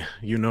thing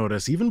you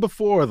notice, even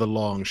before the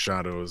long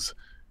shadows,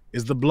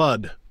 is the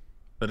blood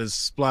that is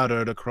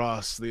splattered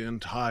across the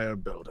entire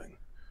building.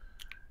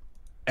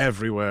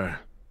 Everywhere.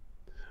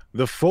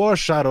 The 4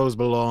 shadows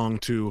belong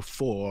to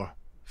 4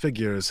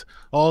 figures,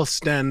 all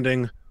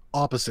standing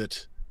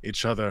opposite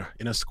each other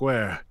in a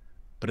square.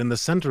 But in the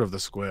center of the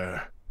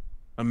square,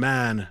 a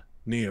man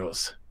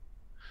kneels.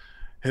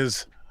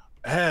 His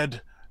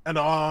head and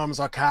arms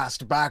are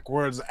cast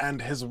backwards,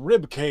 and his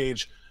rib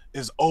cage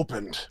is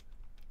opened.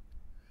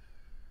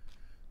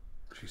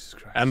 Jesus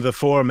Christ. And the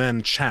 4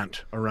 men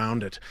chant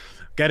around it,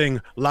 getting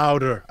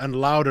louder and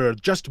louder,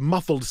 just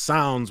muffled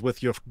sounds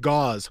with your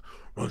gauze.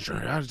 And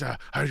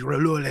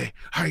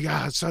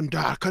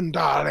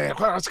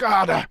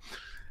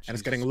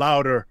it's getting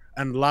louder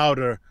and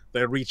louder.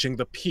 They're reaching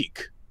the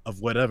peak of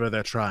whatever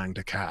they're trying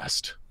to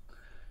cast.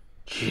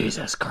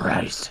 Jesus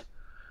Christ.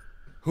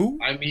 Who?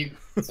 I mean,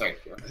 sorry.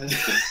 Go ahead.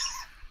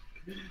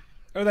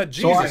 Oh, that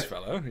So Jesus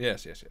fellow.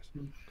 Yes.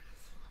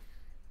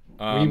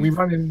 We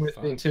run in with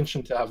the fine.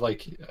 intention to have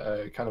like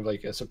kind of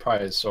like a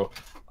surprise. So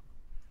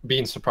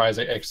being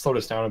surprised, I slowed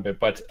us down a bit.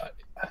 But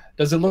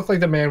does it look like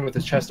the man with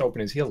his chest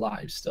open? Is he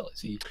alive still?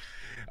 Is he?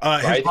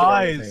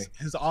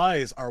 His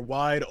eyes are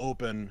wide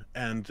open,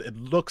 and it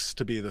looks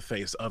to be the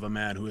face of a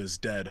man who is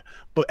dead,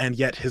 and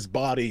yet his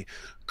body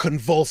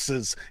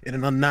convulses in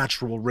an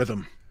unnatural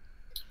rhythm.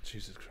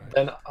 Jesus Christ.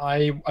 Then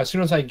as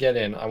soon as I get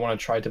in, I want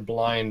to try to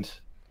blind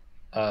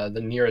the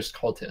nearest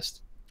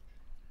cultist.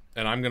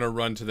 And I'm gonna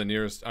run to the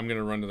nearest. I'm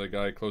gonna run to the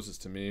guy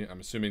closest to me.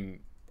 I'm assuming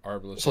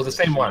Arbalest. So the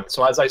same one.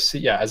 So as I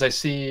see,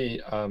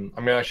 I'm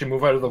gonna actually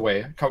move out of the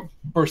way,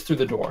 burst through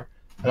the door,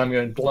 and I'm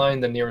gonna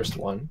blind the nearest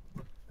one.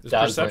 Is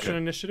That's perception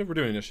like initiative? We're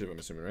doing initiative, I'm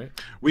assuming, right?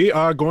 We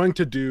are going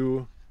to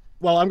do...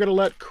 Well, I'm going to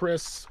let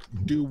Chris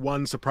do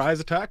 1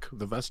 surprise attack,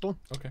 the Vestal.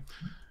 Okay.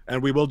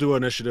 And we will do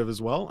initiative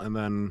as well, and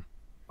then...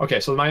 Okay,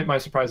 so my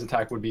surprise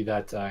attack would be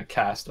that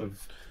cast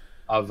of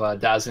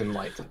dazzling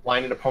light,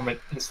 blind an opponent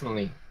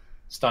instantly,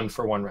 stunned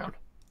for 1 round.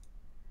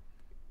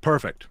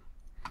 Perfect.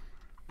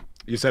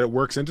 You said it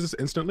works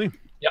instantly?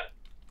 Yep.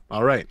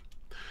 All right.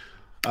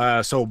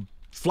 So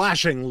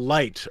flashing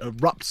light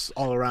erupts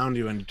all around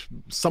you, and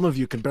some of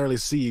you can barely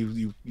see.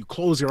 You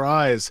close your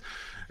eyes,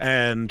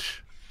 and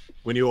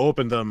when you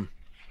open them,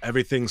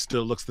 everything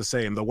still looks the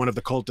same, though one of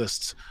the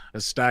cultists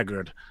has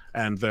staggered,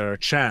 and their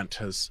chant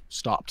has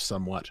stopped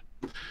somewhat.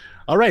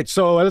 All right,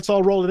 so let's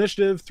all roll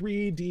initiative,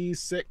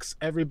 3d6,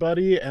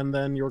 everybody, and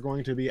then you're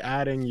going to be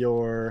adding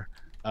your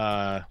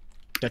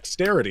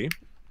dexterity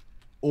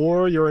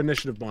or your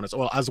initiative bonus,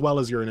 well, as well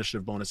as your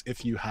initiative bonus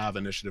if you have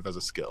initiative as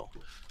a skill.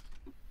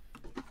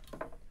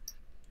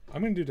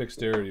 I'm gonna do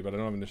dexterity, but I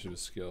don't have initiative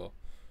skill.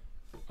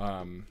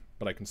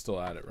 But I can still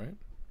add it, right?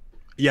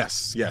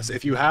 Yes.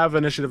 If you have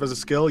initiative as a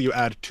skill, you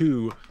add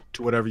 2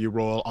 to whatever you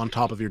roll on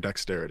top of your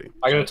dexterity.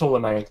 I got a total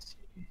of 9.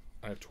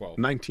 I have 12.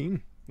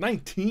 19.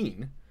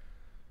 19?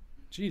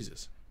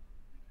 Jesus.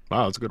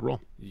 Wow, that's a good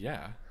roll.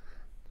 Yeah.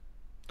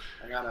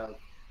 I gotta.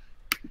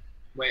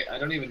 Wait, I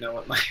don't even know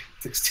what my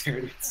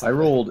dexterity is. I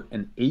rolled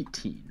an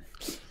 18.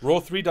 Roll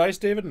 3 dice,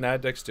 David, and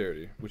add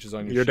dexterity, which is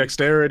on your Your sheet.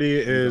 dexterity You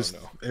is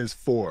don't know.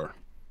 4.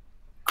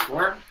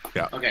 4?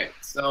 Yeah. Okay,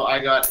 so I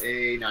got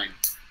a 9.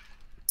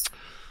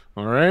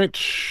 All right.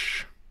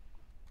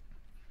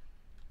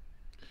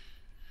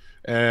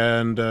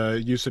 And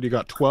you said you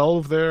got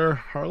 12 there,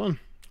 Harlan?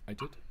 I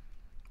did.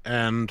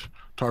 And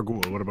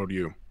Targul, what about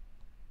you?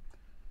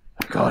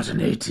 I got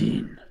an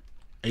 18.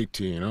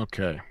 18,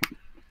 okay.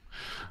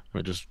 Let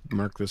me just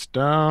mark this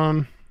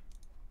down.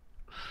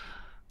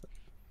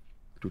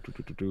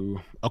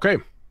 Okay.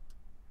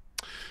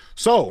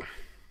 So,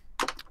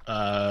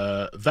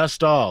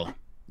 Vestal,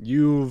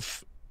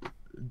 you've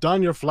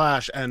done your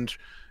flash, and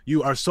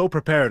you are so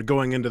prepared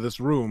going into this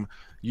room,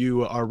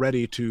 you are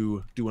ready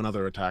to do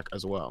another attack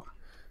as well.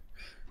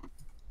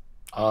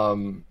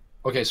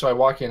 Okay, so I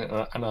walk in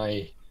and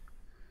I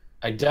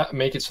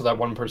make it so that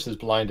one person is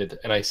blinded,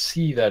 and I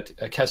see that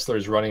Kessler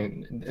is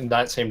running in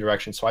that same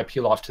direction. So I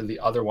peel off to the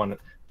other one,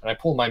 and I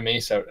pull my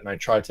mace out, and I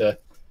try to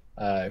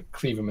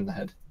cleave him in the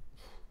head.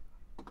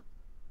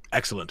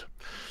 Excellent.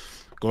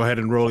 Go ahead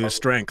and roll your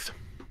strength.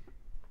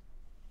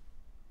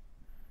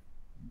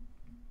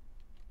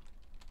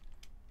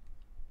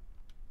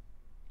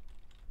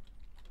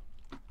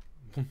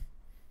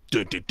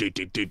 I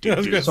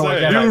was gonna So say,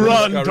 again, You I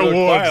run got really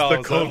towards quiet all the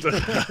of a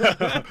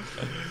sudden. cultist,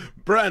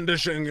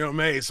 brandishing your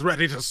mace,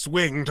 ready to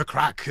swing to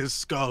crack his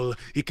skull.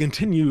 He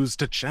continues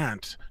to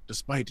chant,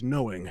 despite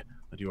knowing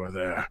that you are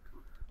there.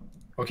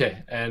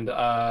 Okay, and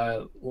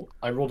I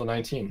rolled a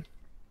 19.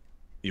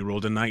 You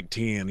rolled a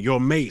 19. Your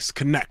mace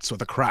connects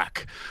with a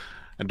crack.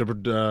 And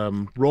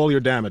to roll your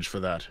damage for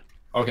that.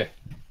 Okay,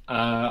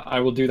 I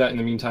will do that in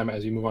the meantime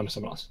as you move on to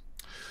someone else.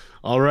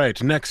 All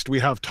right, next we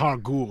have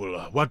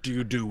Targul. What do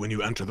you do when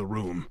you enter the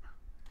room?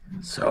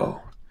 So,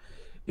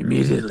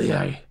 immediately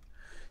I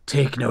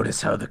take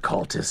notice how the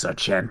cultists are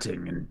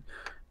chanting and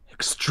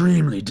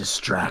extremely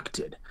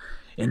distracted.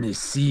 And they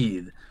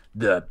see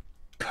the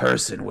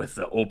person with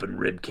the open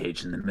rib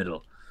cage in the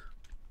middle.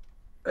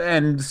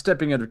 And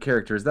stepping out of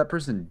character, is that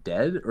person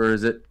dead, or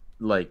is it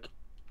like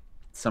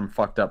some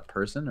fucked up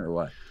person, or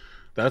what?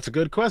 That's a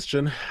good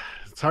question.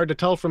 It's hard to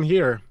tell from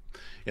here.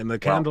 In the Wow.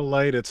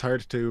 candlelight, it's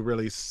hard to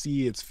really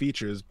see its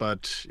features,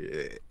 but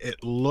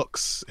it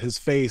looks, his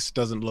face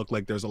doesn't look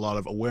like there's a lot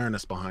of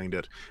awareness behind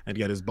it, and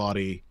yet his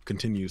body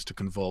continues to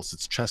convulse,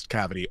 its chest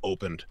cavity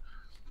opened.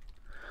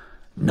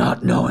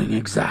 Not knowing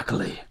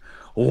exactly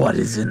what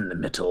is in the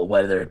middle,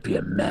 whether it be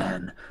a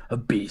man, a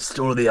beast,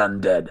 or the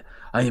undead,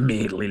 I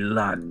immediately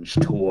lunge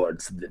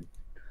towards the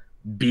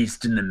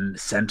beast in the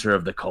center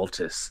of the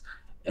cultists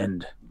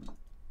and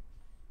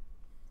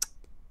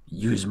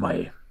use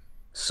my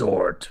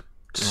sword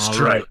to All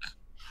strike. right.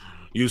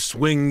 You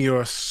swing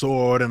your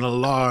sword in a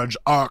large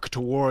arc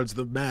towards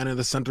the man in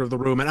the center of the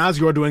room, and as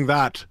you're doing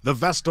that, the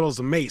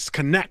Vestal's mace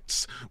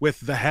connects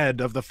with the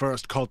head of the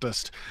first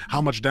cultist.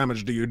 How much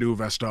damage do you do,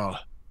 Vestal?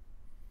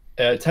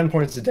 10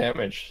 points of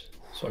damage,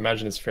 so I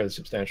imagine it's fairly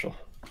substantial.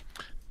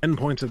 10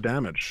 points of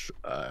damage.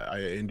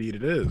 Indeed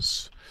it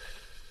is.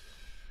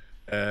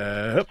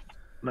 Let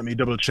me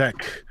double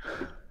check.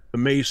 The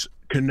mace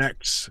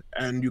connects,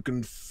 and you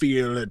can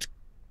feel it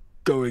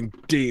going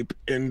deep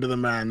into the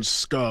man's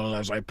skull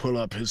as I pull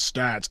up his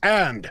stats.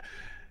 And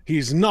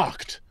he's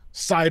knocked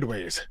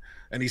sideways,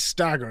 and he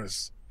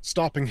staggers,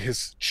 stopping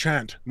his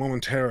chant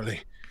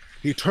momentarily.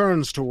 He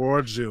turns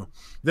towards you.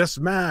 This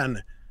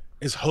man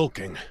is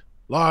hulking,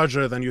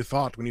 larger than you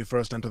thought when you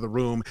first entered the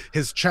room.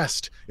 His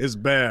chest is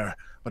bare,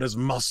 but his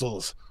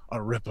muscles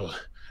are rippled,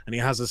 and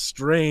he has a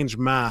strange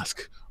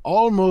mask,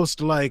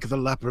 almost like the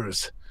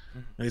lepers,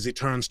 as he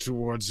turns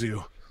towards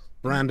you,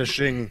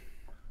 brandishing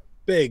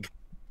big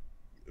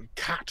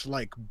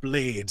cat-like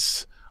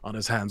blades on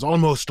his hands,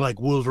 almost like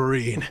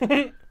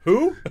Wolverine.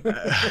 Who?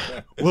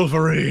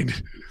 Wolverine.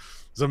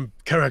 Some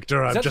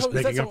character I'm Is that just so-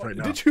 is that making up so- right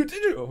now. Did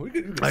you? We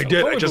could I sell did.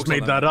 I comic just books on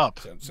made that up.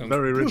 Sounds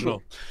Very cool.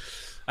 original.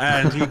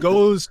 And he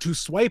goes to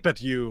swipe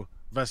at you,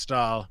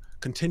 Vestal,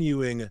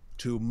 continuing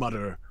to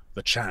mutter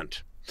the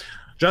chant.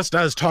 Just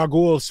as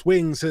Targul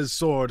swings his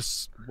sword,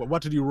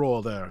 what did you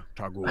roll there,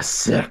 Targul? A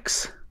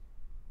 6.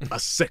 A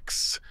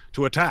 6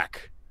 to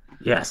attack.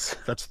 Yes.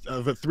 That's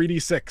a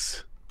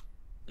 3d6.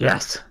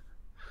 Yes.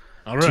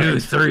 All right. 2,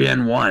 3,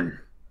 and 1.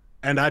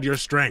 And add your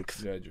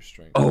strength. Yeah, your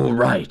strength. Oh,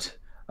 right.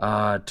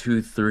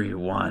 2, 3,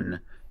 1,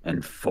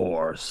 and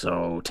 4.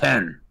 So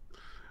 10.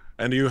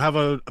 And you have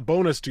a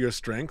bonus to your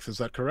strength, is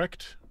that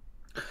correct?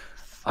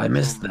 I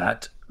missed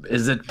that.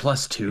 Is it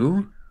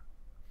 +2?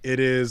 It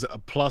is a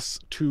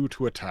 +2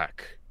 to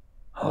attack.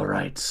 All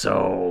right.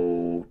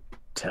 So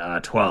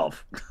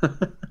 12.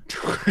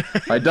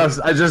 I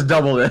just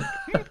doubled it.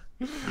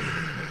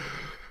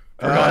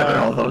 Forgot about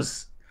all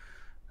those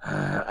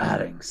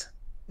addings.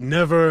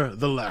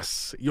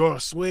 Nevertheless, your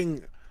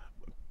swing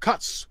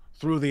cuts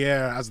through the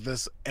air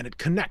and it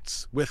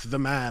connects with the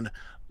man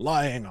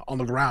lying on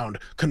the ground,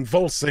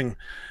 convulsing,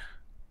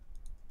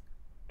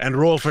 and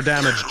roll for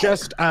damage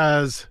just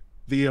as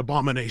the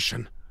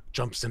abomination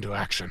jumps into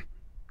action.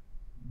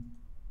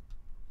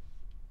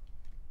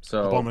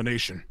 So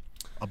Abomination.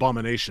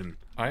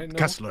 I know.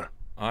 Kessler.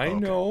 I Okay.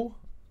 know.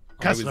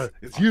 Kessler,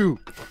 it's you.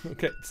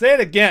 Okay, say it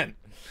again.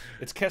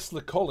 It's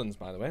Kessler Collins,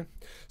 by the way.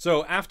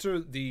 So after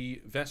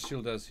the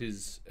Vestial does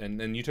his, and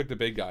then you took the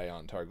big guy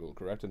on, Targul,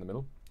 correct, in the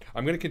middle?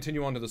 I'm going to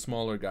continue on to the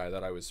smaller guy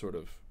that I was sort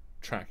of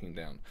tracking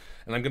down.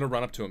 And I'm going to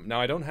run up to him. Now,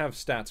 I don't have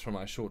stats for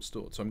my short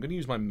sword, so I'm going to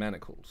use my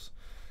manacles.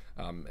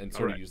 And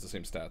sort of use the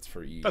same stats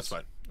for ease. That's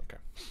fine. Okay.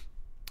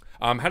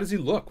 How does he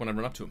look when I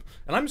run up to him?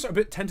 And I'm a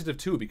bit tentative,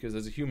 too, because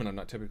as a human, I'm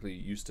not typically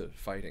used to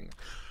fighting.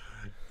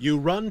 You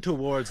run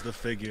towards the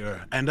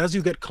figure, and as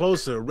you get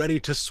closer,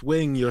 ready to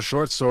swing your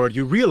short sword,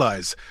 you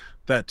realize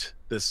that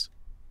this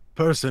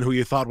person who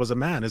you thought was a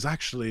man is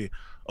actually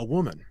a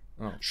woman.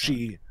 Oh,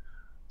 She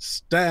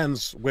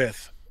stands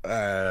with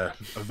a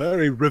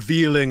very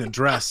revealing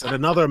dress and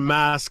another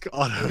mask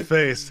on her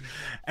face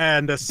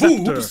and a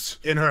scepter Boobs?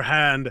 in her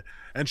hand,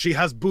 and she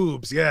has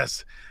boobs,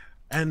 yes.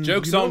 And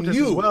Joke's you on notice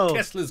you. as well,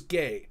 Kessler's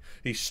gay.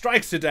 He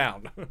strikes her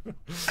down.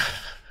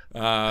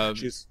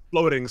 she's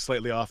floating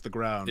slightly off the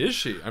ground. Is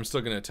she? I'm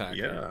still going to attack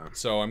her. Yeah.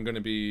 So I'm going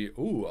to be,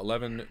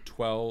 11,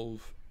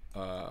 12,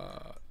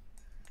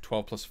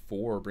 12 plus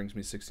 4 brings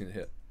me 16 to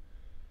hit.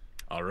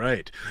 All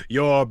right.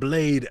 Your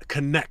blade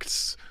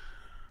connects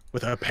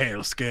with her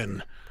pale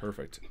skin.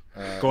 Perfect.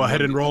 Go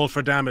ahead and roll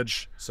for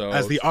damage. So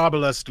as the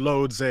arbalest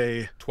loads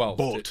a 12.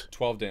 bolt.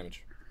 12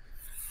 damage.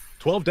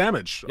 12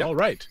 damage. Yep. All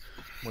right.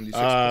 1d6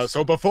 plus-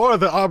 So before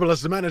the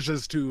arbalest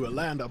manages to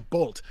land a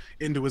bolt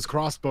into his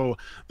crossbow,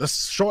 the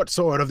short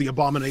sword of the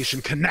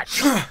abomination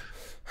connects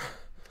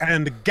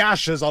and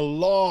gashes a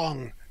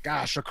long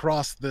gash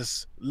across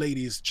this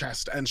lady's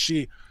chest, and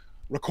she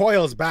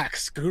recoils back,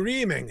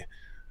 screaming,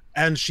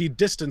 and she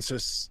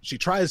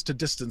tries to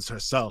distance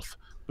herself,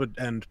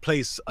 and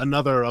place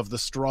another of the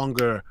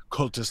stronger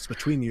cultists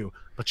between you,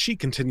 but she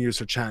continues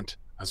her chant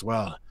as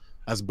well,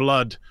 as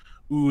blood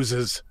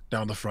oozes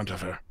down the front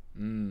of her.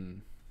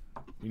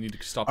 We need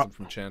to stop them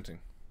from chanting.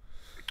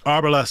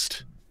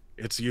 Arbalest,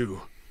 it's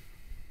you.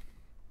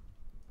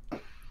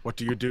 What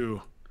do you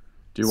do?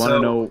 Do you want to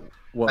So, know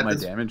what at my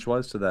this- damage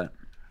was to that?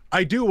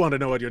 I do want to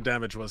know what your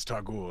damage was,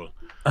 Targul.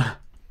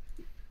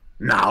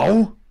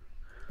 Now?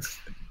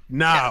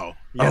 Now.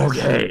 Yes.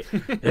 Okay,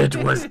 it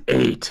was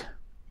 8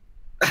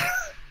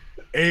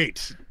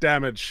 8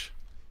 damage.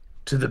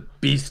 to the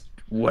beast,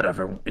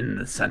 whatever, in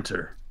the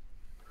center.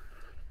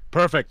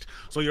 Perfect.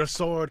 So your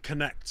sword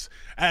connects,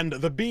 and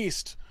the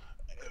beast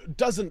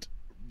doesn't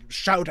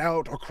shout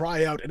out or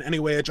cry out in any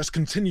way. It just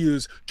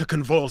continues to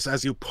convulse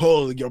as you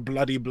pull your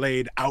bloody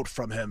blade out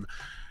from him.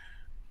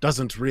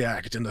 Doesn't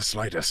react in the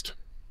slightest.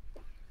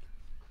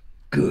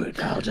 Good,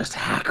 I'll just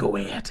hack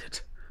away at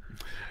it.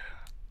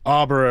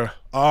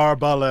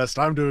 Arbalest,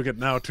 I'm doing it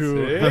now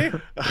too.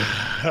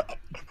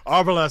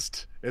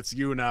 Arbalest, it's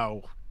you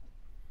now.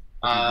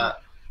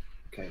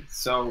 Okay,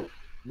 so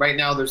right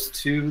now there's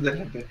 2 that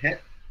have been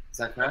hit. Is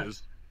that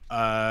correct?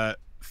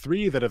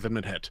 3 that have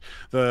been hit.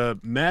 The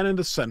man in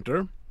the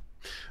center,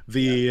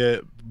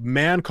 the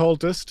man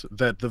cultist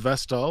that the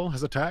Vestal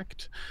has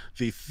attacked,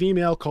 the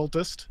female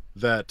cultist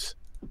that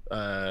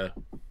the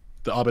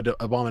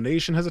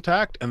abomination has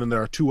attacked, and then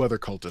there are 2 other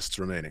cultists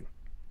remaining.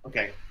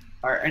 Okay.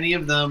 Are any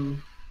of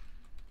them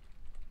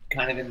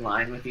kind of in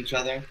line with each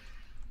other?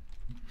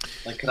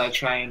 Like, could I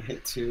try and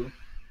hit 2?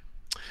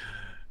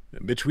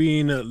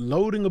 Between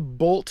loading a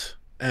bolt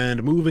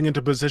and moving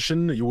into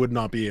position, you would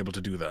not be able to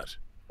do that.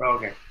 Oh,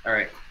 okay. All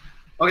right.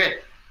 Okay.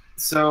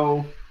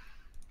 So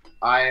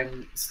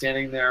I'm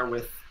standing there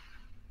with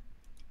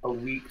a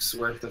week's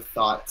worth of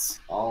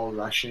thoughts all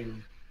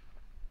rushing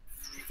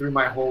through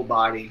my whole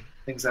body.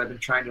 Things that I've been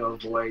trying to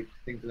avoid,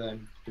 things that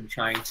I've been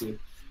trying to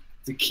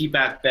keep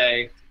at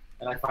bay.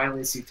 And I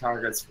finally see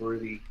targets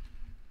worthy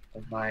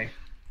of my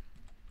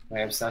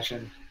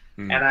obsession.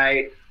 And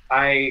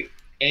I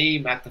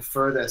aim at the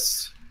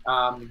furthest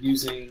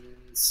using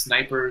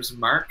sniper's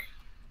mark.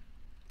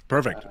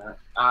 Perfect.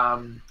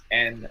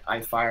 And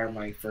I fire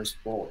my first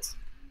bolt.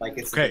 Like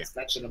it's an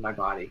extension of my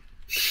body.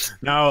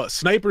 Now,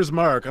 sniper's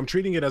mark, I'm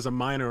treating it as a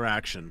minor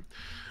action.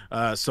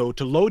 So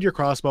to load your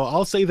crossbow,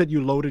 I'll say that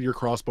you loaded your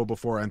crossbow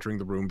before entering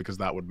the room because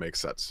that would make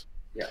sense.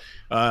 Yeah.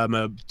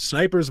 A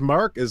sniper's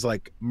mark is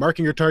like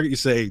marking your target. You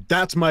say,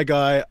 that's my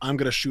guy. I'm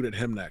going to shoot at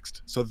him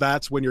next. So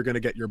that's when you're going to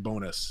get your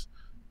bonus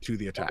to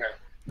the attack.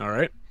 Okay. All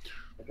right.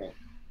 Okay.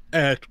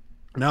 And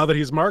now that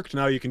he's marked,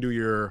 now you can do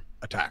your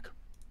attack.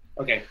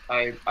 Okay.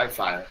 I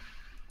fire.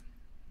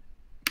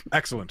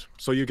 Excellent.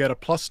 So you get a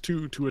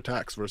 +2 to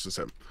attacks versus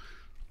him.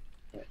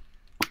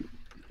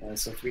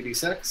 So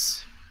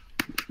 3d6.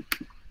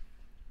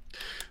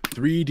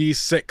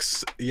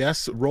 3d6.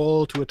 Yes,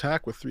 roll to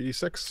attack with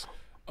 3d6.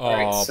 Oh,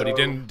 Alright, but he so-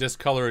 didn't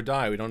discolor a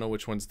die. We don't know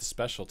which one's the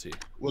specialty.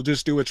 We'll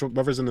just do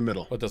whatever's in the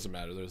middle. Well, it doesn't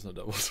matter. There's no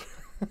doubles.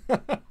 So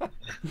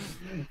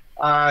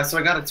I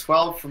got a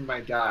 12 from my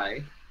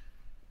die.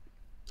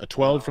 A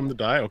 12 from the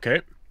die.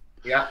 Okay.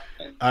 Yeah.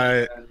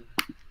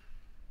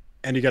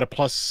 And you get a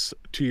plus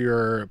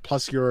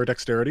your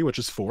dexterity, which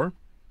is 4.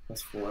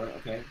 Plus 4.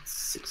 Okay.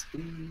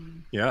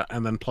 16. Yeah,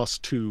 and then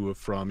 +2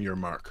 from your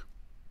mark.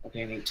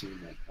 Okay, an 18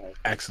 then. Okay.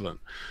 Excellent.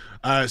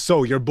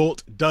 So your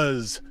bolt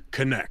does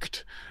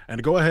connect.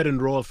 And go ahead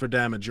and roll for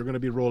damage. You're going to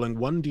be rolling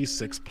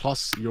 1d6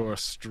 plus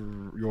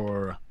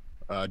your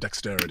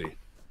dexterity.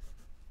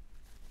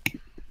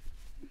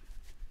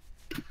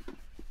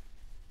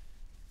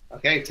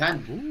 Okay,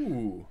 10.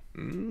 Ooh.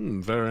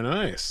 Very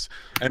nice.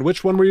 And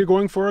which one were you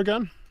going for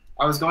again?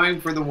 I was going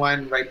for the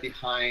one right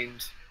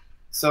behind.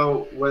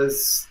 So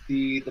was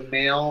the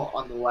male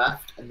on the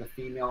left and the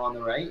female on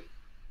the right?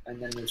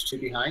 And then there's two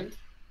behind?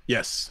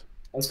 Yes.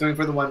 I was going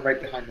for the one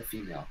right behind the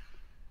female.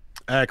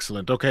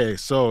 Excellent. Okay,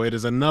 so it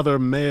is another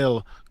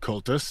male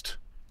cultist.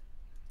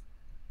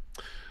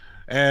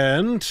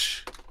 And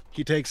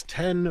he takes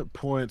 10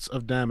 points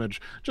of damage.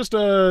 Just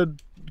a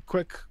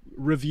quick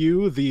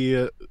review.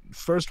 The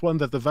first one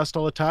that the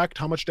Vestal attacked,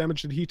 how much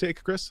damage did he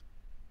take, Chris?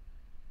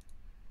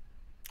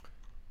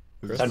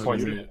 10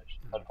 points.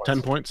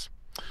 10 points.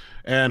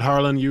 And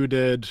Harlan, you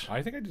did...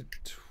 I think I did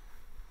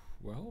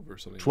 12 or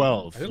something.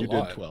 12. I did You a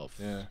lot. did 12.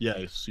 Yeah.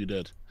 Yes, you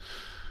did.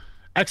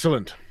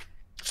 Excellent.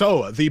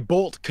 So the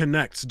bolt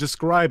connects.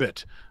 Describe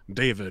it,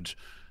 David,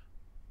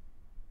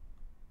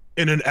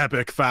 in an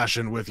epic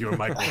fashion with your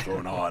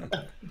microphone on.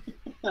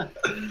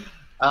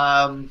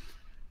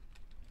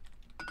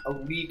 A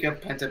week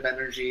of pent-up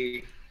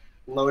energy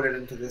loaded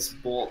into this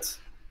bolt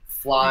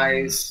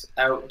flies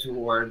out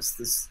towards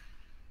this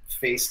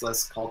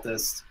faceless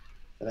cultist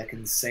that I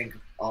can sink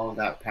all of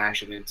that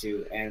passion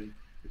into, and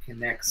it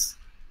connects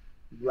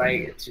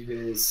right to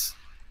his...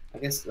 I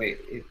guess, wait,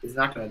 he's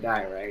not going to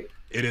die, right?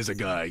 It is a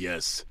guy,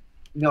 yes.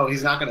 No,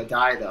 he's not going to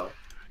die, though.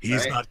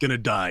 He's right? not going to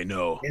die,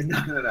 no. He's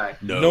not going to die.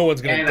 No. No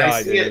one's going to And die,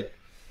 I see dude. it.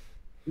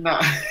 No.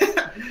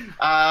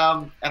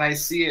 And I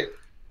see it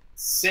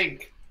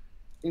sink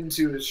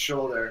into his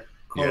shoulder,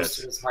 close Yes.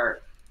 to his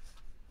heart.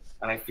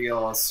 And I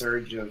feel a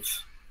surge of...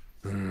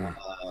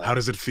 How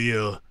does it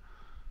feel?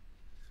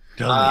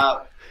 Tell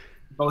me.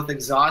 Both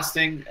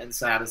exhausting and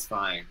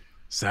satisfying.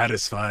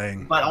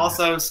 Satisfying. But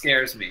also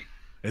scares me.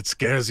 It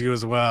scares you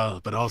as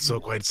well, but also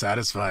quite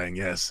satisfying,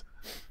 yes.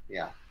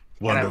 Yeah.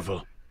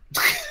 Wonderful.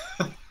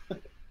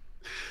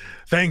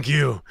 Thank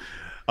you.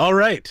 All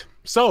right.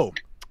 So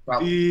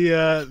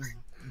the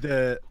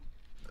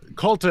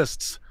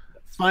cultists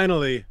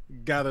finally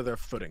gather their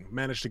footing,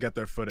 manage to get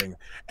their footing,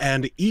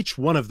 and each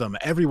one of them,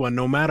 everyone,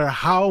 no matter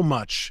how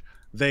much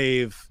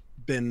they've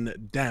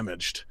been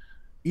damaged,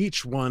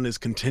 each one is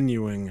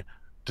continuing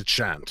to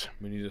chant.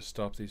 We need to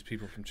stop these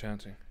people from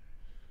chanting.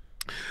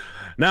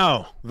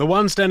 Now, the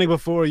one standing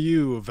before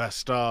you,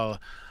 Vestal,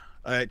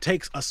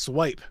 takes a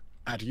swipe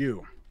at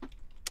you.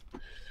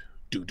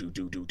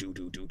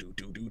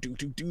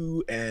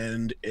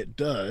 And it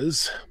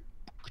does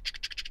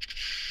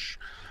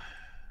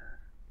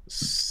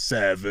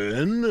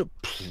 7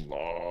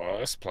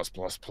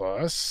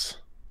 plus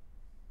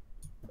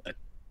a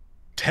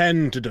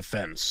 10 to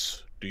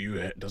defense.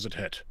 Does it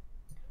hit?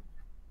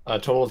 A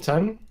total of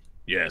 10?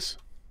 Yes.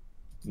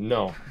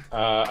 No.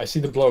 I see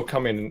the blow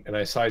coming and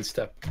I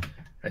sidestep.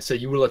 I say,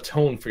 you will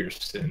atone for your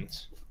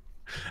sins.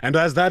 And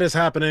as that is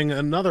happening,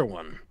 another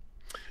one,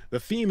 the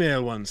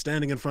female one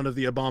standing in front of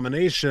the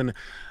abomination,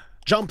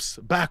 jumps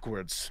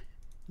backwards,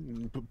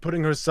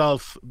 putting another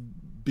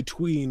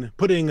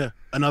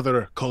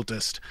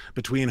cultist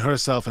between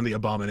herself and the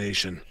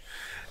abomination.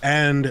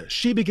 And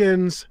she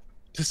begins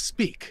to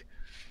speak,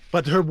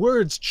 but her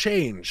words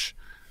change,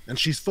 and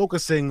she's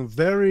focusing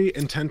very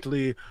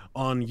intently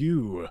on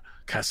you,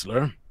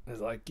 Kessler.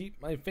 As I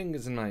keep my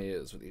fingers in my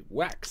ears with the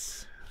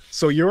wax.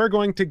 So you're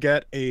going to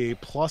get a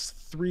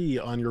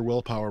 +3 on your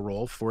willpower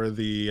roll for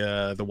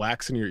the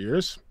wax in your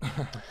ears.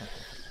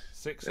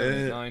 6,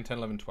 7, 9, 10,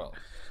 11, 12.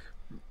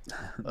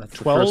 That's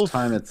 12? the first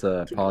time it's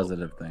a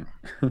positive thing.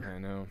 I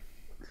know.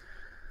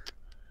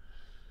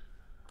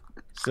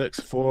 6,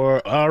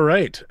 4. All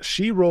right.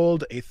 She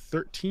rolled a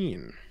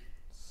 13.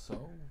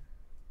 So,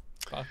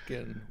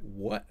 fucking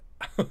what?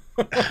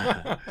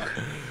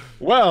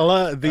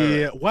 Well,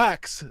 the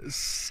wax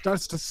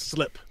starts to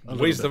slip.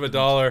 Waste of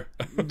 $1.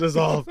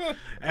 Dissolve.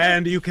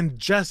 And you can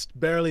just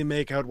barely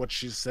make out what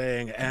she's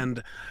saying.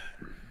 And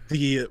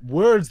the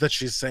words that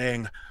she's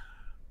saying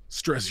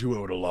stress you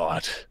out a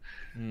lot.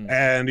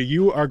 And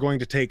you are going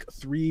to take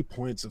 3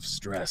 points of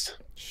stress.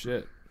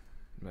 Shit.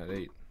 I'm at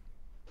 8.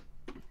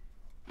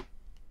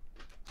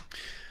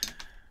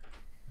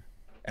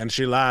 And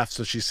she laughs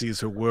as she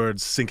sees her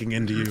words sinking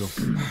into you.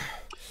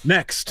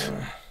 Next,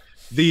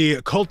 the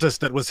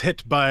cultist that was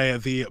hit by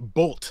the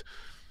bolt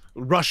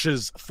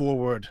rushes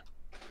forward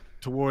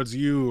towards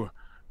you,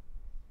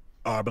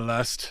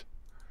 Arbalest,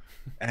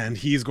 and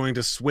he's going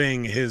to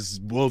swing his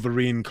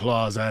Wolverine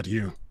claws at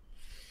you.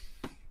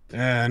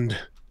 And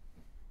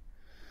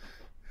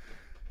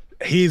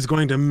he's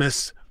going to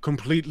miss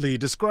completely.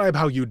 Describe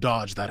how you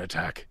dodge that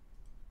attack.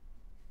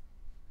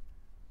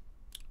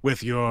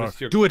 With your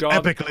do it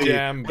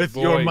epically with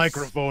voice. your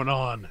microphone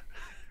on.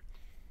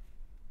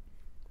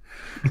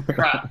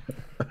 Crap.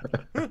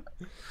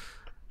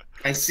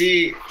 I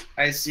see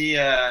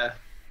a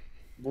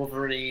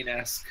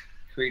Wolverine-esque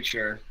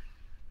creature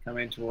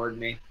coming toward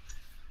me,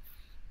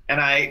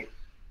 and I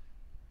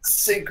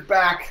sink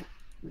back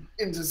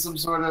into some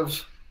sort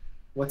of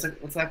what's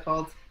that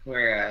called?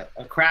 Where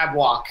a crab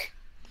walk.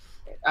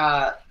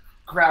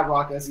 Crab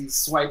walk as he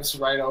swipes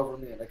right over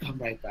me, and I come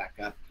right back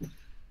up.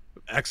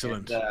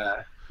 Excellent.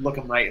 And, look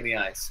him right in the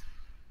eyes.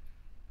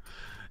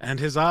 And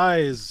his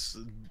eyes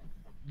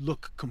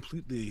look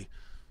completely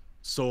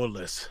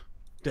soulless,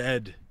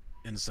 dead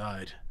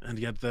inside, and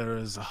yet there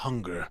is a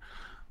hunger.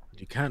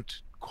 You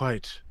can't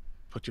quite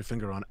put your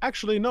finger on.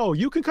 Actually, no,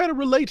 you can kind of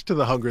relate to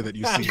the hunger that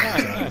you see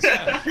in his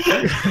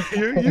eyes.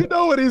 you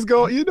know what he's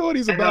going. You know what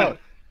he's about.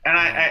 And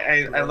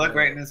I look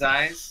right in his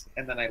eyes,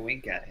 and then I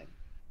wink at him.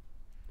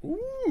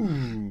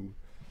 Ooh.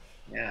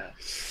 Yeah.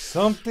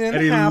 Something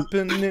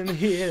happened in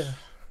here.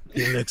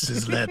 He licks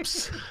his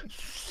lips.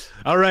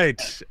 All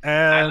right, I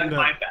and lick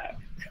my back.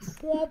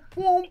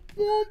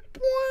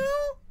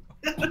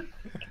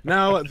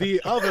 now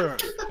the other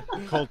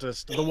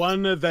cultist, the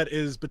one that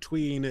is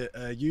between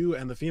you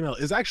and the female,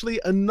 is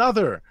actually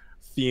another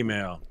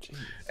female. Jeez.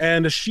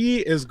 And she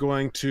is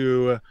going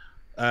to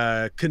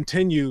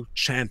continue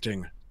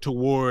chanting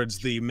towards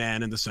the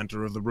man in the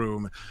center of the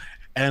room.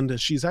 And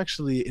she's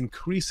actually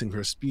increasing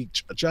her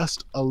speech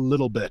just a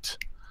little bit,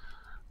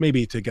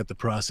 maybe to get the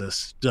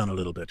process done a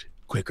little bit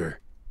quicker.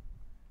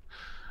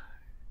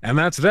 And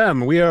that's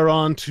them. We are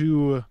on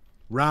to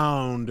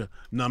round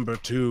number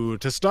 2.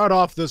 To start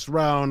off this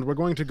round, we're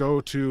just going to go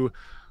to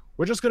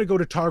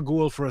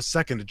Targul for a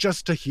second,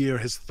 just to hear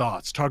his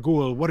thoughts.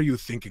 Targul, what are you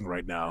thinking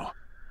right now?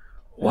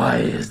 Why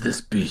is this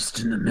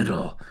beast in the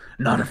middle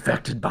not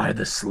affected by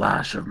the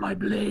slash of my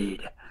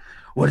blade?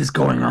 What is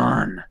going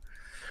on?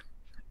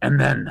 And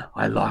then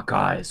I lock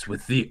eyes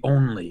with the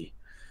only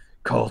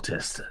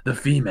cultist, the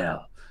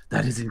female,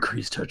 that has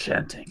increased her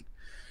chanting.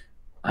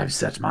 I've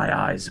set my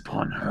eyes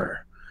upon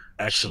her.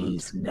 Excellent.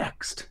 She's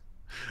next.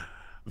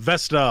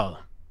 Vestal,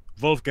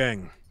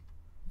 Wolfgang.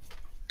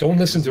 Don't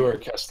listen to her,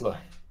 Kessler.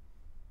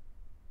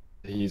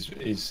 His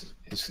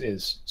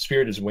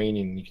spirit is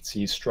waning. You can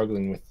see he's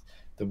struggling with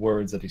the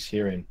words that he's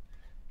hearing.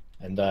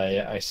 And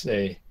I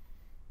say,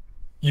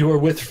 you are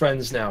with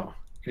friends now.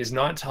 It is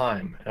not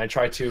time. And I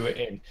try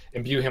to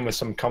imbue him with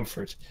some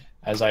comfort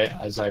as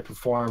I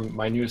perform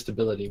my newest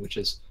ability, which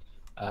is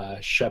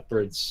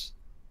Shepherd's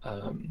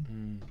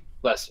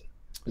Lesson.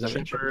 Is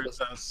that Shepherd's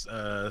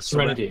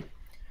Serenity.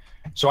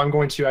 So I'm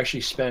going to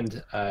actually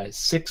spend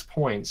 6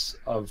 points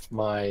of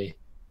my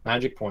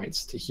magic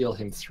points to heal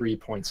him 3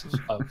 points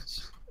of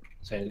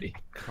sanity.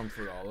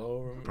 Comfort all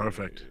over.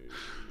 Perfect.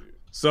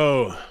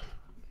 So,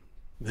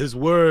 his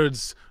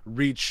words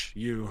reach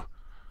you,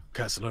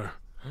 Kessler.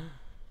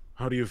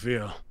 How do you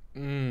feel?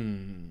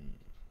 When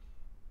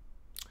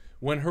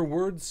her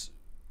words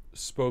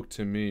spoke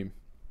to me,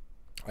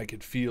 I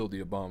could feel the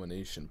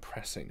abomination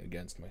pressing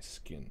against my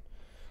skin.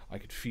 I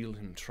could feel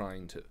him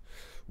trying to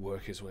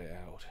work his way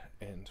out,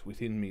 and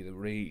within me the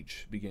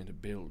rage began to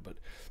build, but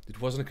it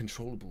wasn't a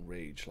controllable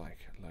rage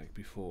like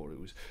before.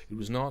 It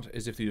was not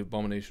as if the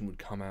abomination would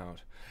come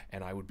out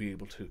and I would be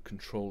able to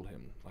control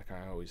him like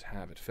I always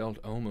have. It felt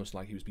almost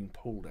like he was being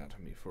pulled out of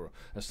me for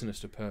a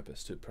sinister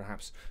purpose, to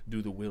perhaps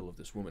do the will of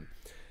this woman.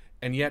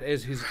 And yet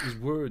as his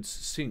words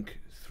sink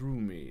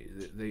through me,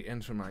 they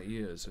enter my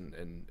ears and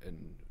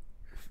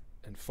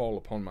fall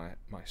upon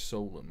my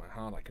soul and my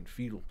heart, I can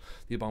feel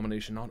the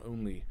abomination not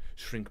only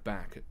shrink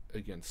back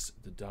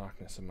against the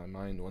darkness of my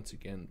mind once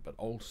again, but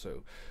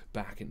also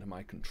back into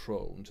my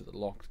control, into the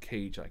locked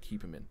cage I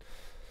keep him in.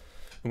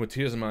 And with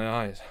tears in my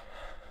eyes,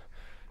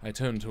 I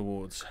turn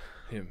towards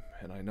him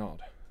and I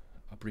nod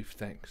a brief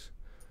thanks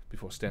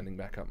before standing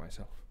back up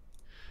myself.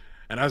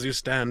 And as you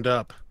stand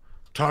up,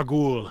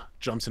 Targul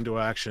jumps into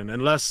action,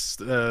 unless,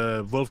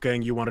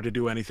 Wolfgang, you wanted to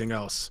do anything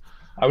else.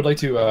 I would like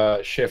to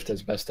shift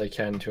as best I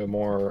can to a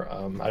more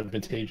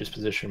advantageous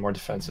position, more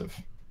defensive,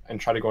 and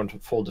try to go into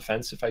full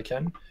defense if I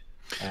can.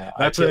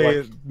 That's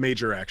a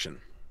major action.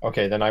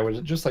 Okay, then I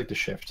would just like to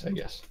shift, I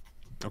guess.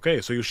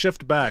 Okay, so you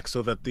shift back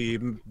so that the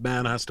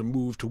man has to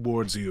move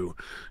towards you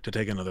to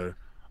take another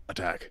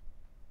attack.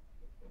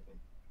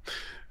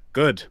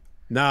 Good.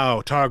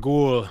 Now,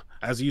 Targul,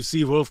 as you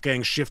see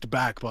Wolfgang shift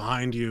back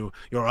behind you,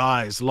 your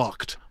eyes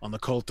locked on the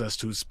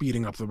cultist who's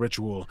speeding up the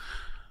ritual.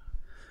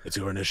 It's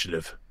your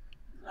initiative.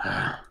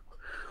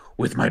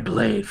 With my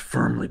blade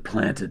firmly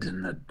planted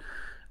in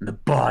the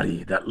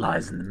body that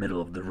lies in the middle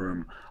of the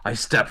room, I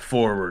step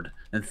forward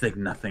and think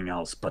nothing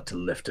else but to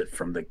lift it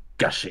from the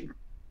gushing,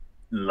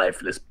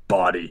 lifeless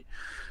body,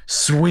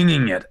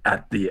 swinging it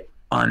at the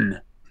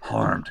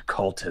unharmed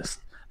cultist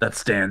that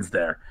stands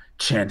there,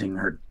 chanting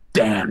her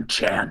damn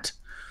chant.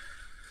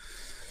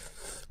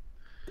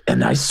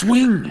 And I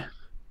swing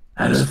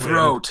at her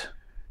throat.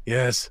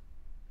 Yes.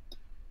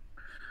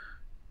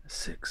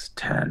 6,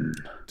 10.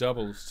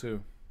 Doubles,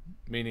 too.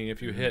 Meaning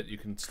if you hit, you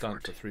can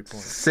stunt for 3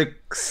 points.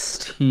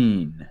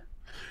 16.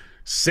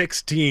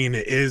 16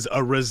 is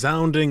a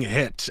resounding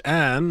hit,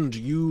 and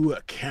you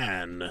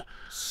can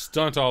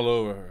stunt all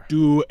over her.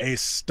 Do a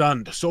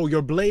stunt. So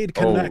your blade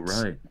connects.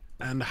 Oh, right.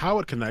 And how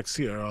it connects,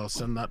 here, I'll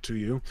send that to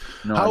you.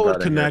 No, how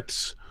it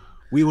connects,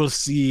 we will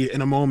see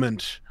in a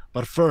moment.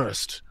 But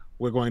first,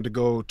 we're going to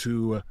go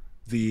to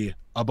the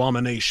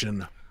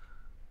abomination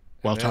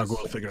while And as-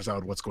 Targul figures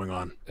out what's going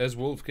on. As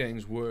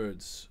Wolfgang's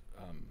words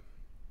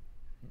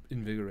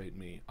invigorate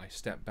me, I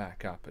step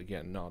back up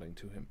again, nodding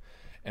to him,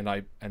 and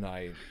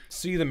I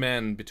see the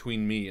man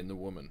between me and the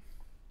woman.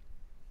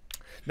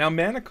 Now,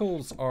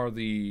 manacles are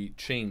the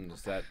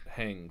chains that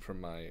hang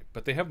from my,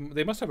 but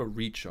they must have a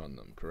reach on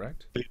them,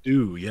 correct? They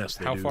do, yes.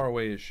 They How do. far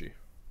away is she?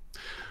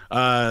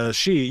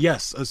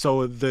 Yes.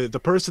 So the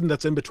person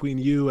that's in between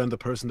you and the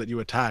person that you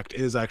attacked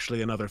is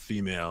actually another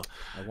female.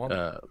 I want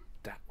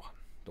that one,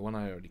 the one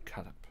I already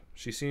cut up.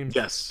 She seems.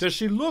 Yes. Does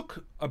she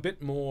look a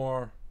bit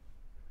more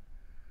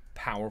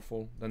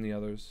powerful than the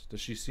others?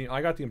 Does she seem?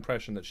 I got the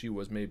impression that she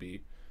was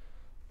maybe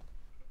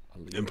a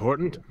leader.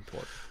 Important?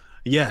 Important.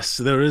 Yes,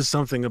 there is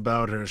something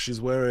about her. She's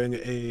wearing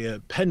a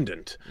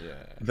pendant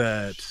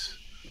that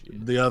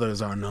the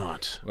others are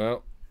not.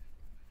 Well,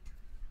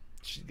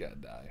 she's gotta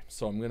die.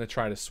 So I'm gonna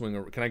try to swing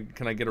her.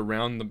 Can I get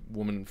around the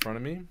woman in front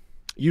of me?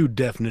 You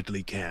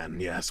definitely can,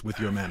 yes, with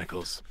your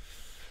manacles.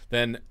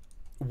 Then,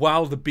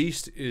 while the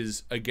beast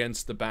is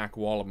against the back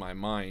wall of my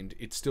mind,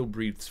 it still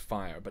breathes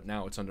fire, but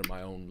now it's under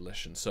my own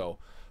volition. So,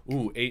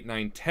 8,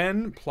 9,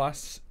 10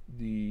 plus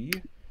the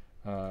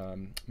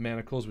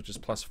manacles, which is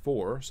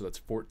 +4, so that's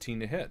 14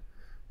 to hit.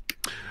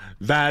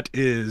 That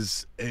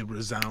is a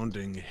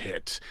resounding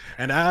hit.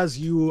 And as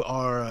you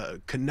are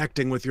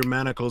connecting with your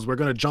manacles, we're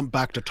going to jump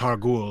back to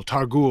Targul.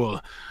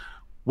 Targul,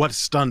 what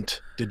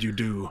stunt did you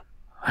do?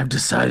 I've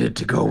decided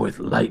to go with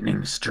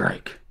lightning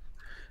strike,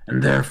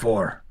 and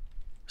therefore,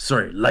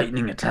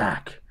 lightning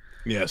attack,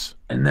 Yes.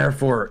 and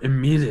therefore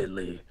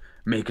immediately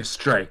make a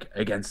strike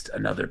against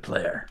another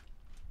player.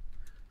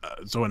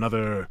 So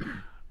another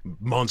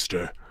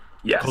monster.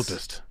 Yes.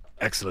 Cultist.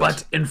 Excellent.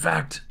 But in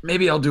fact,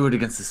 maybe I'll do it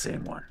against the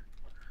same one.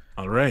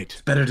 All right.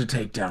 Better to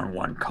take down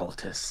one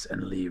cultist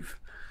and leave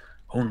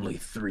only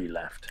 3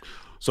 left.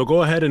 So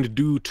go ahead and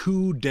do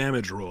 2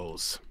 damage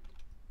rolls.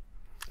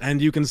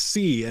 And you can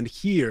see and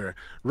hear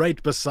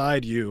right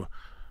beside you,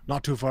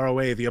 not too far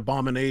away, the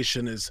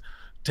abomination is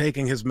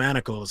taking his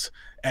manacles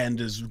and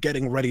is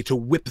getting ready to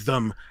whip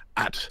them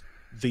at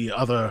the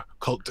other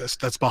cultist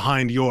that's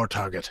behind your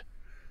target.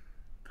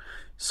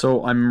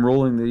 So I'm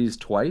rolling these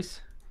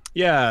twice?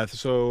 Yeah,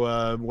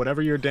 so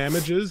whatever your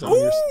damage is. On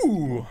your...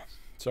 Ooh!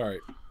 Sorry.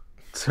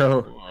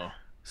 So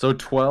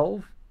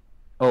 12?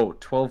 Oh,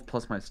 12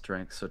 plus my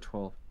strength, so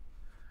 12.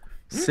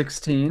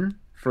 16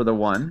 for the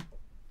one.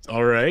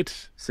 All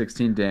right.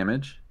 16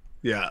 damage.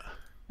 Yeah.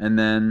 And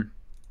then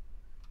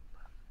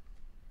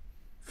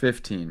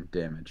 15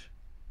 damage.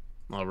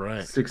 All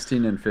right.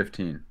 16 and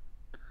 15.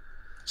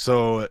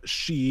 So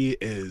she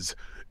is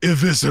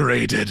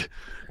eviscerated.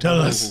 Tell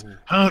us,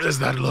 how does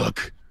that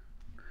look?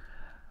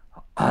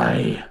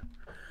 I,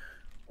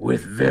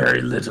 with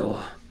very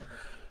little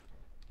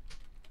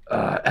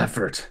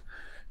effort,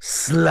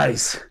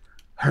 slice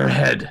her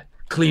head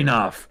clean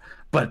off,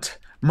 but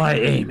my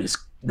aim is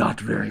not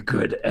very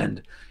good,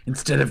 and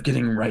instead of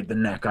getting right the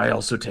neck, I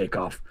also take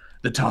off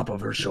the top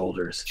of her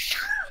shoulders.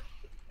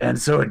 And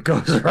so it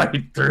goes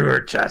right through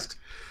her chest,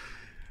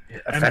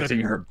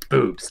 affecting her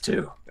boobs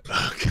too.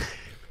 Okay.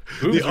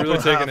 Who's The really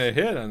upper taking half- a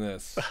hit on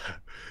this?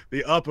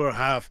 The upper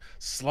half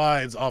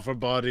slides off her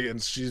body and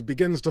she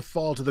begins to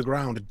fall to the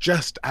ground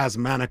just as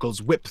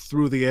manacles whip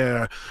through the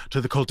air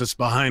to the cultists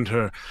behind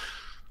her.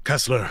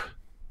 Kessler,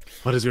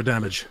 what is your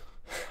damage?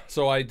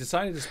 So I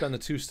decided to spend the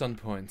 2 stun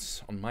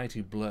points on Mighty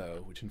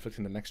Blow, which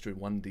inflicted an extra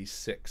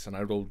 1d6, and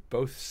I rolled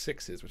both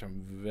 6s, which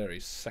I'm very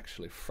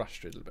sexually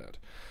frustrated about.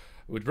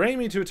 It would bring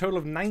me to a total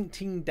of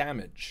 19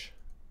 damage.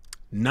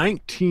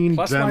 19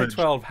 Plus damage.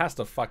 my 12 has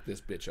to fuck this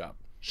bitch up.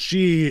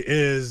 She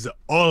is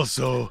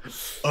also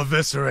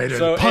eviscerated,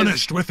 So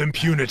punished with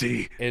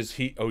impunity. Is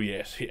he? Oh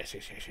yes.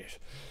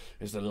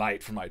 As the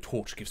light from my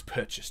torch gives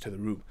purchase to the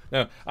room.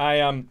 No,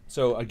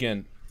 So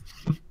again,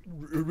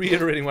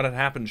 reiterating what had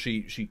happened,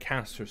 she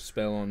cast her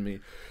spell on me.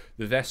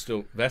 The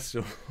Vestal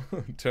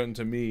turned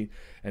to me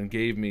and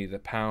gave me the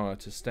power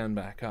to stand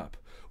back up,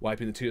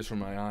 wiping the tears from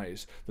my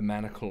eyes. The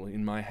manacle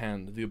in my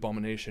hand, the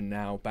abomination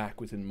now back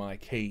within my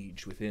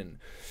cage within,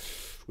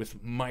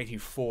 with mighty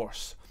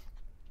force.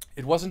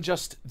 It wasn't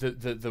just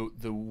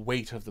the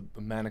weight of the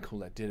manacle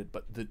that did it,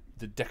 but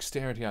the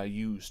dexterity I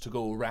used to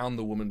go around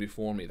the woman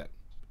before me that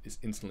is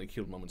instantly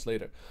killed moments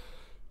later,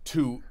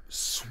 to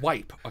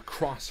swipe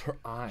across her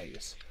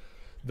eyes,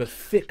 the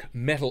thick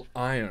metal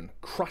iron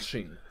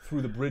crushing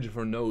through the bridge of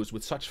her nose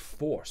with such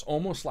force,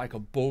 almost like a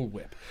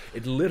bullwhip.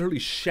 It literally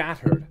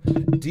shattered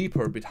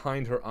deeper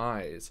behind her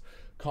eyes,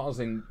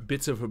 causing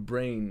bits of her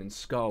brain and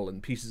skull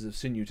and pieces of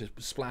sinew to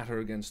splatter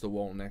against the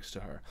wall next to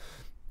her,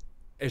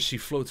 as she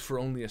floats for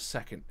only a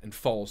second and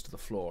falls to the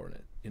floor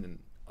in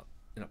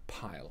a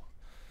pile.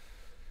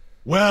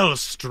 Well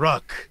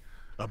struck,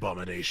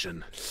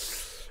 abomination.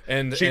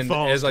 And She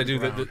falls as to I the do,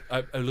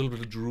 ground. a little bit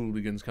of drool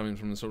begins coming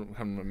from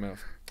my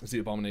mouth as the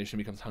abomination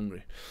becomes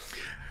hungry.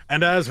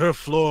 And as her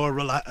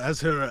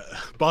as her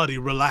body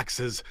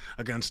relaxes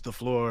against the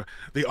floor,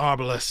 the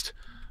arbalist,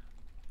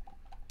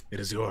 it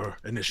is your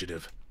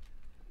initiative.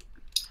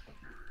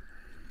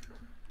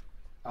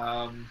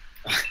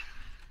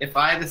 if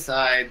I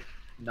decide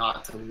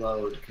not to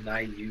load, can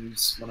I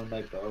use one of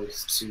my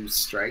bows to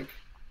strike?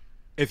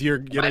 If you're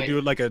gonna do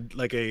like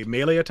a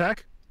melee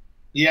attack?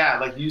 Yeah,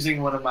 like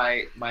using one of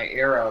my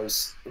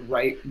arrows,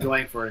 right,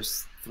 going for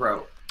his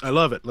throat. I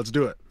love it. Let's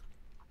do it.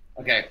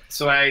 Okay,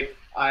 so I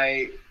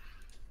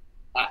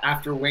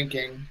after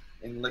winking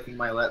and licking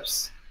my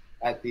lips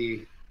at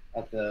the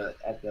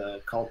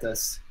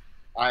cultist,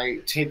 I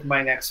take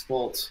my next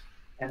bolt,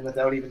 and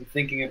without even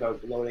thinking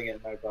about loading it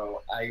in my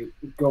bow, I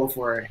go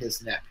for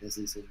his neck as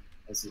he's in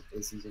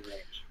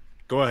range.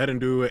 Go ahead and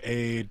do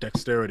a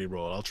dexterity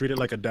roll. I'll treat it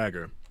like a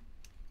dagger.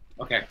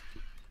 Okay.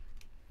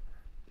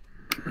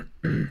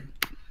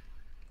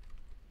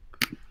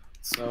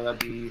 So that'd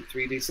be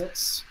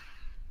 3d6.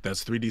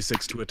 That's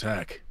 3d6 to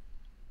attack.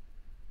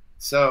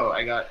 So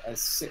I got a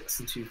 6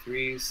 and 2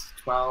 3s,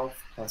 12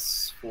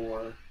 plus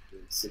 4 is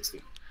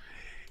 16.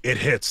 It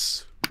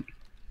hits.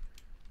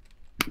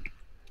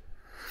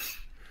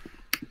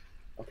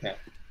 Okay.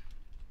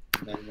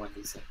 And then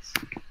 1d6.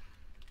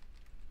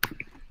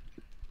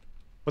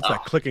 What's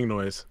that clicking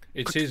noise?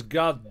 It's his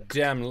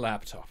goddamn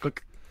laptop.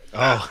 Click.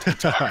 Oh.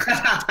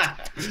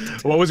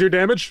 What was your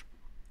damage?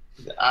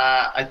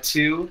 A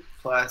 2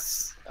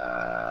 plus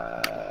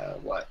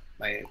what?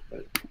 My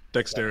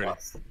Dexterity.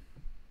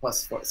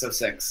 Plus 4, so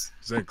 6.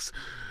 6.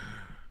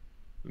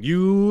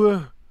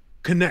 You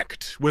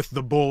connect with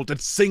the bolt.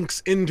 It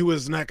sinks into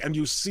his neck, and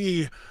you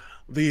see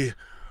the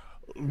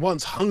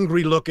once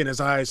hungry look in his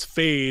eyes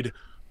fade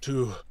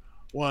to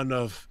one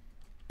of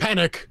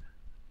panic,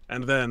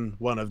 and then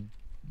one of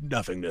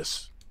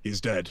nothingness. He's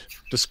dead.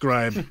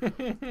 Describe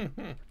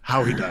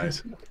how he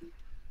dies.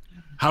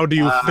 How do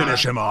you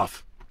finish him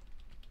off?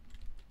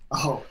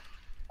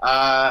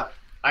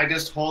 I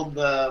just hold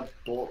the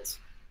bolt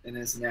in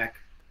his neck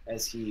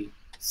as he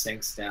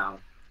sinks down,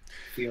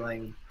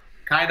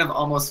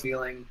 almost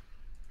feeling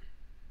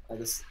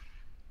his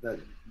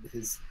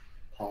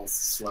pulse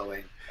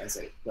slowing as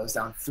it goes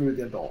down through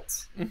the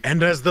bolt.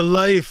 And as the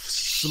life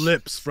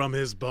slips from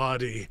his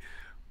body,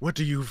 what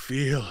do you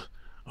feel,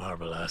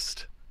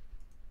 Arbalest?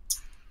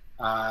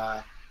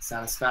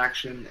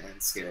 Satisfaction and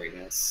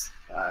scariness.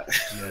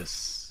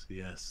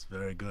 Yes,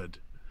 very good.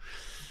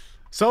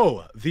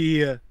 So,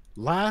 the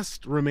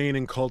last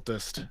remaining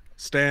cultist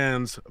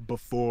stands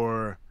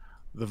before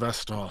the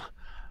Vestal,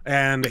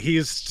 and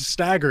he's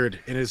staggered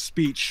in his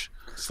speech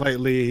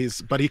slightly,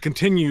 but he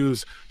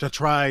continues to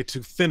try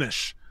to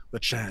finish the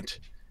chant,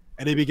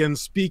 and he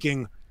begins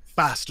speaking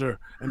faster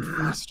and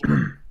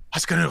faster.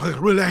 As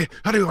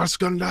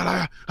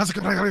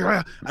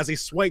he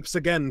swipes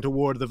again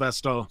toward the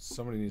Vestal.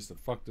 Somebody needs to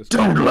fuck this.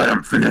 Don't let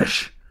him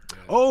finish.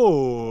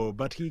 Oh,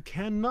 but he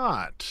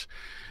cannot.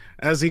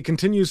 As he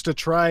continues to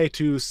try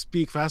to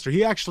speak faster,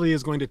 he actually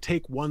is going to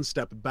take one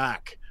step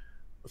back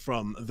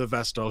from the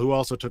Vestal, who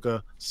also took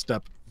a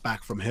step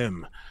back from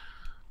him.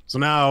 So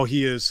now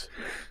he is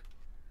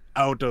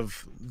out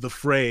of the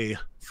fray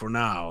for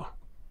now.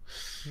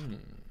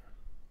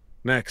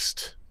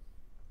 Next,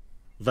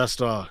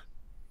 Vestal.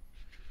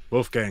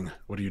 Wolfgang,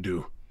 what do you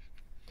do?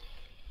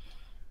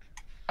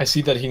 I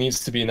see that he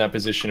needs to be in that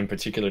position in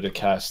particular to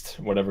cast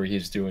whatever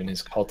he's doing,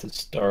 his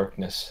cultist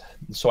darkness.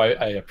 So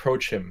I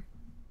approach him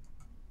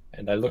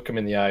and I look him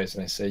in the eyes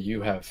and I say,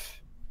 you have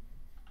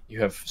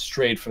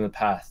strayed from the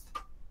path.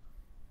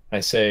 I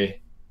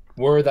say,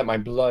 were that my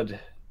blood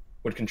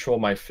would control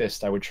my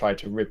fist, I would try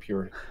to rip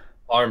your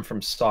arm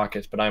from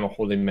socket, but I'm a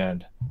holy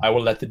man. I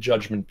will let the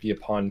judgment be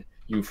upon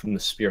you from the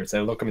spirits.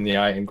 And I look him in the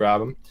eye and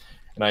grab him,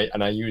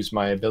 and I use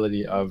my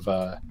ability of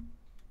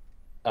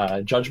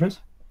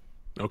judgment.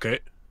 Okay.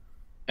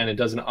 And it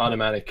does an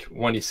automatic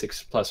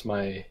 1d6 plus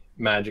my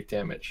magic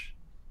damage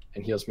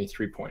and heals me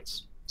 3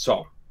 points.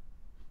 So,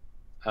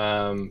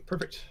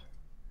 perfect.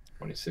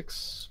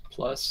 26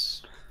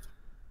 plus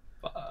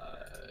 5.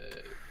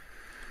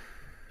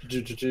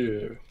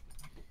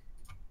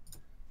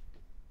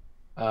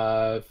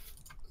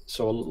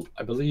 So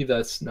I believe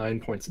that's 9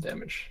 points of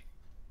damage.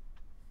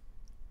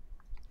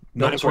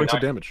 9 points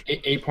of damage.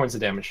 8 points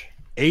of damage.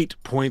 8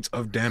 points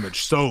of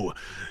damage. So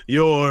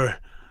your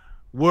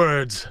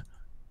words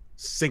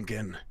sink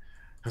in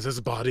as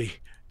his body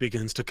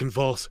begins to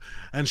convulse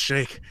and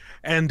shake,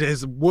 and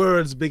his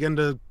words begin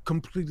to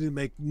completely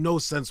make no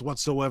sense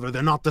whatsoever.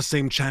 They're not the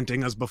same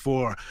chanting as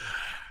before.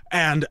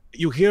 And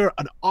you hear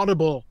an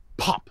audible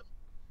pop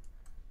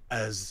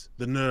as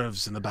the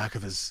nerves in the back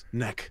of his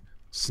neck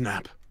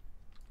snap,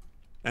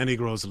 and he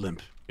grows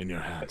limp in your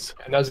hands.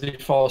 And as he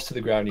falls to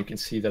the ground, you can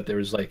see that there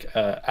is like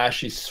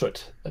ashy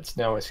soot that's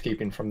now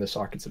escaping from the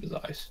sockets of his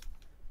eyes.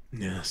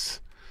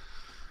 Yes.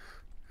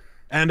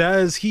 And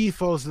as he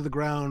falls to the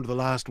ground, the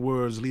last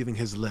words leaving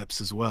his lips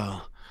as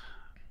well,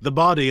 the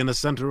body in the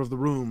center of the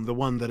room, the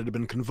one that had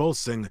been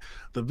convulsing,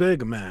 the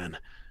big man,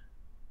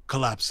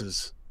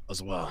 collapses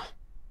as well.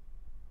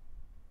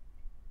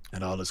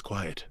 And all is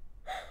quiet.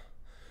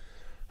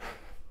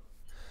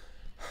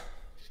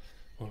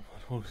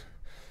 What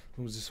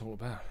was this all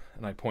about?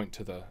 And I point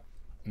to the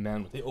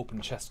man with the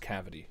open chest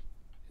cavity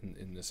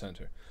in the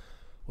center.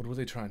 What were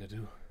they trying to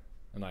do?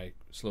 And I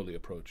slowly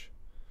approach.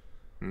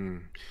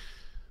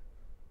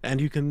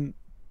 And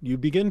you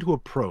begin to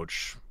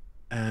approach,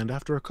 and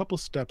after a couple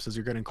steps, as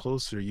you're getting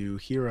closer, you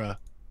hear a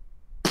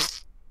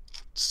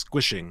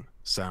squishing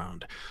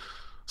sound.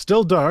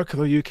 Still dark,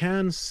 though you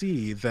can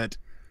see that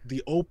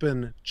the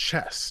open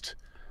chest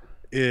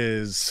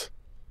is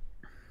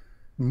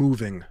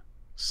moving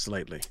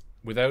slightly.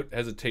 Without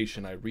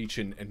hesitation, I reach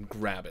in and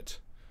grab it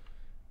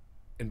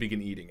and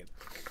begin eating it.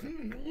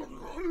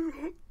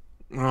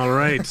 All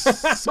right.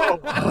 So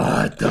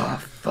What the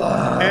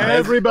fuck?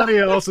 everybody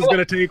else is going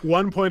to take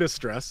 1 point of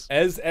stress.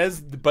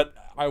 But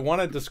I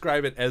want to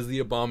describe it as the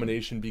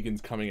abomination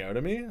begins coming out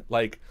of me.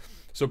 Like,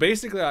 so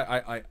basically,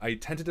 I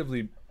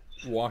tentatively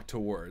walk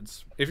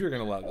towards. If you're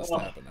going to allow this to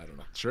happen, I don't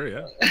know. Sure,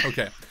 yeah.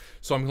 Okay,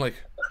 so I'm like,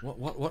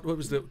 what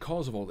was the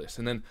cause of all this?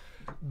 And then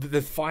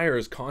the fire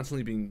is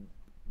constantly being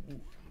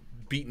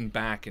beaten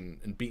back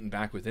and beaten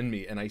back within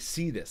me, and I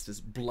see this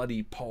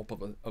bloody pulp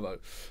of a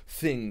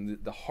thing,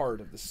 the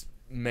heart of this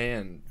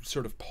man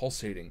sort of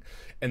pulsating,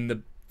 and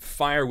the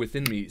fire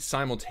within me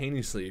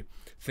simultaneously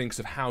thinks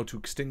of how to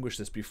extinguish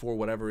this before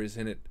whatever is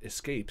in it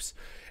escapes,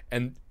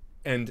 and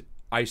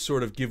I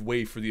sort of give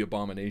way for the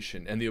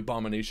abomination, and the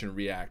abomination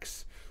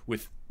reacts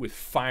with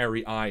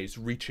fiery eyes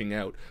reaching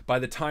out. By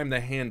the time the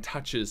hand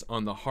touches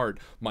on the heart,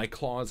 my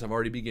claws have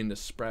already begun to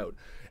sprout,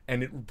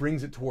 and it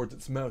brings it towards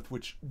its mouth,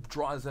 which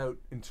draws out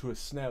into a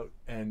snout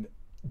and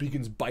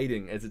begins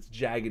biting as its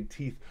jagged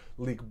teeth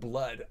leak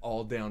blood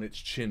all down its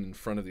chin in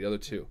front of the other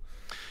two.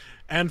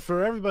 And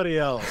for everybody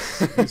else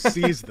who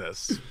sees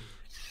this,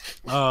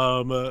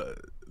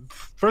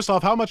 first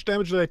off, how much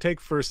damage do they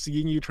take for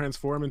seeing you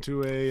transform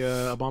into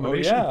a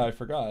abomination? Oh yeah, I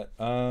forgot.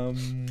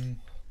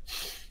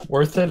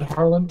 Worth it,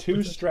 Harlan?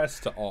 2 stress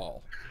to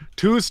all.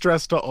 2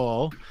 stress to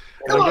all.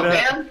 And Come I'm on, gonna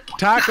man.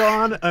 tack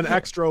on an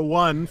extra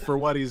 1 for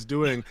what he's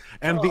doing.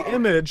 And the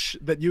image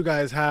that you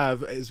guys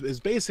have is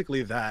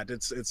basically that.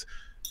 It's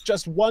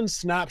just one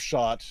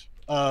snapshot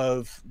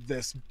of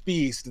this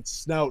beast, its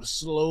snout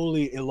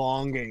slowly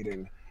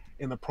elongating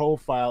in the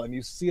profile, and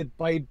you see it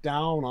bite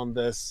down on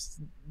this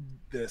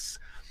Was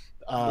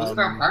it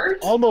a heart?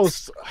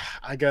 almost,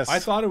 I guess. I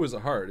thought it was a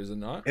heart, is it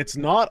not? It's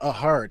not a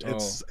heart. Oh.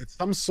 It's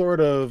some sort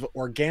of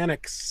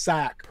organic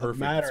sac of Perfect.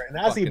 matter. It's And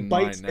as he fucking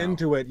bites mine now.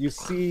 into it, you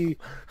see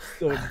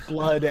the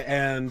blood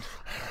and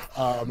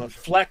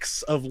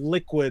flecks of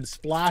liquid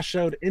splash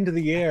out into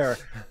the air,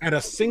 and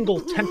a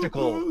single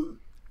tentacle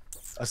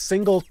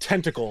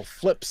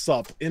flips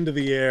up into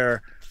the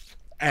air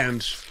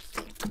and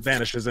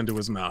vanishes into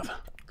his mouth.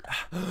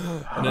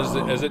 And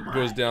as it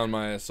goes down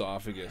my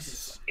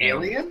esophagus,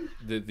 Alien?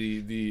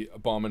 the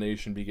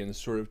abomination begins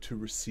sort of to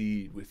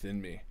recede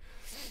within me.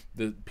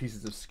 The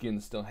pieces of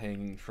skin still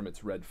hanging from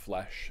its red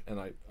flesh, and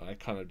I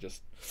kind of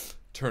just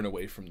turn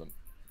away from them.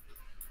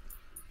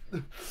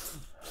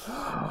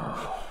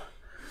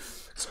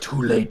 It's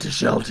too late to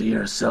shelter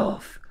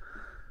yourself.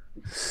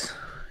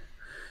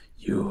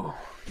 You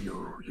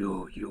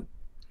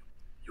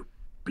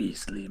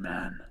beastly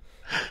man.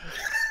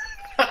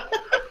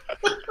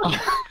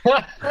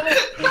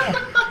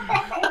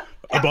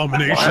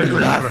 Abomination, Why are you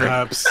laughing?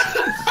 perhaps.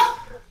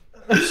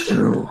 It's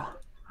true.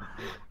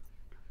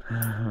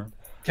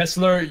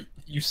 Kessler,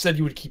 you said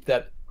you would keep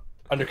that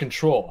under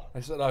control. I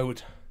said I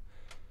would.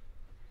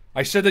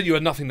 I said that you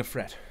had nothing to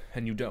fret,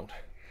 and you don't.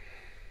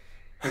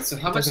 Wait, so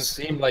It how much? doesn't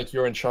seem like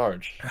you're in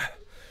charge.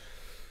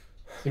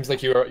 Seems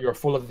like you're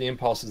full of the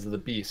impulses of the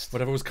beast.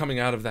 Whatever was coming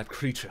out of that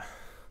creature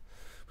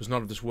was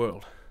not of this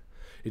world.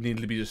 It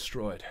needed to be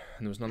destroyed,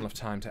 and there was not enough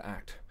time to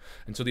act.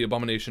 And so the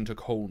abomination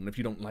took hold, and if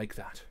you don't like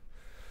that,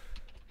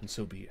 then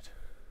so be it.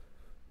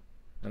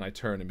 And I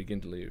turn and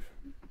begin to leave.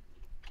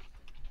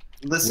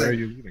 Listen, Where are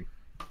you leaving?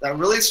 that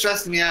really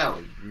stressed me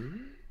out.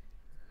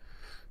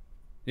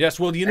 Yes,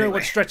 well, you know what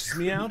Anyway. stretches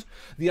me out?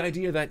 The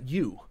idea that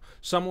you,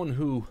 someone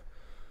who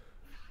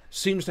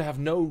seems to have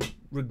no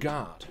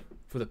regard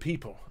for the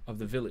people of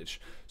the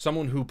village,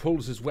 someone who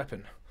pulls his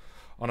weapon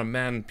on a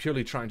man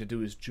purely trying to do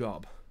his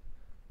job,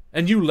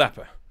 and you,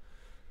 leper,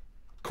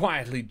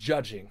 quietly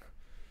judging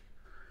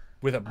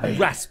with a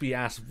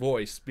raspy-ass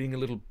voice, being a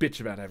little bitch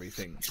about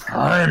everything.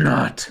 I'm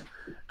not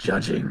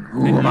judging.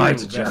 Who And am I you,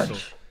 to Vessel,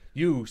 judge?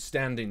 you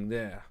standing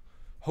there,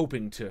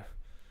 hoping to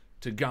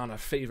garner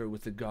favor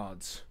with the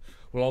gods.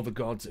 Well, all the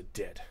gods are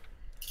dead.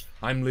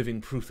 I'm living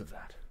proof of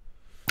that.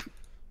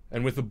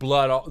 And with the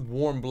blood,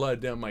 warm blood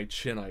down my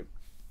chin, I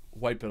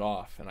wipe it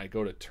off, and I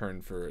go to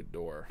turn for a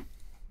door.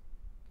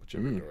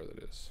 Whichever door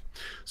that is.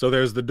 So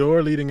there's the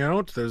door leading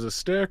out. There's a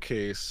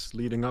staircase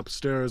leading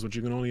upstairs, which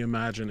you can only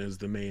imagine is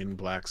the main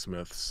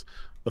blacksmith's,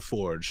 the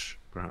forge,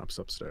 perhaps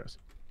upstairs.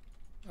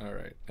 All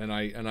right. And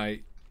I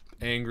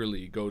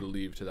angrily go to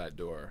leave to that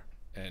door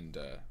and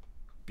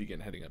begin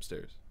heading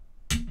upstairs.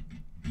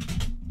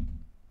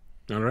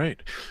 All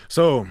right.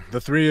 So the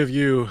three of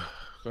you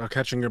are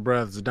catching your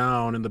breaths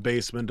down in the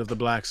basement of the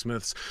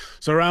blacksmith's,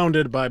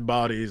 surrounded by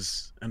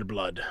bodies and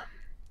blood.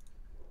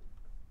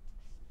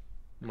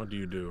 What do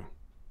you do?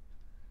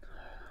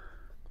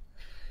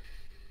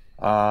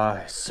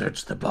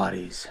 Search the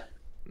bodies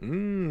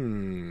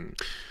Hmm.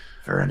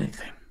 for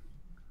anything.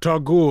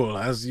 Targul,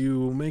 as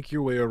you make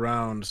your way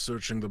around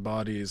searching the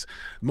bodies,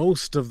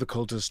 most of the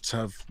cultists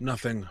have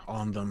nothing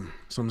on them.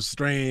 Some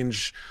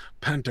strange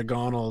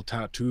pentagonal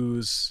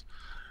tattoos.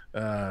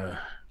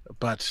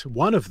 But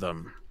one of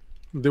them,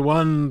 the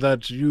one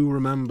that you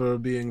remember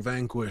being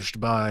vanquished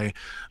by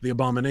the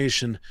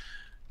abomination,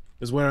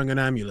 is wearing an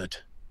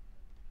amulet.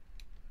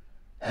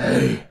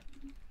 Hey,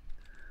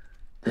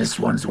 this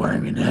one's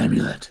wearing an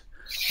amulet.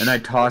 And I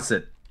toss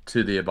it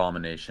to the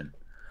abomination.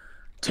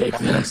 Take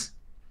this.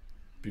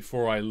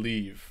 Before I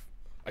leave,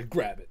 I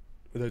grab it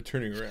without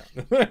turning around.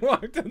 I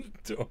walked in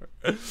the door.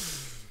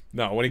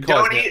 No, when he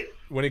calls Don't me, eat.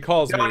 when he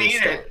calls Don't me, eat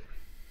stop. it.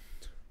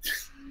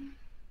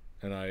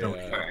 And I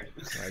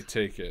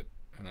take it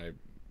and I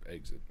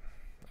exit.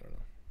 I don't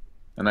know.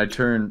 And I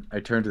turn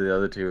to the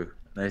other two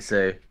and I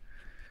say,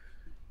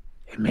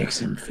 It makes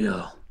him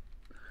feel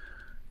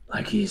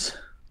like he's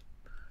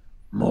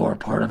more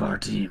part of our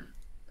team.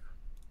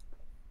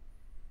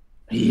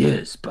 He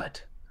is,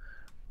 but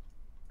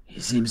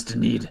he seems to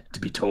need to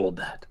be told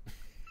that.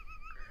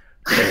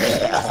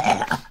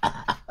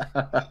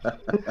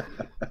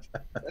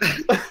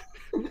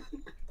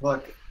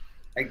 Look,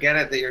 I get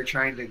it that you're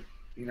trying to,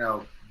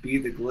 be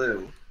the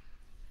glue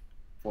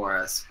for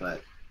us,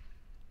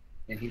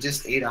 and he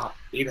just ate a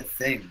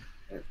thing.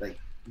 Like,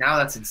 now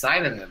that's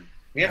inside of him.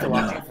 We have to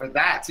watch out for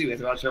that too. We have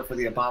to watch out for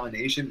the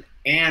abomination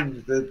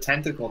and the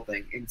tentacle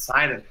thing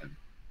inside of him.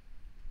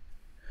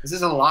 This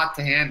is a lot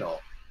to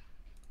handle.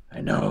 I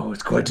know,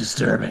 it's quite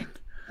disturbing.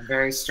 I'm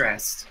very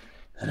stressed.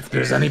 And if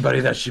there's anybody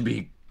that should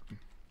be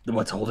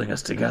what's holding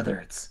us together,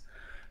 it's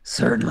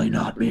certainly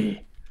not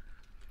me.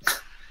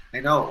 I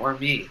know, or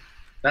me.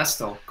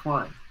 Vestal, come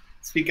on.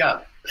 Speak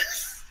up.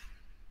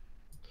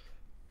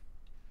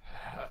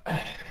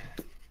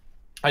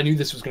 I knew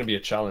this was going to be a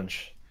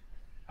challenge.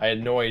 I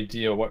had no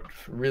idea what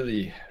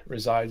really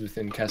resides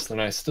within Kessler,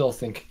 and I still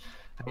think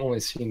I'm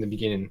only seeing the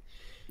beginning.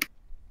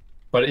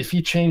 But if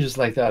he changes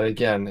like that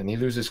again and he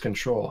loses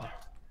control,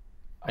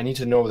 I need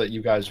to know that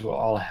you guys will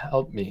all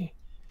help me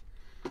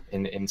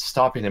in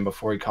stopping him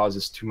before he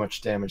causes too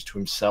much damage to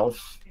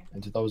himself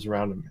and to those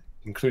around him,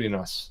 including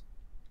us.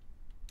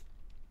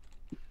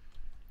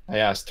 I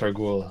asked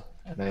Targul,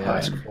 and I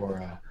asked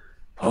for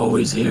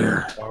always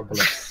here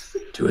Arbalest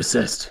to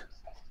assist.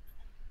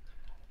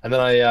 And then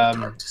I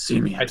to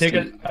see me. I take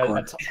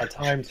a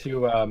time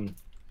to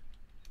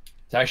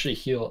actually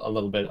heal a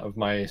little bit of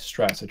my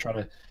stress. I try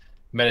to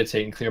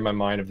meditate and clear my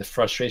mind of the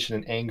frustration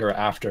and anger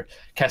after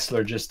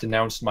Kessler just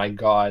denounced my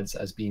gods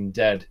as being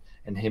dead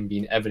and him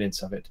being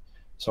evidence of it.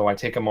 So I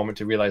take a moment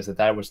to realize that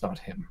that was not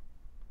him.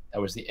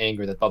 That was the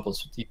anger that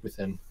bubbles deep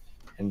within.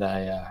 And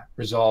I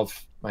resolve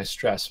my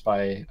stress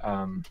by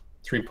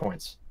 3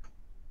 points.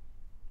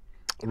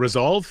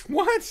 Resolve?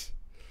 What?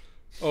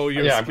 Oh,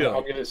 you're I'm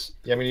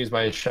gonna use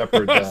my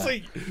shepherd.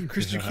 Like,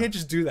 Chris, you can't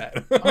just do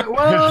that.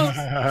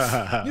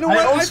 Well, you know what?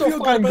 I also feel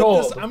good find about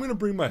gold. this. I'm gonna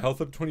bring my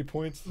health up 20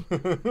 points.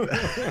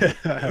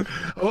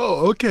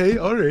 Oh, okay,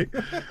 all right.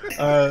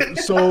 I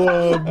was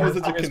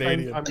such a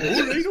Canadian. I'm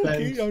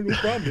no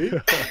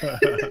problem.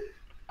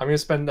 gonna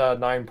spend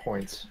 9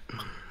 points.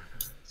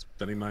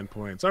 Spending 9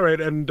 points. All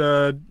right, and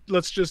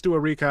let's just do a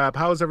recap.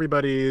 How's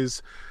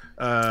everybody's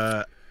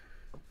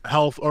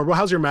health, or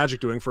how's your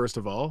magic doing, first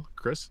of all,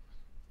 Chris?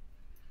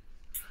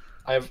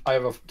 I have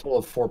a total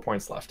of 4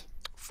 points left.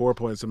 4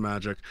 points of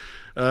magic.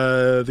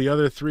 The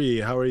other three,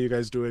 how are you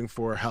guys doing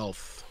for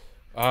health?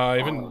 I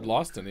haven't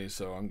lost any,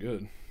 so I'm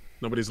good.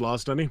 Nobody's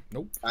lost any?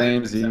 Nope.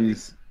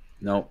 Samesies.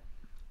 Nope.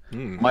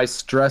 My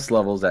stress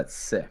level's at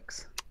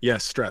 6.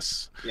 Yes,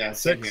 stress. Yeah,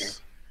 same here.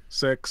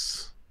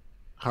 6.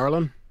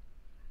 Harlan?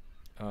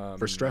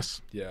 For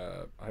stress?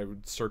 Yeah, I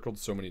circled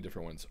so many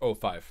different ones. Oh,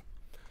 5.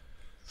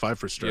 5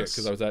 for Yeah, stress.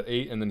 because I was at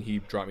 8, and then he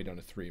dropped me down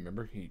to 3.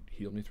 Remember? He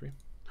healed me 3.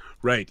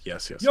 Right,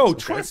 yes. Yo, yes.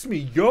 trust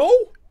me, yo!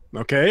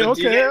 Okay, But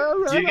okay.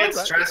 Do you get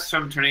stressed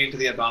from turning into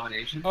the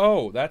abomination?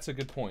 Oh, that's a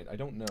good point. I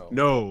don't know.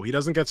 No, he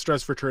doesn't get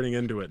stressed for turning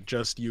into it.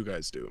 Just you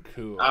guys do.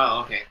 Cool.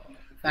 Oh, okay.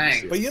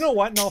 Thanks. But you know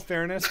what? In all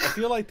fairness, I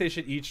feel like they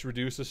should each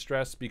reduce the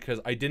stress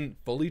because I didn't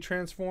fully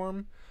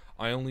transform.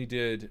 I only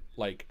did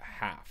like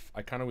half.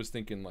 I kind of was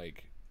thinking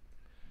like,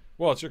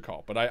 well, it's your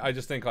call, but I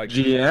just think like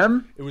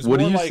GM. it was What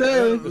more do you like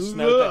say? the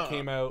snout that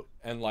came out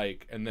and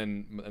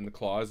the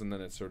claws, and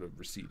then it sort of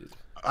receded.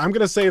 I'm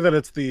gonna say that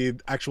it's the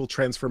actual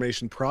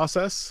transformation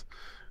process.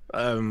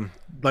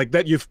 Like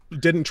that you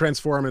didn't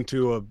transform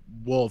into a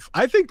wolf.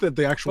 I think that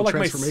the actual But like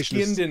my transformation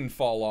skin is... didn't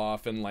fall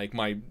off, and like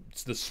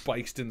the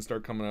spikes didn't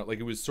start coming out. Like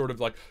it was sort of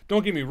like,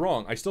 don't get me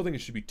wrong, I still think it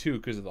should be 2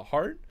 because of the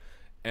heart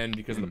and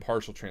because of the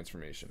partial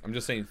transformation. I'm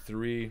just saying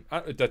 3.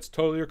 That's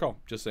totally your call.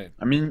 Just saying.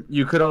 I mean,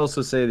 you could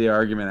also say the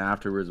argument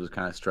afterwards was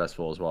kind of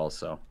stressful as well.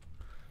 So.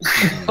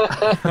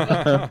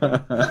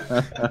 I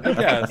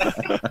guess.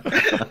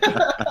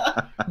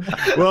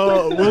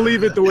 Well, we'll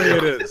leave it the way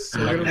it is.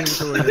 We're gonna leave it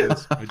the way it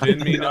is. I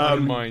didn't mean to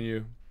undermine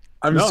you.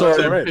 I'm No, sorry it's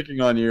all I'm right.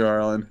 picking on you,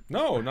 Arlen.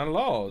 No, not at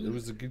all. It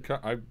was a good.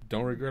 I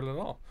don't regret it at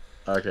all.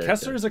 Okay.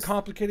 Kessler is a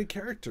complicated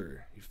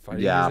character. He's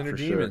fighting his inner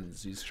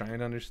demons. He's trying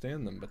to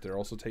understand them, but they're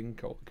also taking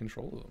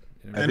control of them.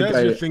 You know? And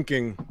as you're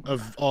thinking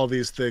of all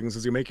these things,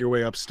 as you make your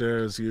way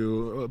upstairs,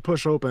 you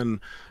push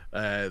open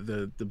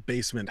the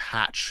basement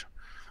hatch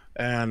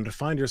and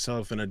find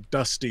yourself in a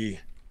dusty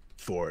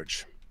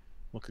forge.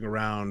 Looking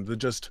around, the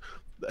just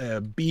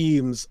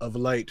beams of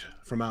light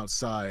from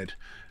outside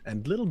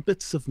and little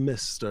bits of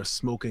mist are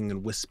smoking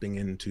and wisping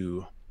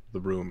into the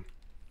room.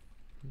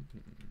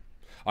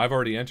 I've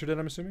already entered it,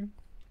 I'm assuming?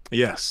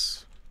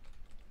 Yes.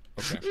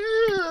 Okay.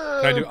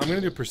 I'm going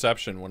to do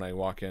perception when I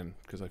walk in,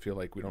 because I feel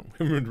like we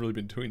haven't really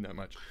been doing that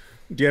much.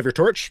 Do you have your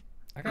torch?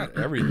 I got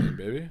everything,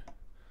 baby.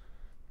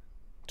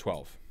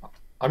 12.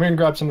 I'm going to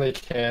grab some of the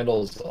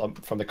candles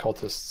from the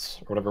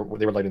cultists, or whatever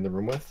they were lighting the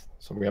room with,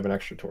 so we have an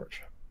extra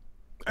torch.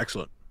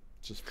 Excellent.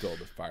 Just filled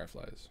with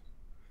fireflies.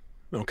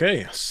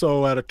 Okay,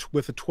 so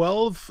with a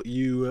 12,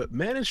 you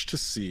manage to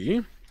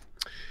see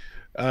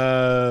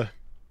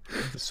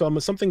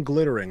something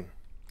glittering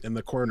in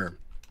the corner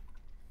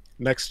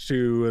next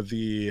to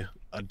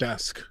a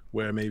desk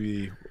or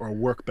a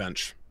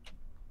workbench.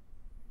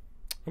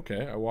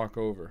 Okay, I walk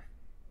over.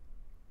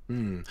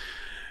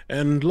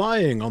 And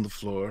lying on the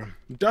floor,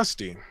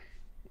 dusty,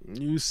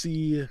 you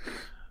see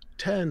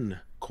 10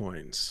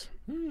 coins.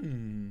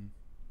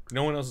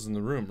 No one else is in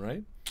the room,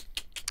 right?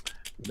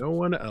 No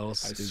one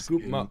else. I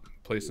scoop them up,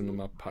 place them in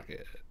my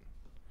pocket.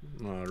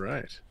 All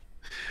right.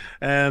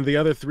 And the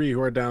other 3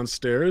 who are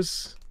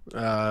downstairs,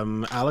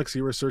 Alex,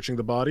 you were searching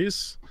the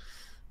bodies.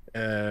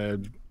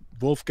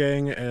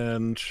 Wolfgang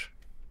and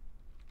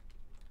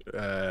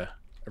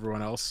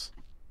everyone else.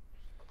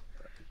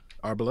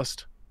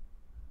 Arbalest,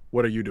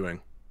 what are you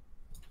doing?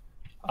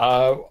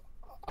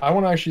 I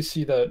want to actually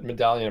see that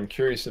medallion. I'm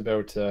curious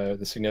about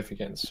the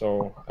significance.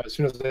 So as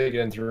soon as they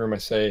get into the room, I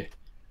say,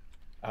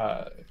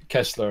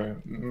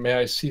 Kessler, may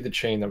I see the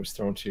chain that was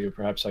thrown to you?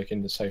 Perhaps I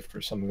can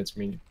decipher some of its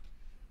meaning.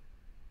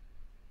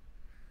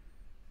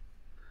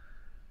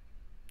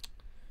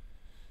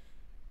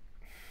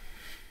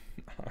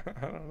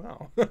 I don't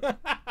know.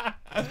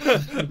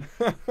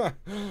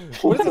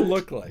 What does it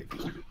look like?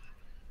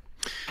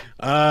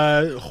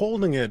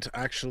 Holding it,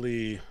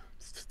 actually,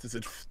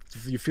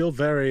 you feel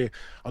very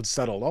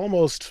unsettled,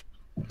 almost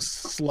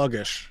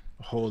sluggish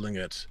holding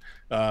it.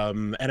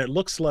 And it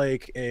looks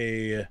like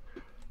it's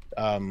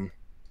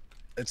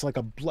like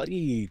a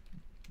bloody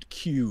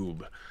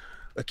cube,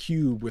 a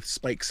cube with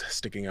spikes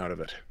sticking out of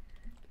it.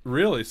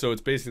 Really? So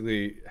it's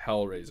basically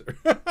Hellraiser.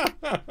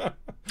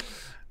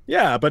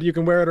 Yeah, but you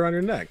can wear it around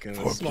your neck. And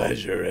For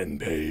pleasure and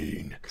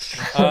pain.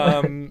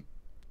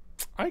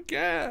 I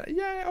guess,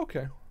 yeah,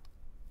 okay.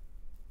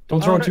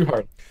 Don't throw it too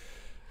hard.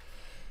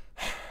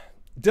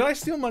 Did I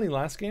steal money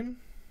last game?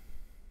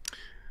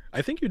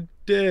 I think you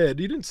did.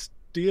 You didn't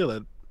steal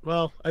it.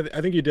 Well,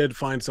 I think you did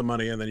find some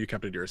money and then you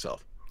kept it to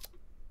yourself.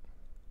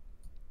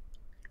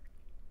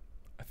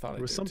 I thought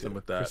there was something too.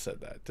 with that. Chris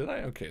said that. Did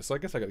I? Okay, so I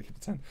guess I gotta keep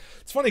it 10.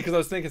 It's funny because I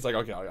was thinking, it's like,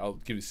 okay, I'll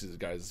give these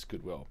guys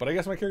goodwill. But I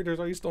guess my character's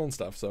already stolen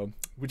stuff, so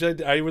which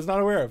I was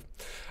not aware of.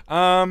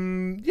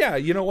 Yeah,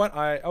 you know what?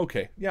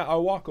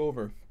 I'll walk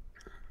over.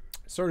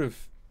 Sort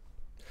of.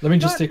 Let me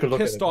just take a look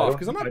at it. Pissed off,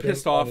 because I'm not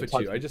pissed off at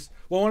you. I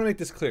want to make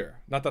this clear.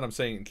 Not that I'm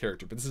saying in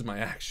character, but this is my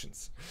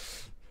actions.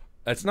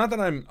 It's not that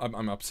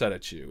I'm upset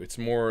at you. It's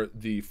more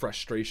the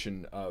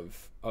frustration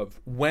of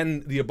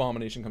when the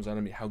abomination comes out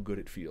of me, how good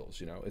it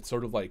feels. You know, it's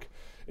sort of like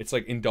it's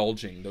like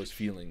indulging those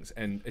feelings,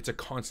 and it's a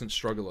constant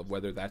struggle of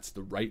whether that's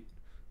the right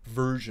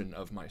version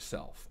of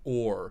myself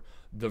or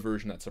the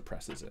version that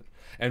suppresses it.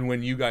 And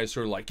when you guys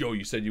sort of like, yo,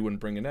 you said you wouldn't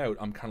bring it out,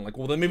 I'm kind of like,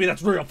 well, then maybe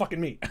that's real fucking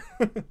me.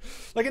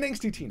 Like an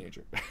angsty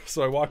teenager.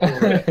 So I walk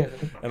over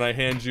and I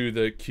hand you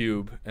the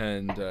cube,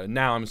 and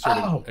now I'm sort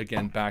of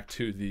again back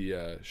to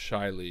the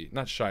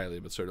not shyly,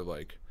 but sort of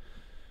like,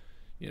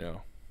 you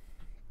know,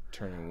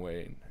 turning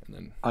away, and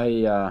then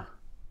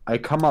I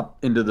come up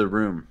into the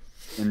room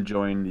and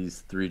join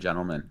these 3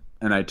 gentlemen,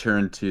 and I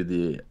turn to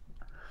the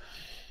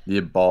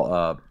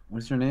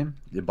what's your name?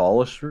 The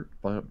abolisher?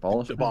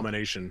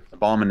 Abomination.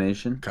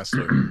 Abomination.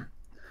 Kessler.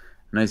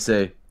 And I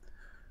say,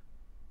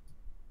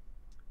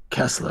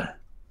 Kessler,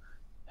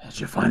 did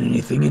you find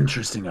anything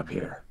interesting up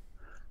here?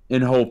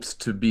 In hopes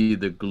to be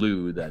the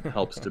glue that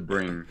helps to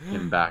bring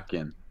him back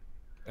in.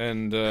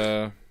 And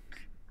I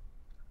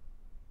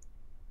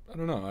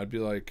don't know. I'd be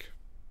like,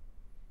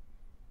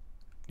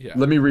 yeah.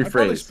 Let me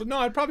rephrase.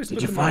 I'd probably split.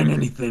 Did you find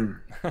anything?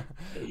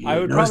 I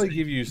would probably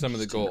give you some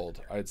of the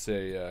gold. I'd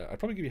say I'd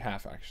probably give you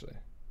half, actually,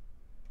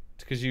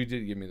 because you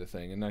did give me the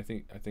thing, and I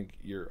think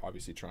you're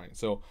obviously trying.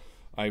 So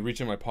I reach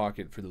in my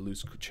pocket for the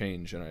loose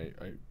change, and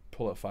I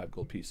pull out 5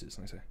 gold pieces,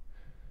 and I say,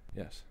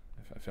 yes,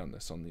 I found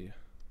this on the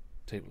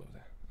table over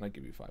there, and I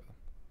give you 5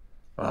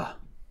 of them.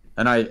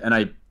 And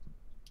I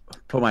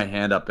put my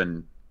hand up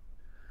and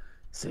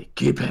say,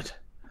 keep it.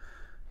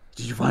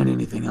 Did you find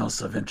anything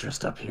else of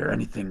interest up here?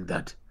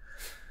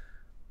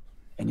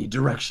 Any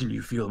direction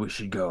you feel we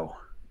should go?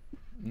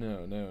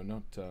 No,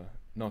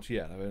 not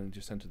yet. I've only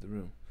just entered the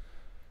room.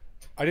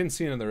 I didn't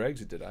see another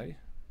exit, did I?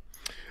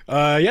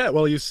 Yeah,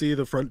 well, you see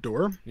the front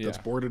door that's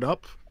Yeah. boarded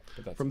up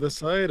But that's from this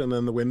side, and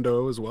then the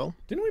window as well.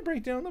 Didn't we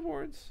break down the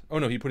boards? Oh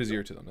no, he put his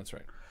ear to them. That's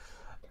right.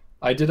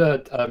 I did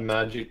a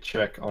magic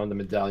check on the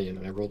medallion,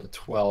 and I rolled a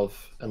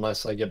 12,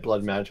 unless I get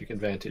blood magic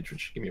advantage,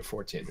 which give me a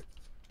 14.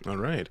 All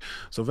right.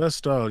 So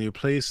Vestal, you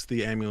place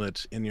the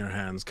amulet in your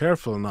hands,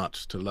 careful not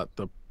to let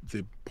the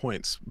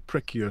points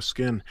prick your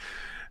skin,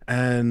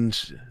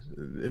 and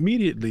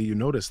immediately you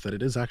notice that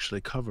it is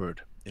actually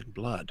covered in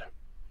blood.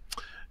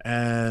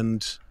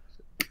 And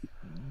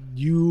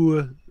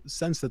you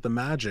sense that the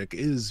magic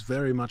is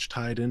very much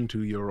tied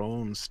into your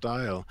own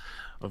style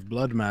of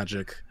blood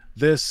magic.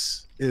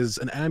 This is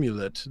an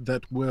amulet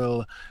that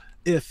will,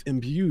 if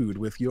imbued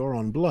with your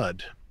own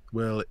blood,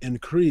 will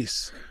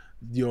increase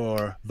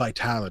your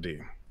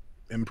vitality,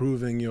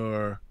 improving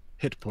your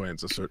hit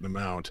points a certain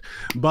amount.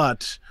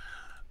 But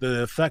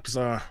the effects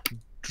are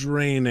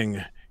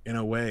draining in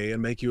a way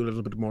and make you a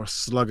little bit more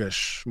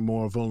sluggish,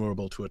 more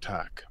vulnerable to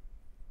attack.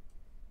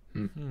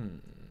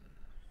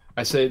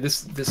 I say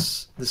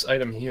this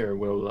item here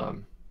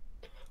will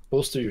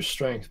bolster your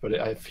strength, but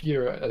I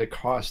fear at a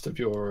cost of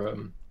your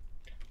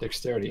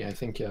dexterity. I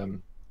think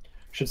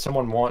should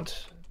someone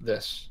want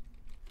this,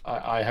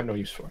 I have no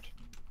use for it.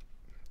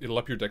 It'll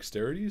up your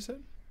dexterity, you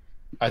said?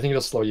 I think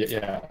it'll slow you.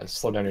 Yeah,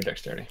 slow down your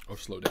dexterity. Oh,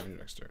 slow down your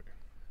dexterity.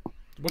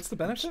 What's the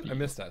benefit? I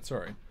missed that.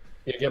 Sorry.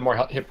 You get more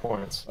hit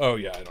points. Oh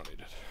yeah, I don't need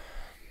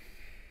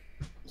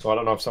it. So I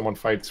don't know if someone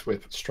fights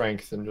with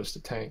strength and just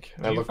a tank.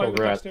 And Do I you look fight with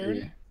over at dexterity?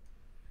 the.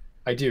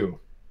 I do.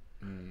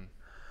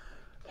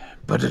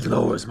 But it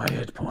lowers my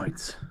hit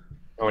points.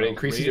 Oh, it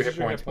increases your Raises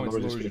hit points,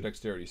 lowers your speed.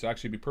 dexterity. So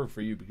actually, it'd be perfect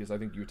for you because I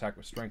think you attack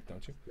with strength,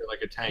 don't you? You're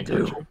like a tank. I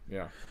do. aren't you?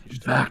 Yeah. In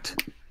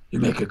fact, you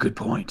make a good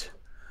point.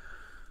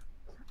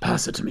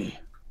 Pass it to me.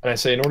 And I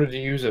say, in order to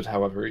use it,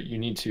 however, you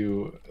need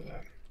to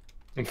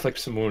inflict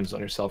some wounds on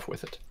yourself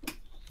with it.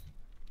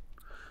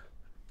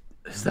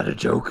 Is that a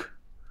joke?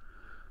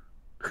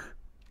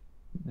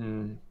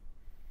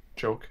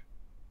 Joke?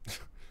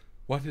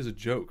 What is a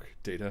joke,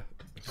 Data?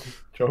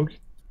 Joke?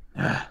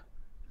 Ah,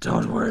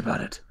 don't worry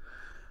about it.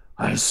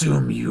 I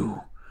assume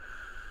you,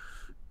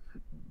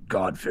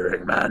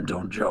 God-fearing man,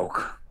 don't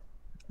joke.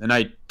 And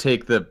I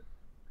take the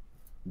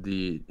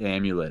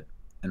amulet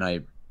and I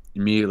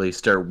immediately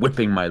start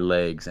whipping my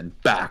legs and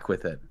back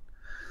with it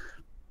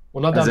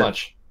Well, not As that it-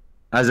 much.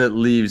 as it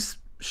leaves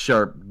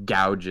sharp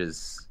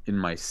gouges in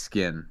my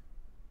skin.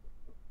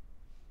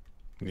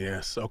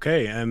 Yes,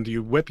 okay, and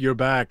you whip your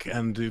back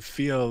and you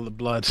feel the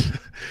blood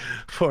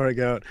pouring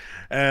out,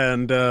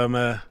 and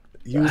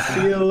you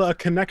feel a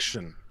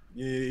connection.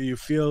 You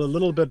feel a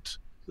little bit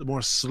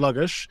more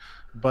sluggish,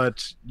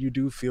 but you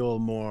do feel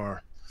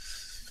more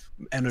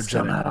energetic,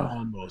 Somehow.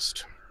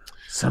 almost.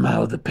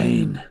 Somehow the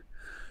pain,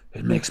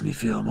 it makes me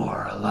feel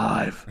more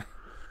alive.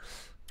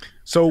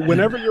 So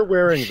whenever you're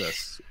wearing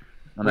this,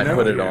 And I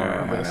put it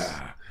on.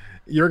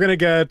 you're going to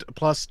get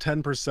plus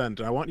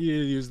 10%. I want you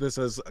to use this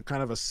as a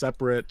kind of a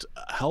separate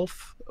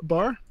health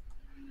bar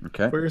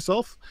Okay. for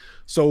yourself.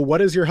 So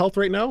what is your health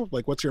right now?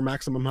 Like, what's your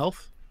maximum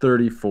health?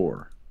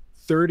 34.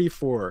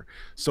 34.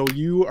 So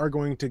you are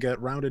going to get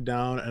rounded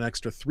down an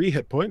extra 3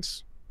 hit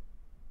points.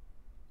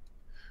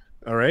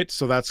 All right,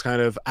 so that's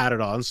kind of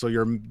added on. So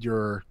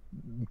your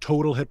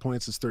total hit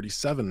points is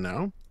 37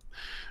 now,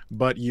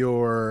 but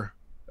your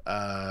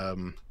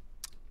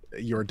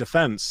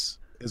defense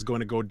is going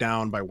to go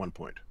down by 1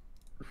 point.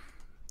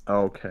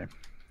 Okay.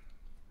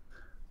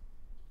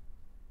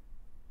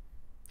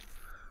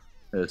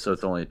 So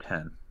it's only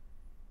 10.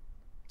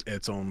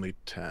 It's only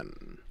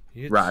 10.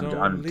 It's Right, I'm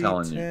only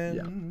telling you, 10,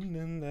 yeah.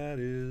 and that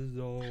is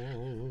all.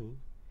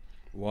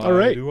 Why All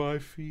right. do I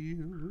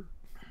feel?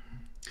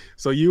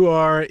 So you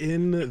are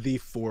in the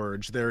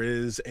forge. There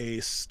is a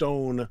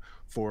stone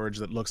forge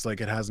that looks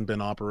like it hasn't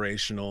been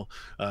operational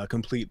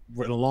complete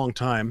in a long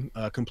time,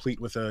 complete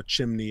with a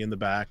chimney in the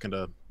back and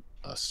a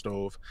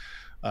stove.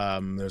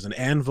 There's an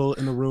anvil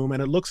in the room,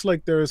 and it looks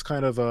like there's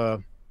kind of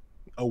a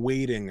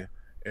waiting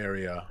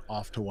area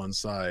off to one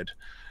side,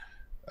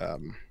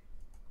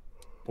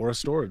 or a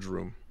storage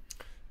room.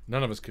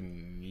 None of us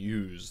can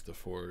use the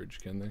forge,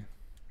 can they?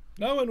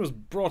 No one was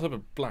brought up a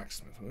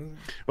blacksmith.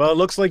 Well, it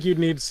looks like you'd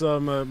need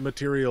some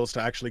materials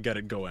to actually get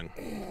it going.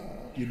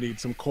 You'd need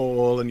some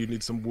coal and you'd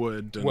need some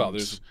wood. And Well,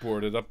 there's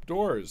boarded up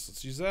doors.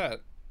 Let's use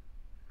that.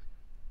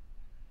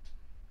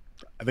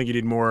 I think you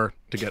need more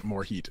to get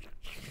more heat.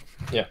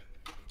 Yeah.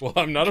 Well,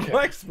 I'm not a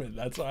blacksmith.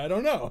 That's why I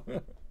don't know.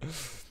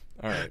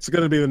 All right. It's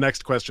going to be the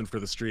next question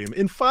for the stream.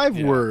 In 5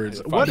 Yeah, words,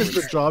 in 5 what is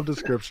the words. job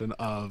description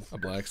of A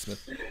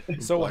blacksmith.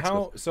 So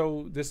blacksmith?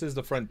 So this is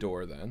the front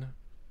door then.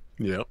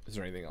 Yep. Is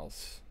there anything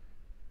else?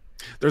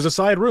 There's a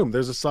side room.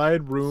 There's a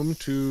side room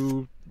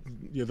to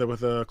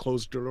with a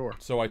closed door.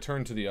 So I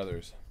turn to the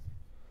others.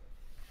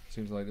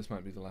 Seems like this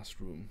might be the last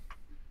room.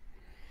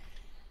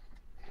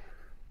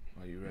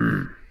 Are you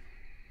ready?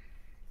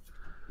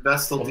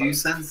 Vestal, do you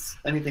sense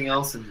anything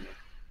else in here?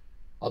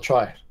 I'll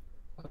try.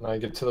 And I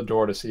get to the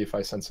door to see if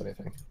I sense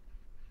anything.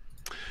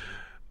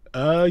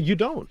 You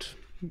don't.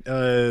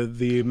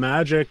 The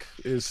magic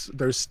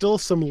there's still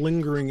some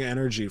lingering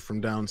energy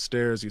from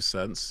downstairs, you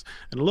sense,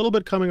 and a little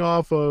bit coming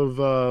off of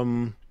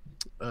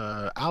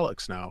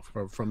Alex now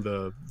from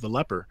the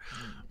leper.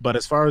 But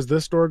as far as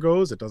this door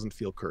goes, it doesn't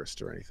feel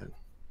cursed or anything.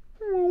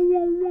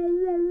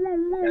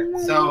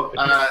 Okay. So,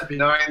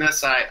 knowing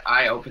this,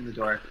 I open the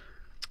door.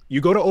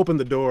 You go to open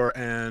the door,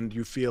 and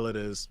you feel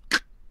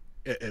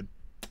it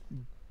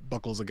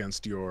buckles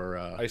against your.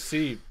 I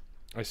see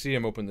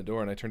him open the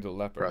door, and I turn to the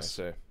leper Press.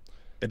 and I say,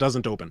 It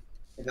doesn't open.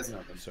 It doesn't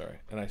open. sorry.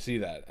 And I see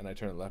that, and I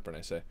turn to the leper and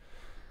I say,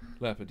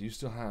 Leper, do you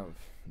still have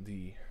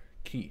the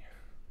key?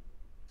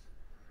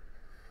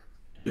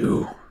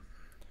 You.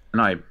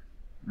 And I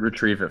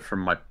retrieve it from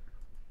my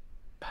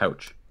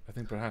pouch. I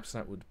think perhaps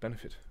that would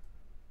benefit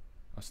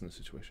us in this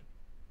situation.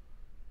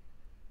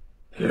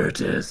 Here it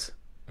is.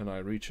 And I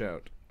reach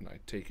out, and I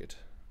take it,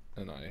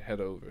 and I head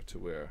over to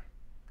where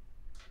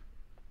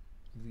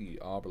the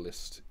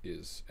arbalist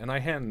is. And I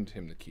hand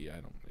him the key. I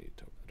don't need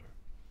to open the door.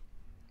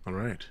 All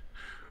right.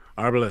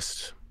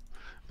 Arbalist,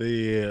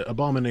 the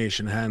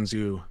abomination hands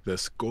you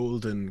this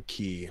golden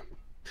key.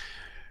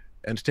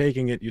 And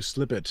taking it, you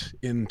slip it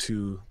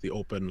into the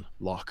open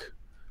lock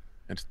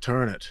and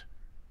turn it.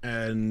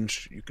 And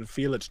you can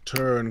feel it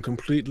turn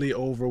completely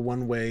over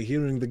one way,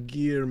 hearing the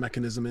gear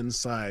mechanism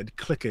inside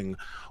clicking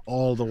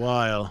all the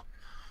while.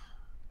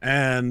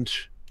 And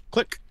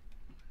click.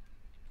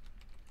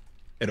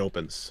 It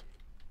opens.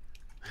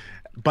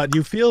 But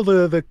you feel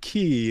the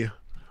key,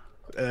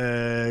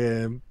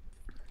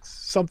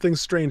 something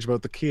strange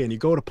about the key, and you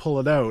go to pull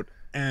it out,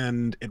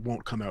 and it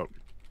won't come out.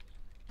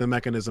 The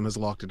mechanism has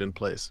locked it in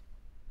place.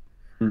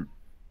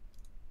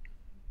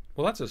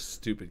 Well, that's a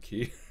stupid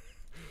key.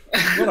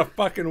 What a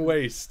fucking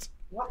waste.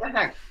 What the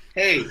heck?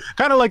 Hey,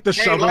 Kind of like the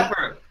hey, shovel.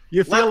 leper,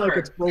 You feel like leper.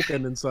 it's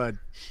broken inside.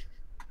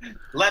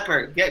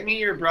 leper, get me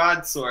your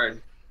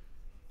broadsword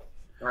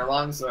or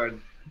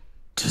longsword.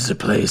 'Tis a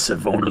place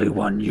of only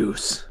one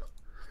use.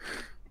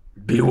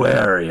 Be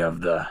wary of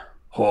the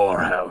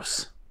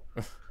whorehouse.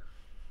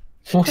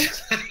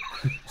 What?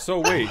 So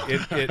wait,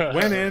 it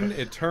went in,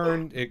 it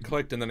turned, it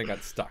clicked, and then it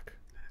got stuck.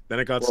 Then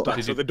it got Well, stuck.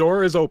 did So you- the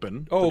door is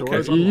open. Oh, The door okay.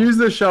 is If you unlocked. use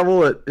the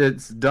shovel,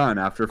 it's done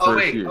after first Oh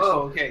wait. use.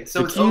 Oh, okay. So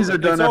The it's keys are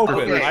open. done It's after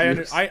open. first Okay.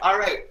 use. All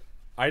right.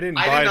 I didn't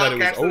I buy did not that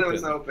catch it was that it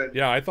was open. open.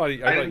 Yeah, I thought you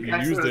didn't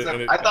catch used that it. was And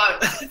open. I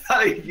thought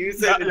I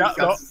used it and Yeah, it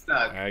got no.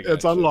 stuck. I It's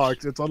gotcha.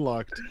 unlocked. It's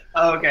unlocked.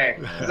 Oh, okay.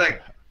 It's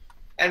like,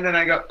 and then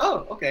I go,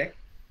 oh, okay.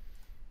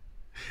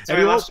 So And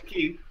I you lost the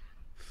key.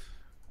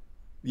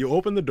 You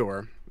open the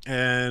door,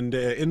 and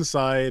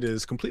inside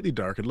is completely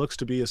dark. It looks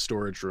to be a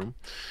storage room.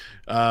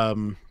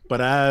 But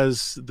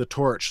as the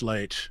torch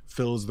light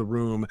fills the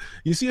room,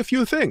 you see a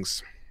few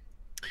things.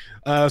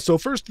 So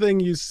first thing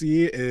you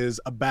see is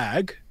a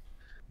bag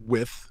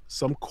with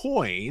some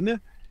coin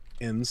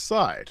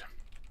inside.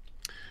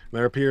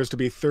 There appears to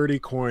be 30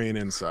 coin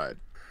inside.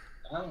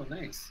 Oh,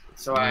 nice.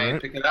 So I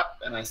Alright. pick it up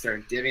and I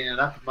start divvying it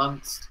up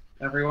amongst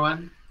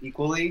everyone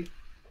equally.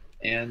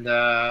 And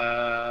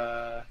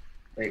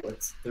wait,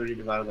 what's 30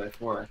 divided by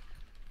 4?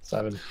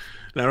 7.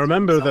 Now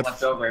remember Some left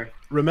that over.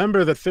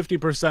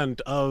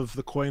 50% of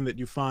the coin that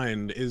you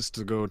find is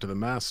to go to the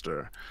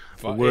master.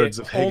 The words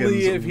of Higgins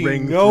only if he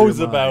ring through knows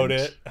your about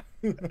mind.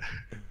 it.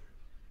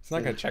 It's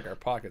not gonna check our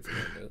pockets a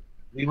little bit.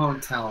 We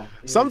won't tell him.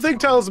 Something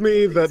tells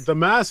me that the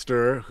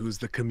master, who's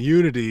the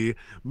community,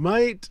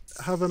 might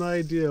have an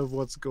idea of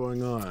what's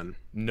going on.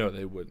 No,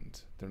 they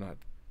wouldn't. They're not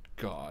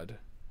God.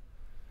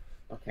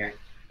 Okay.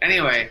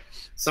 Anyway,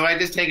 so I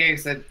just take it and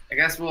said, I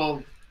guess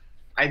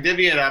I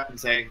divvy it up and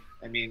say,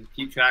 I mean,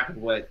 keep track of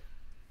what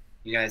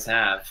you guys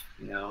have,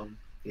 in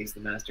case the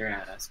master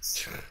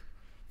asks.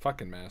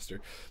 Fucking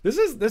master. This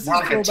is More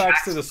like a throwbacks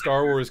tax to the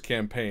Star Wars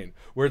campaign,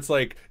 where it's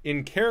like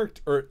in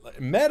character or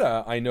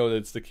meta. I know that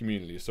it's the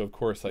community, so of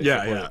course I support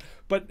Yeah. it.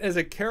 But as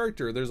a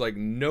character, there's like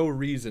no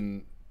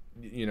reason,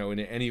 in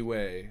any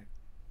way,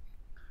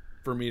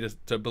 for me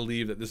to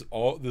believe that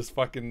this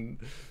fucking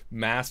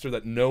master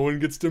that no one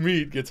gets to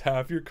meet gets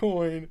half your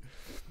coin.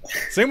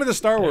 Same with the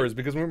Star Wars,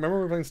 because remember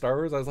we were playing Star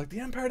Wars, I was like,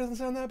 the Empire doesn't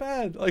sound that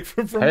bad. Like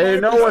from Hey, my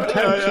no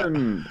perspective.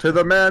 attention to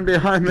the man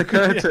behind the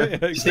curtain.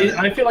 Yeah, See,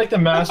 exactly. I feel like the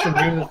master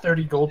knew the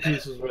 30 gold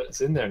pieces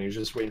was in there, and he was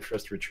just waiting for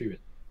us to retrieve it.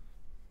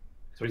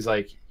 So he's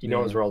like, he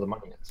knows where all the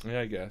money is. Yeah,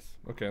 I guess.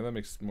 Okay, that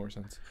makes more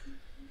sense.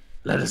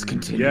 Let us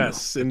continue.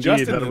 Yes, indeed.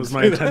 Justin That didn't was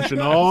my say that. intention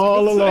I was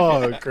all gonna say.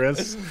 along,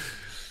 Chris.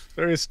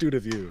 Very astute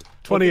of you.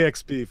 20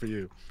 XP for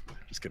you.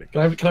 Just kidding. Can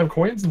I have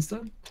coins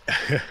instead?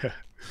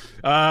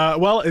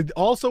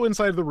 Also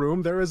inside the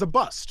room there is a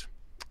bust,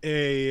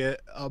 a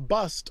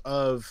bust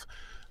of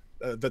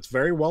that's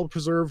very well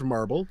preserved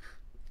marble,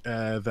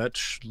 that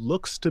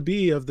looks to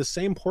be of the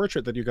same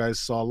portrait that you guys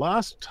saw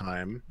last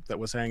time that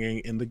was hanging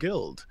in the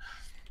guild.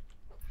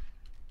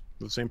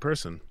 The same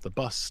person, the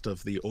bust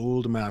of the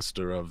old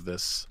master of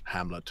this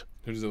hamlet.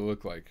 Who does it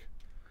look like?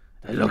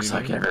 It looks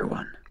like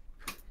everyone,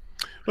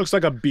 Looks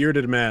like a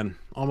bearded man,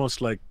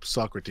 almost like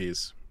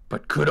Socrates,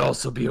 but could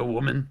also be a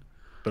woman.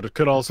 but it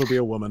could also be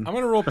a woman. I'm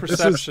gonna roll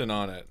perception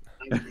on it.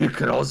 It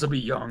could also be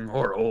young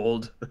or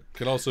old.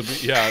 Could also be,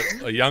 yeah,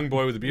 a young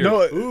boy with a beard.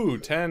 No. Ooh,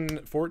 10,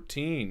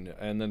 14,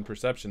 and then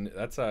perception.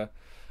 That's a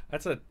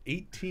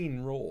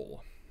 18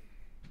 roll.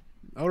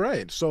 All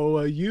right,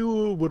 so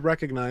you would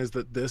recognize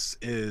that this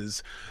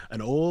is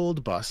an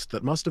old bust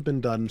that must have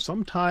been done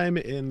sometime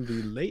in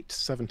the late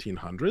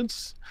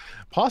 1700s,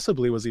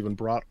 possibly was even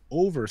brought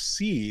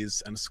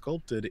overseas and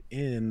sculpted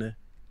in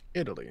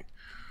Italy.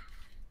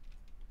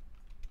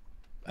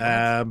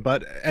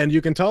 And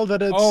you can tell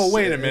that it's... Oh,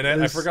 wait a minute.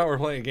 I forgot we're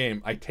playing a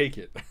game. I take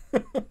it.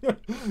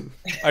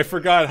 I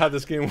forgot how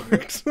this game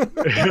works.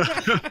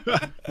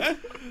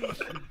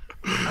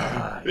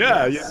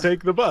 Yeah, you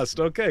take the bust.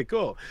 Okay,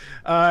 cool.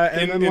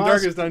 And in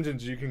Darkest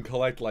Dungeons, you can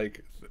collect,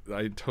 like...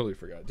 I totally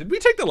forgot. Did we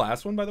take the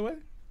last one, by the way?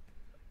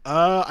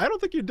 I don't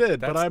think you did,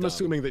 but I'm dumb.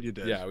 assuming that you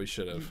did. Yeah, we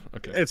should have.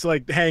 Okay. It's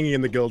like hanging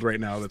in the guild right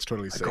now. That's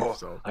totally safe.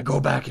 I go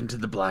back into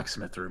the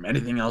blacksmith room.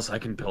 Anything else I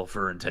can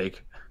pilfer and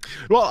take?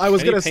 Well, I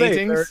was Any going to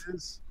say, there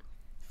paintings?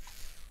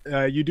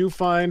 is, you do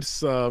find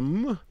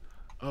some...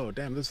 Oh,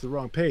 damn, this is the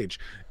wrong page.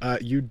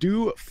 You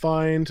do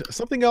find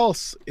something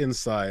else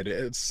inside.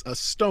 It's a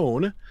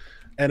stone,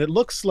 and it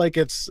looks like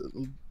it's...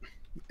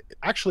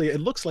 Actually,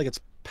 it looks like it's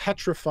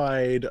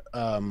petrified,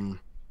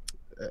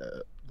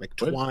 like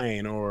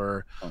twine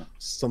or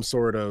some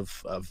sort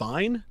of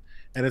vine,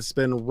 and it's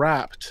been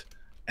wrapped,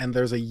 and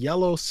there's a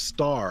yellow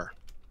star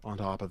on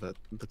top of it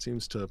that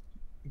seems to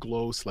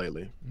glow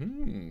slightly.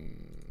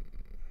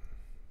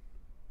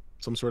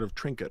 Some sort of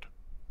trinket.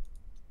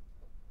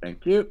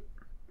 Thank you.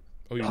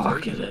 Oh, you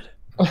Pocketed.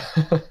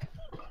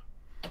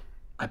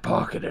 I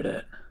pocketed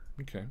it.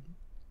 Okay.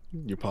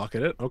 You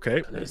pocket it?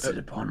 Okay. Place it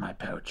upon my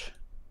pouch.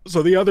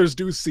 So the others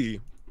do see.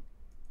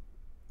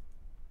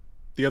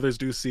 The others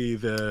do see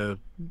the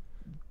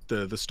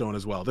stone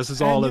as well. This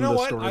is all in the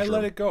storage room. I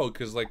let it go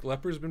because like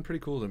Leper's been pretty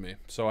cool to me.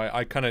 So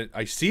I kind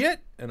of see it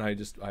and I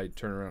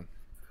turn around.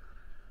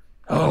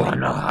 Oh, I'm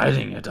not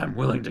hiding it. I'm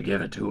willing to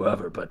give it to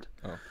whoever, but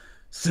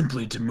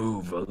simply to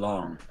move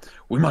along,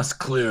 we must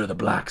clear the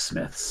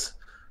blacksmiths.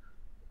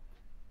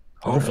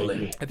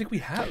 Hopefully, I think we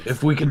have.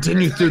 if we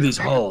continue through these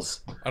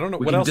halls, I don't know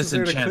we what can else is there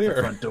to disenchant clear.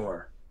 the front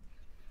door.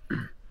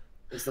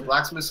 Is the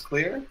blacksmith's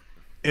clear?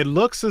 It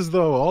looks as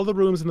though all the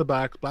rooms in the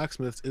back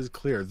blacksmiths is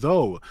clear,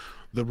 though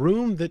the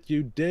room that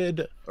you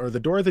did, or the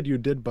door that you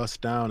did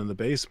bust down in the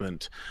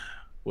basement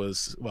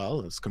was,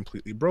 well, it's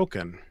completely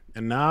broken.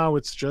 And now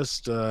it's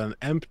just an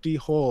empty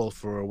hole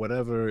for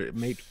whatever it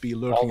may be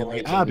lurking in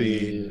the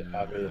Abbey.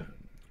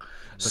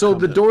 So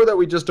the door that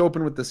we just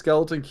opened with the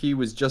skeleton key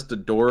was just a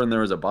door and there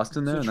was a bust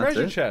in there? It's a and that's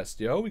treasure it? chest,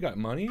 yo. We got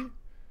money.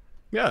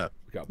 Yeah.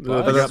 We got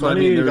But bugs. that's what I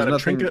money, mean. You there's got a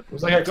nothing- trinket. It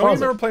was like a Don't you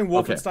closet. remember playing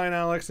Wolfenstein,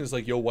 Alex? And it's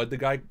like, yo, what was the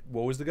guy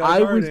I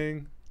was-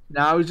 guarding?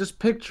 Now I was just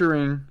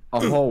picturing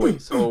a hallway,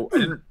 so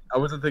I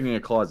wasn't thinking a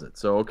closet.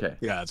 So okay.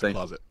 Yeah, it's a Thank you.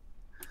 closet.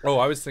 Oh,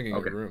 I was thinking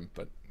Okay. a room,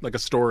 but Like a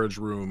storage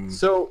room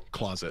So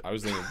closet. I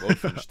was thinking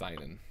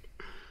Wolfenstein.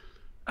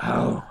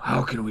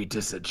 How can we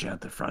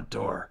disenchant the front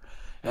door?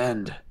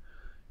 And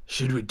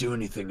should we do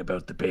anything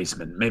about the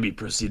basement? Maybe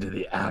proceed to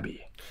the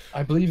Abbey.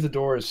 I believe the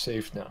door is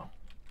safe now.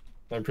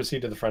 Then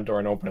proceed to the front door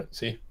and open it.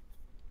 See?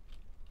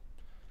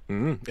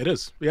 It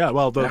is. Yeah.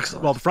 Well, the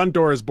Excellent. front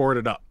door is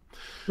boarded up,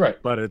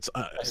 Right. but it's.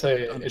 I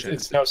say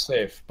it's now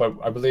safe, but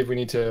I believe we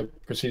need to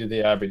proceed to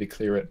the Abbey to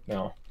clear it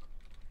now.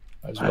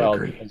 As I well,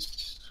 agree.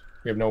 because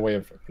we have no way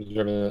of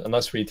preserving it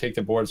unless we take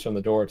the boards from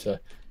the door to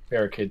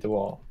barricade the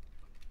wall.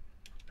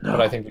 No,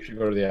 But I think we should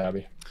go to the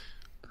Abbey.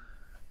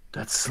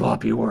 that's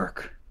sloppy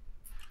work.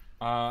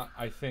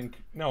 I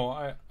think no.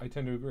 I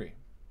tend to agree.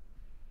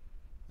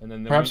 And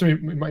then Perhaps we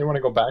might want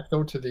to go back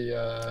though to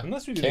the.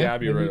 unless we do the camp,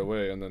 Abbey maybe? right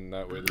away, and then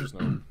that way there's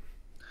no.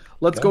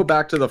 let's go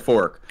back to the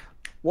fork.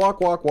 Walk,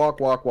 walk, walk,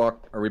 walk,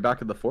 walk. Are we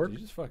back at the fork? You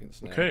just fucking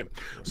snap. Okay.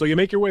 So you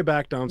make your way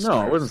back downstairs.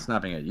 No, I wasn't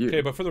snapping at you.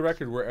 Okay, but for the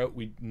record, we're out.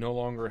 We no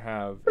longer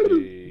have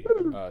a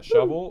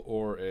shovel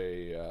or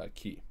a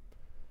key.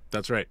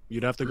 That's right.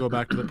 You'd have to go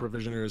back to the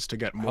provisioners to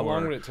get more. How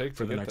long would it take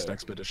for to the get next there?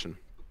 expedition?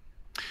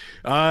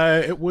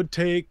 It would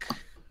take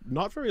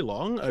not very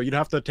long. You'd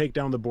have to take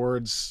down the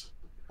boards,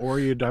 or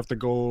you'd have to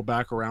go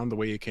back around the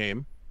way you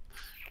came.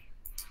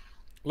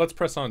 Let's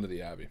press on to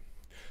the Abbey.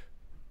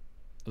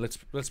 Let's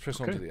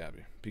press on Okay. to the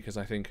Abbey because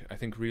I think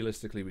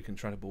realistically we can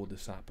try to board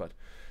this up, but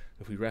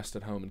if we rest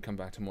at home and come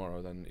back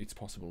tomorrow, then it's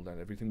possible that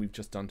everything we've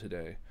just done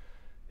today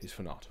is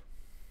for naught.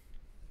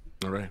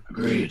 All right.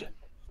 Agreed.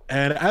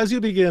 And as you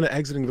begin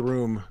exiting the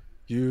room,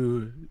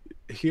 you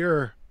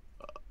hear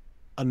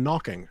a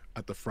knocking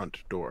at the front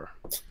door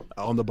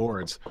on the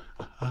boards.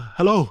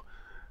 Hello,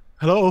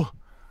 hello.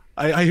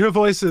 I hear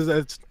voices.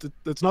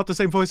 It's not the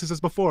same voices as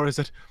before. Is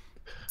it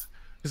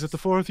the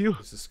four of you,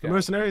 It's a the scout.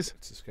 mercenaries?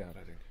 It's a scout,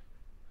 I think.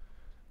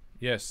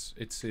 Yes,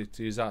 it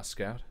is us,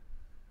 scout.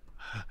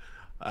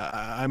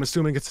 I'm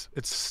assuming it's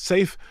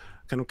safe.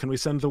 Can we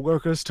send the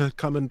workers to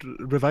come and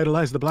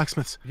revitalize the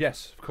blacksmiths?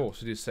 Yes, of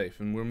course, it is safe,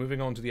 and we're moving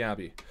on to the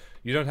Abbey.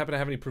 You don't happen to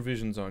have any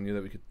provisions on you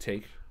that we could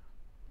take?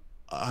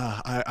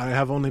 I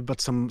have only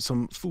but some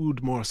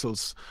food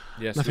morsels.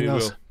 Yes, Nothing we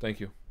else. will. Thank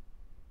you.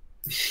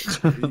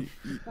 You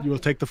will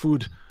take the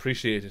food.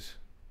 Appreciate it.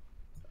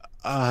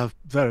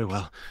 Very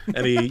well.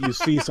 And you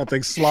see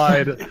something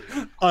slide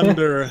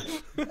under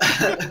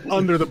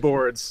the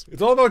boards.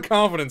 It's all about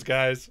confidence,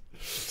 guys.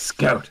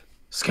 Scout.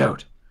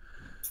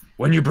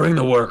 When you bring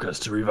the workers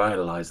to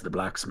revitalize the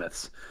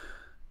blacksmiths,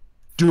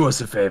 do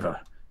us a favor,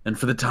 and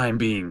for the time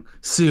being,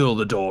 seal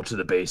the door to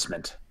the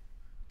basement.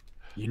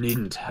 You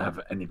needn't have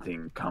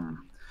anything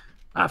come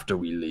after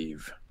we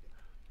leave.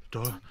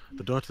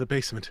 The door to the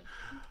basement.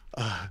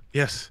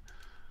 Yes,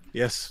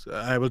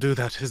 I will do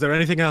that. Is there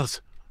anything else?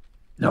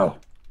 No.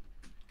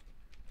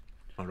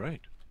 All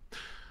right.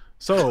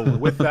 So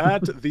with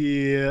that,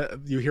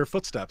 you hear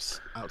footsteps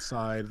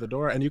outside the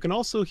door, and you can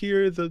also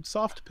hear the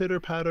soft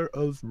pitter-patter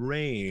of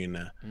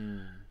rain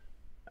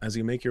as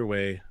you make your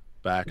way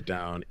back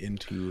down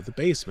into the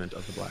basement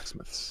of the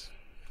blacksmiths.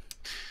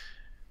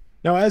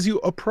 Now, as you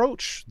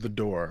approach the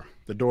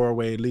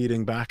doorway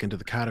leading back into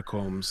the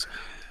catacombs,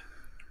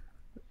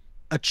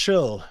 a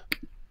chill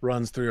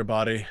runs through your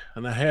body,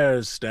 and the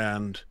hairs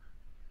stand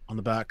on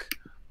the back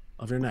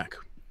of your neck,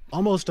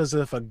 almost as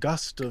if a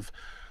gust of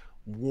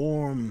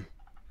warm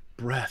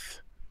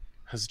breath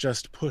has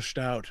just pushed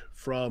out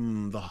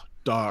from the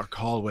dark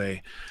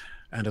hallway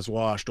and has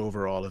washed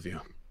over all of you.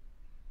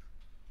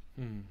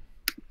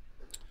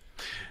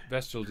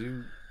 Vestal, do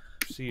you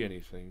see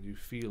anything? Do you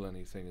feel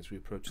anything as we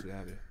approach the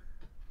abbey?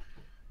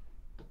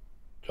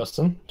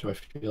 Justin, do I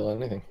feel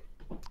anything?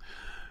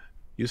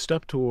 You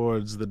step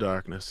towards the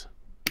darkness,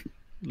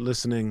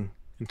 listening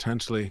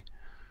intensely,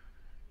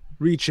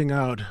 reaching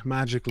out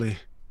magically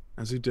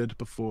as you did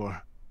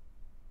before.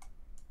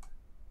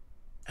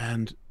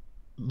 And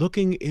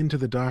looking into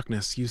the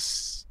darkness, you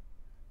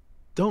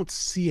don't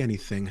see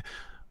anything,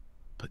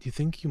 but you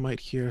think you might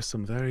hear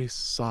some very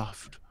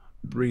soft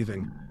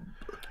breathing.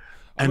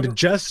 And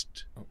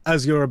just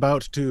as you're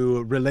about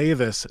to relay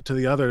this to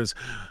the others,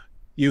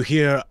 you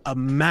hear a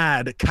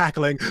mad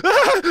cackling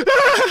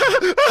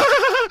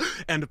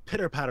and a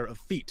pitter-patter of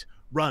feet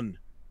run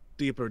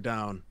deeper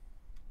down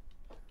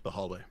the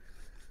hallway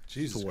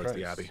Jesus towards Christ.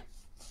 the abbey.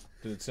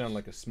 Did it sound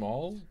like a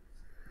small?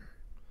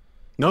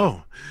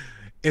 No,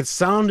 it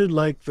sounded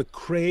like the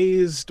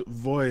crazed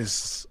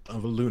voice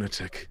of a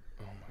lunatic.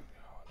 Oh my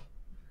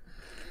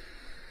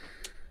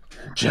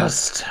god.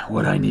 Just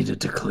what I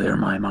needed to clear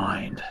my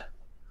mind.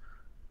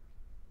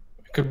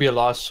 It could be a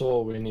lost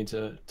soul we need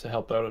to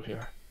help out of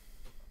here.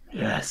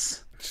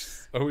 Yes.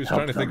 Always Help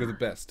trying to think them. of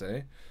the best,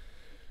 eh?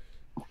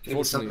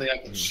 Maybe something I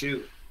can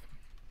shoot.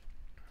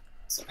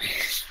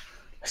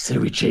 I say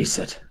we chase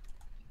it.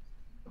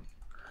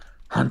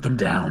 Hunt them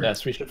down.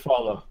 Yes, we should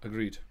follow.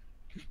 Agreed.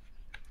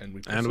 And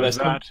we And So with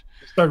that,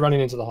 start running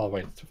into the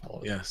hallway to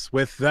follow. yes,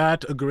 with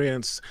that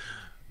agreement,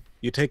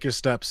 you take your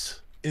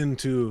steps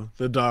into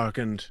the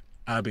darkened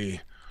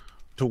abbey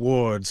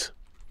towards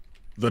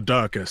the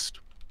darkest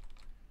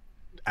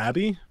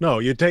abbey. No,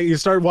 you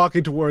start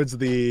walking towards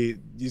you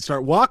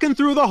start walking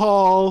through the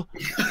hall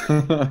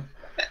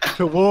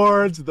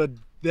towards the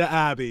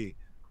abbey.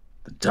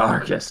 The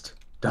darkest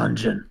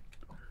dungeon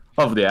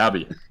of the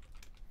abbey.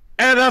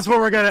 And that's where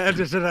we're gonna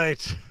enter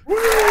tonight.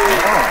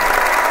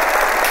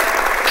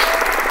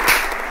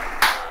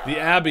 The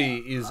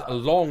abbey is a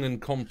long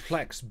and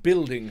complex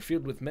building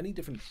filled with many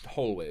different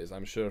hallways.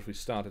 I'm sure if we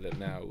started it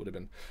now, it would have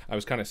been... I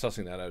was kind of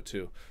sussing that out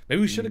too. Maybe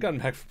we should have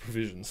gotten back for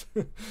provisions.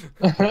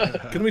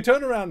 Can we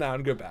turn around now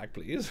and go back,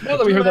 please? Now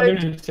that we heard the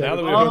music, Now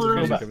that we heard the Oh,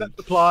 music. set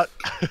the plot.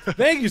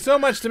 Thank you so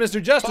much to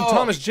Mr. Justin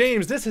Thomas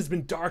James. This has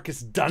been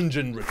Darkest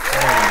Dungeon Return.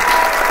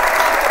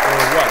 Or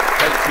what?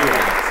 Part 2 of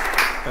it.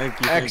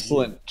 Thank you.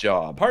 Excellent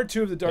job. Part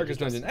 2 of the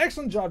Darkest Dungeon.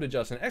 Excellent job to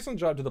Justin. Excellent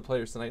job to the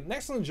players tonight. An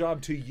excellent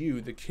job to you,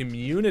 the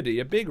community.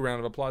 A big round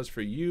of applause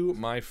for you,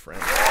 my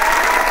friend.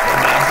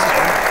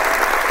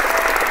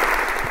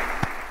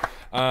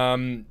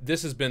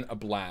 This has been a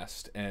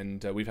blast,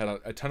 and we've had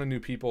a ton of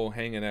new people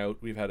hanging out.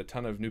 We've had a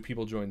ton of new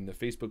people join the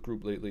Facebook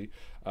group lately.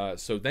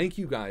 So thank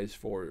you guys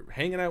for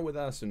hanging out with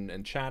us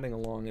and chatting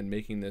along and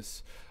making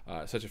this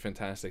such a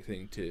fantastic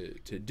thing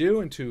to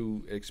do and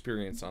to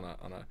experience on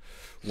a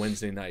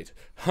Wednesday night.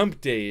 Hump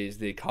Day, as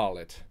they call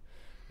it.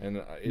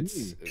 And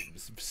it's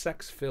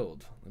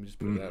sex-filled. Let me just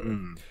put it that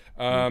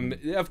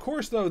way. Of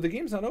course, though, the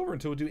game's not over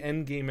until we do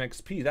Endgame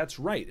XP. That's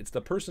right. It's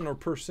the person or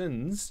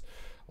persons,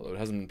 although it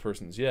hasn't been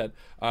persons yet,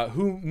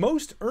 who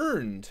most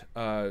earned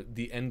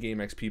the Endgame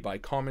XP by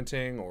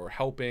commenting or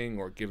helping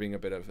or giving a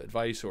bit of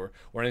advice or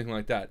anything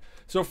like that.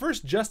 So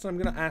first, Justin, I'm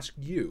going to ask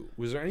you,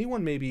 was there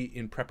anyone maybe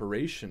in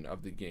preparation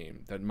of the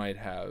game that might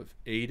have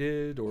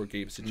aided or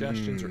gave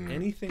suggestions or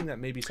anything that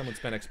maybe someone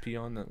spent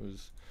XP on that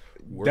was...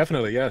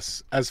 Definitely,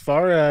 yes. As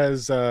far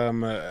as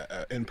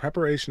in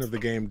preparation of the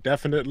game,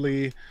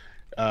 definitely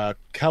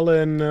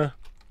Kellen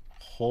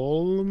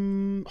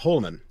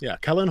Holman. Yeah,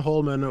 Kellen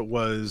Holman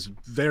was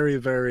very,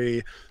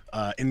 very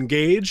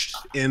engaged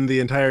in the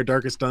entire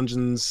Darkest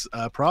Dungeons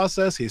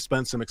process. He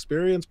spent some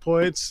experience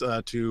points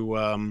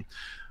to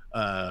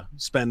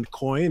spend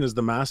coin as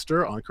the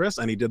master on Chris,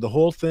 and he did the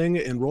whole thing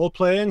in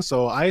role-playing,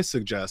 so I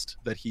suggest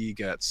that he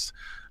gets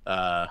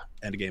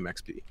Endgame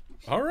XP.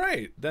 All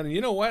right. Then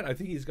you know what? I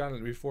think he's gotten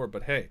it before,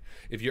 but hey,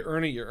 if you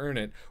earn it, you earn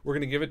it. We're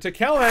going to give it to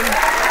Kellen.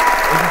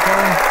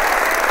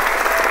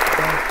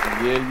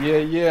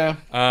 Yeah.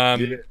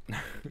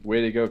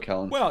 Way to go,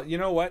 Kellen. Well, you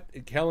know what?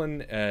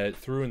 Kellen,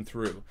 through and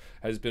through,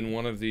 has been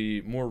one of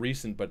the more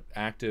recent but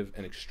active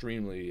and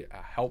extremely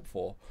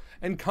helpful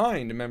and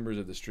kind members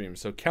of the stream.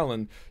 So,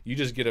 Kellen, you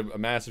just get a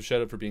massive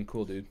shout out for being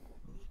cool, dude.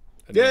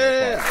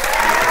 Yeah.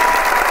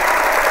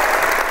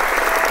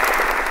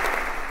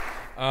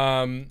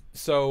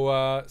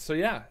 So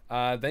yeah,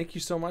 thank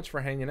you so much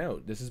for hanging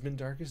out. This has been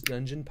Darkest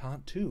Dungeon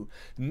Part 2.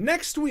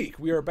 Next week,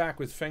 we are back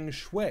with Feng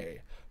Shui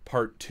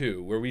Part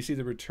 2, where we see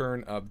the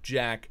return of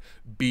Jack,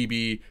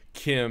 BB,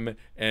 Kim,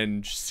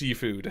 and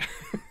Seafood.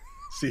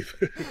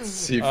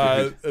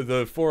 Seafood.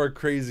 The 4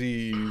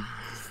 crazy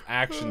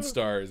action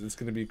stars. It's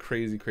going to be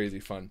crazy, crazy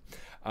fun.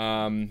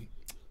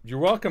 You're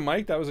welcome,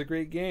 Mike. That was a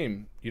great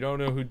game. You don't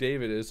know who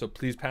David is, so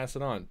please pass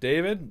it on.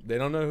 David, they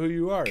don't know who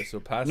you are, so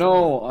pass it on.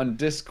 No, on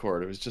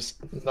Discord. It was just...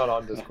 Not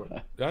on Discord.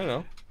 I don't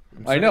know.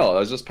 I know. I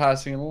was just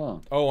passing it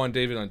along. Oh, on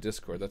David on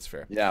Discord. That's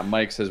fair. Yeah,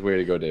 Mike says, way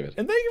to go, David.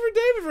 And thank you for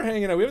David for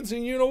hanging out. We haven't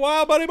seen you in a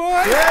while, buddy boy.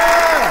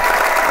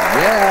 Yeah.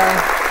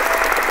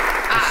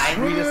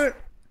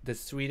 The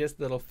sweetest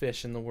little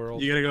fish in the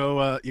world. You gonna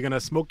go? You gonna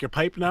smoke your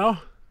pipe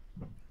now?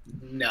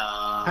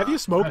 No. Have you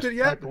smoked it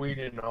yet? Weed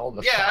and all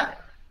the Yeah.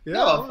 Yeah.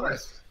 No, of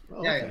course.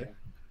 Oh, Yeah, okay. yeah.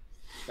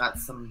 Got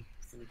some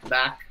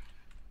tobacco.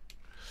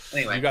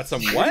 Anyway. You got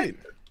some what?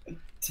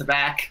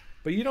 Tobacco.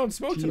 But you don't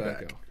smoke Teabag.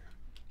 tobacco.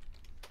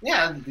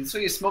 Yeah, so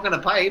you smoke on a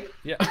pipe.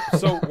 Yeah.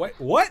 So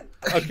what?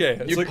 Okay.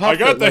 It's You like, puff I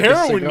got it the like a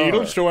heroin cigar.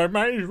 needle, so I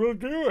might as well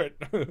do it.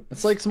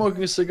 It's like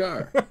smoking a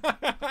cigar.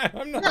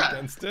 I'm not Yeah.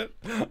 against it.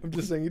 I'm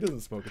just saying he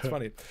doesn't smoke. It's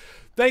funny.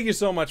 Thank you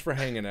so much for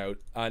hanging out.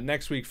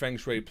 Next week, Feng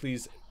Shui,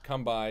 please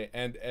come by.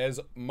 And as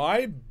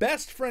my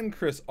best friend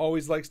Chris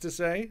always likes to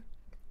say,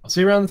 I'll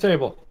see you around the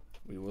table.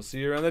 we will see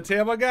you around the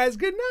table, guys.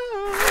 Good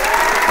night.